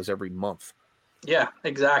of Winnows every month. Yeah,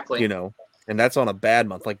 exactly. And that's on a bad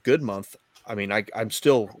month. Like, good month, I mean, I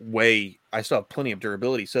still have plenty of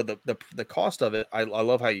durability. So the cost of it, I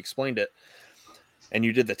love how you explained it. And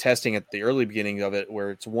you did the testing at the early beginning of it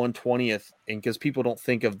where it's 1/20th. And because people don't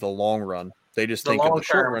think of the long run, they just think of the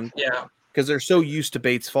short run. Yeah. Because they're so used to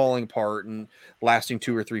baits falling apart and lasting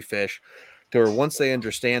 2 or 3 fish. To where once they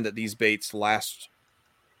understand that these baits last,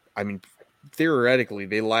 I mean, theoretically,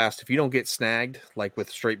 they last. If you don't get snagged, like with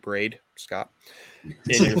straight braid, Scott, and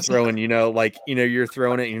you're throwing, you're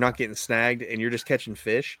throwing it and you're not getting snagged and you're just catching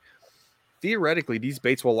fish, theoretically, these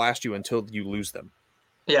baits will last you until you lose them.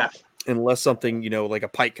 Yeah. Unless something, like a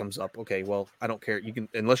pike comes up. Okay, well, I don't care. You can,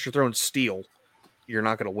 unless you're throwing steel, you're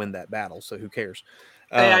not going to win that battle. So who cares?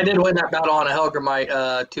 Hey, I did win that battle on a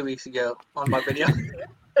Hellgrammite 2 weeks ago on my video.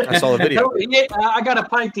 I saw the video. I got a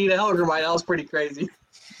pike to eat a Hellgrammite. That was pretty crazy.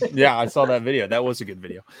 Yeah, I saw that video. That was a good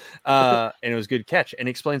video. And it was a good catch. And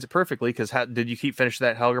it explains it perfectly because did you keep finishing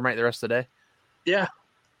that Hellgrammite the rest of the day? Yeah.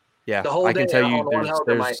 Yeah. The whole I can day tell you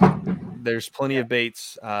there's plenty of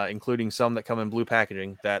baits, including some that come in blue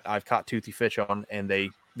packaging that I've caught toothy fish on and they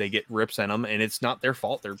get rips in them and it's not their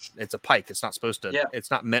fault. It's a pike. It's not supposed to,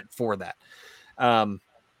 it's not meant for that.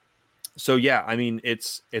 So yeah, I mean,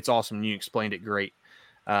 it's awesome. You explained it great.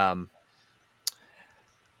 I mean,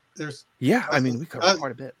 we covered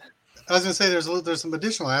quite a bit. I was going to say there's some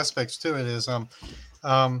additional aspects to it. Is a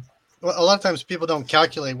lot of times people don't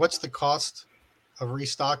calculate what's the cost of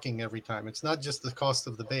restocking every time. It's not just the cost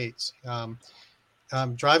of the baits.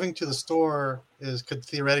 Driving to the store could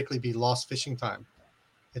theoretically be lost fishing time.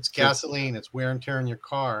 It's gasoline. It's wear and tear in your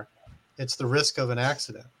car. It's the risk of an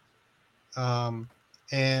accident.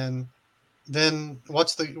 And then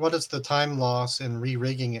what is the time loss in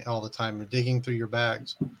re-rigging it all the time and digging through your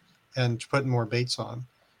bags and putting more baits on?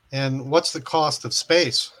 And what's the cost of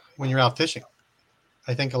space when you're out fishing?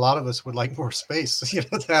 I think a lot of us would like more space, to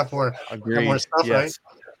have more stuff, yes.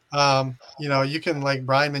 Right? You can, like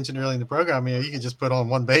Brian mentioned earlier in the program, you can just put on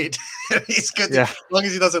one bait. He's good. As long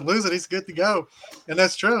as he doesn't lose it, he's good to go. And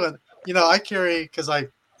that's true. And, I carry, because I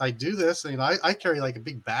do this, I carry like a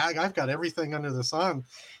big bag. I've got everything under the sun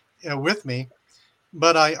with me,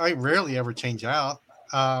 but I rarely ever change out.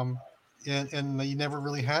 And you never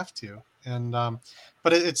really have to. And,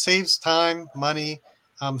 but it saves time, money.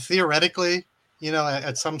 Theoretically,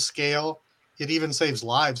 at some scale, it even saves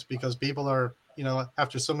lives because people are,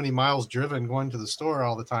 after so many miles driven going to the store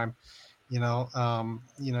all the time, you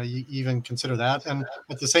even consider that. And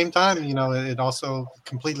at the same time, it also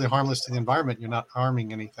completely harmless to the environment. You're not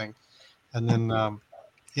harming anything. And then,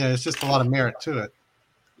 it's just a lot of merit to it.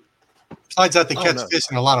 Besides that, they catch fish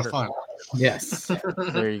and a lot of fun. Yes.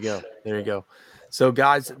 There you go. So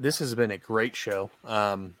guys, this has been a great show.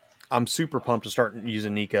 I'm super pumped to start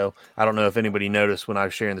using Nico. I don't know if anybody noticed when I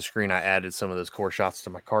was sharing the screen, I added some of those core shots to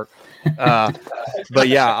my cart. But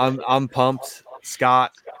yeah, I'm pumped.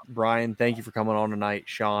 Scott, Brian, thank you for coming on tonight.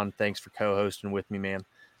 Sean, thanks for co-hosting with me, man.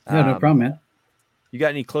 No problem, man. You got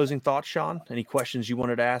any closing thoughts, Sean? Any questions you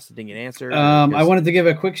wanted to ask that didn't get answered? I wanted to give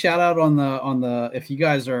a quick shout out on the if you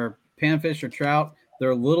guys are panfish or trout,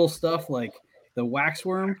 their little stuff like the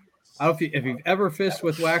waxworm. I don't know if you've ever fished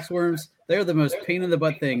with waxworms, they're the most pain in the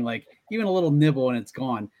butt thing. Like even a little nibble and it's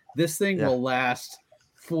gone. This thing will last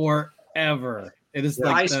forever. It is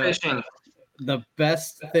like ice fishing. The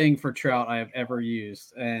best thing for trout I have ever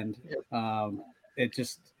used, and it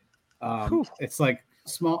just it's like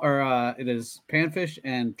small or it is panfish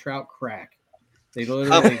and trout crack. They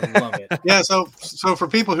literally love it. Yeah, so for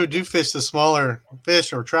people who do fish the smaller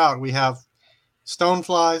fish or trout, we have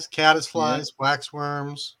stoneflies, caddisflies,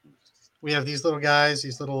 waxworms. We have these little guys,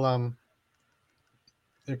 these little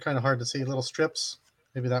they're kind of hard to see, little strips,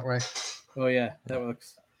 maybe that way. Oh yeah, that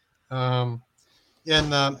looks.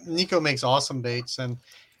 And Nico makes awesome baits, and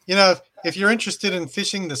you know if you're interested in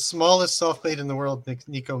fishing the smallest soft bait in the world,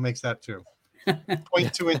 Nico makes that too,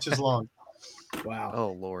 0.2 inches long. Wow!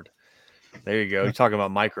 Oh Lord, there you go. You're talking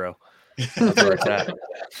about micro. That's where it's at.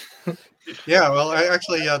 Yeah, well,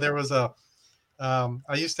 there was a.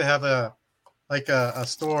 I used to have a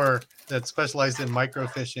store that specialized in micro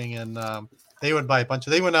fishing, and they would buy a bunch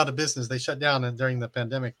of. They went out of business. They shut down during the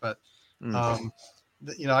pandemic, but.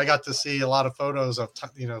 I got to see a lot of photos of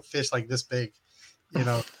fish like this big,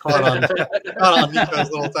 caught on Nico's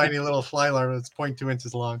little tiny little fly larva that's 0.2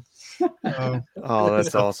 inches long. Oh,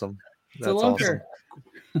 that's awesome. That's awesome.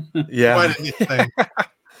 Yeah. Quite a neat thing.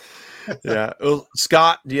 Yeah. Well,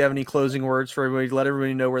 Scott, do you have any closing words for everybody? Let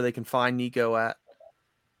everybody know where they can find Nico at.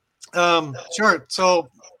 Sure. So,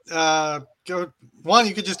 you could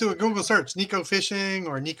just do a Google search, Nico Fishing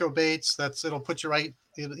or Nico Baits. It'll put you right.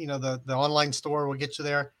 The online store will get you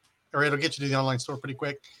there, or it'll get you to the online store pretty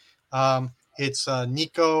quick. It's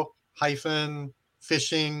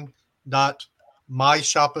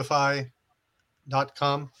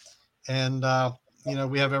nico-fishing.myshopify.com. And,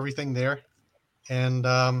 we have everything there. And,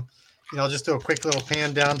 I'll just do a quick little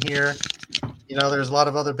pan down here. There's a lot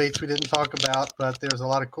of other baits we didn't talk about, but there's a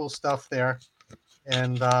lot of cool stuff there.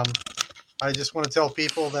 And I just want to tell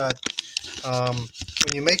people that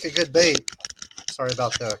when you make a good bait, sorry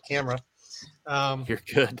about the camera. You're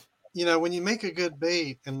good. When you make a good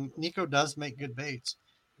bait, and Nico does make good baits,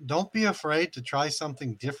 don't be afraid to try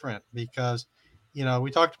something different because,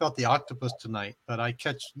 we talked about the octopus tonight, but I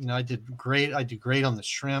do great on the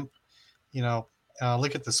shrimp.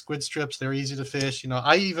 Look at the squid strips. They're easy to fish.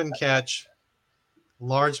 I even catch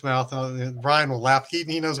largemouth. Brian will laugh.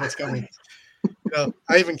 He knows what's coming.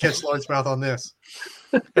 I even catch largemouth on this.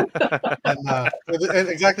 and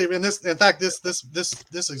exactly in this. In fact,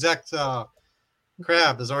 this exact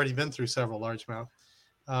crab has already been through several largemouth.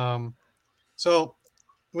 So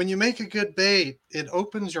when you make a good bait, it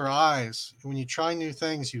opens your eyes. When you try new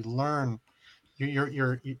things, you learn.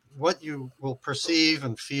 What you will perceive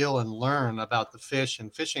and feel and learn about the fish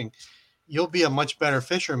and fishing. You'll be a much better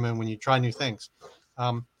fisherman when you try new things.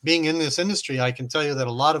 Being in this industry, I can tell you that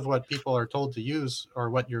a lot of what people are told to use are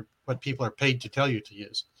what people are paid to tell you to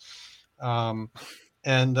use.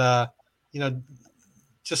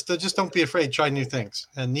 Just don't be afraid. Try new things.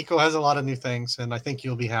 And Nico has a lot of new things, and I think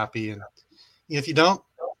you'll be happy. And if you don't,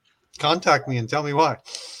 contact me and tell me why.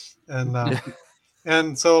 And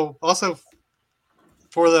and so also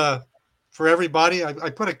for everybody, I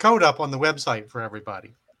put a code up on the website for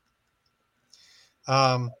everybody.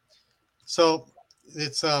 So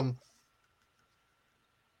it's hang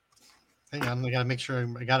on, I gotta make sure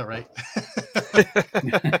I got it right.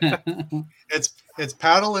 It's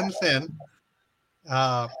Paddle and Fin,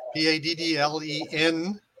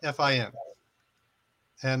 PADDLENFIN,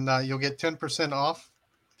 and you'll get 10% off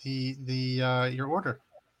your order.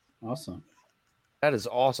 Awesome. That is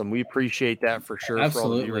awesome. We appreciate that for sure. Absolutely. For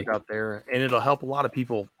all the viewers out there, and it'll help a lot of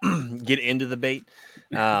people get into the bait.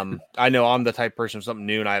 I know I'm the type of person, if something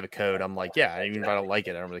new and I have a code, I'm like, yeah, even if I don't like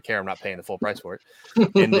it, I don't really care. I'm not paying the full price for it.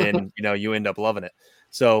 And then, you end up loving it.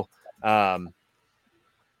 So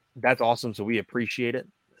that's awesome. So we appreciate it.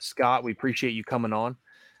 Scott, we appreciate you coming on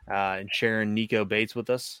and sharing Nico Baits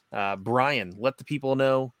with us. Brian, let the people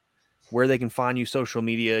know where they can find you, social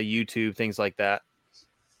media, YouTube, things like that.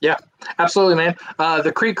 Yeah, absolutely, man.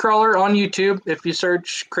 The Creek Crawler on YouTube. If you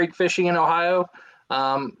search Creek Fishing in Ohio,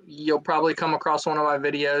 you'll probably come across one of my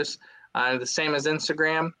videos. The same as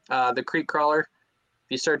Instagram, the Creek Crawler. If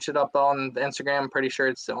you search it up on the Instagram, I'm pretty sure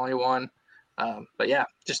it's the only one. But yeah,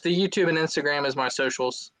 just the YouTube and Instagram is my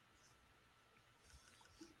socials.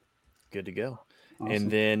 Good to go. Awesome. And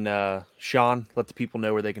then Sean, let the people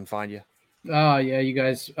know where they can find you. Yeah, you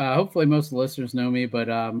guys. Hopefully, most of the listeners know me, but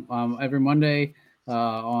every Monday.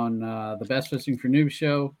 On the Best Fishing for Noobs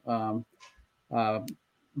show.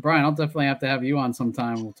 Brian, I'll definitely have to have you on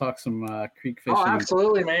sometime. We'll talk some creek fishing. Oh,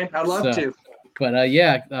 absolutely, man. I'd love to. But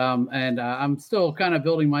I'm still kind of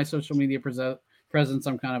building my social media presence.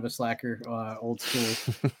 I'm kind of a slacker, old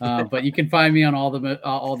school. But you can find me on all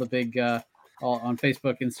the big on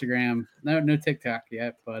Facebook, Instagram. No TikTok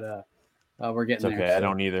yet, but we're getting there. Okay, So. I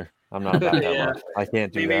don't either. I'm not about that much. I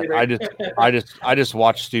can't do that. I just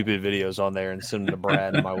watch stupid videos on there and send them to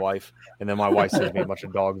Brad and my wife, and then my wife sends me a bunch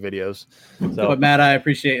of dog videos. So, but Matt, I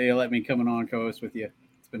appreciate you letting me come on co-host with you.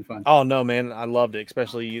 It's been fun. Oh no, man, I loved it,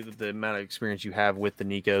 especially the amount of experience you have with the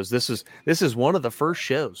Nikos. This is one of the first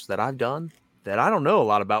shows that I've done that I don't know a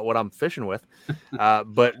lot about what I'm fishing with,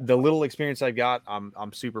 but the little experience I got,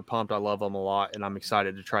 I'm super pumped. I love them a lot, and I'm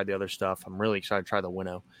excited to try the other stuff. I'm really excited to try the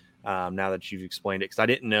Winnow. Now that you've explained it, because I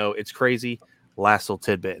didn't know. It's crazy. Last little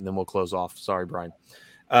tidbit, and then we'll close off. Sorry, Brian.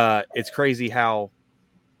 It's crazy how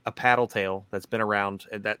a paddle tail that's been around,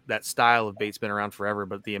 that style of bait's been around forever,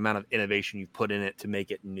 but the amount of innovation you've put in it to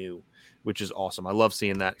make it new, which is awesome. I love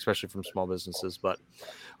seeing that, especially from small businesses. But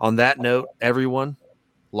on that note, everyone,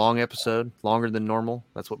 long episode, longer than normal.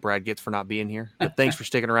 That's what Brad gets for not being here. But thanks for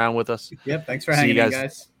sticking around with us. Yep, thanks for hanging in,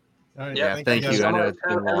 guys. All right, yeah, thank you. I know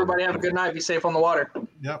everybody have a good night. Be safe on the water.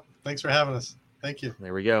 Yep. Thanks for having us. Thank you.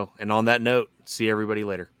 There we go. And on that note, see everybody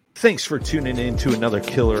later. Thanks for tuning in to another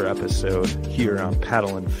killer episode here on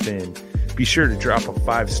Paddle and Fin. Be sure to drop a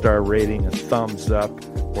 5-star rating, a thumbs up,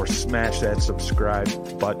 or smash that subscribe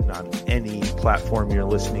button on any platform you're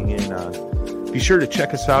listening in on. Be sure to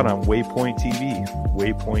check us out on Waypoint TV,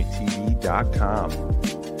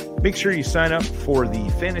 waypointtv.com. Make sure you sign up for the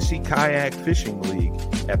Fantasy Kayak Fishing League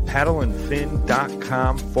at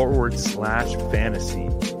paddleandfin.com/fantasy.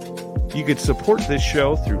 You can support this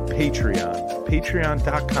show through Patreon,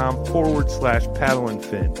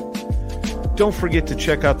 patreon.com/paddleandfin. Don't forget to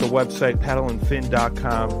check out the website,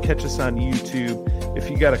 paddleandfin.com. Catch us on YouTube. If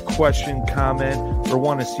you got a question, comment, or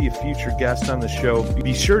want to see a future guest on the show,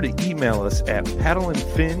 be sure to email us at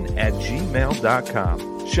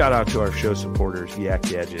paddleandfin@gmail.com. Shout out to our show supporters, Yak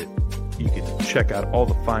Gadget. You can check out all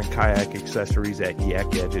the fine kayak accessories at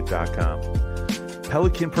yakgadget.com.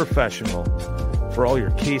 Pelican Professional. For all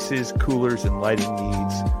your cases, coolers, and lighting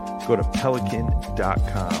needs, go to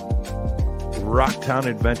pelican.com. Rocktown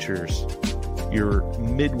Adventures, your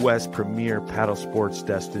Midwest premier paddle sports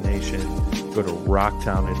destination. Go to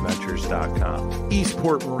rocktownadventures.com.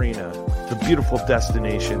 Eastport Marina, the beautiful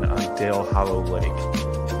destination on Dale Hollow Lake.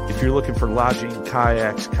 If you're looking for lodging,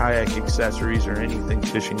 kayaks, kayak accessories, or anything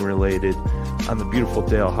fishing related on the beautiful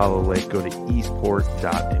Dale Hollow Lake, go to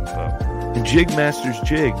eastport.info. And Jigmasters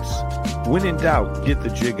Jigs. When in doubt, get the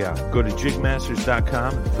jig out. Go to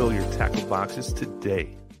jigmasters.com and fill your tackle boxes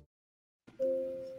today.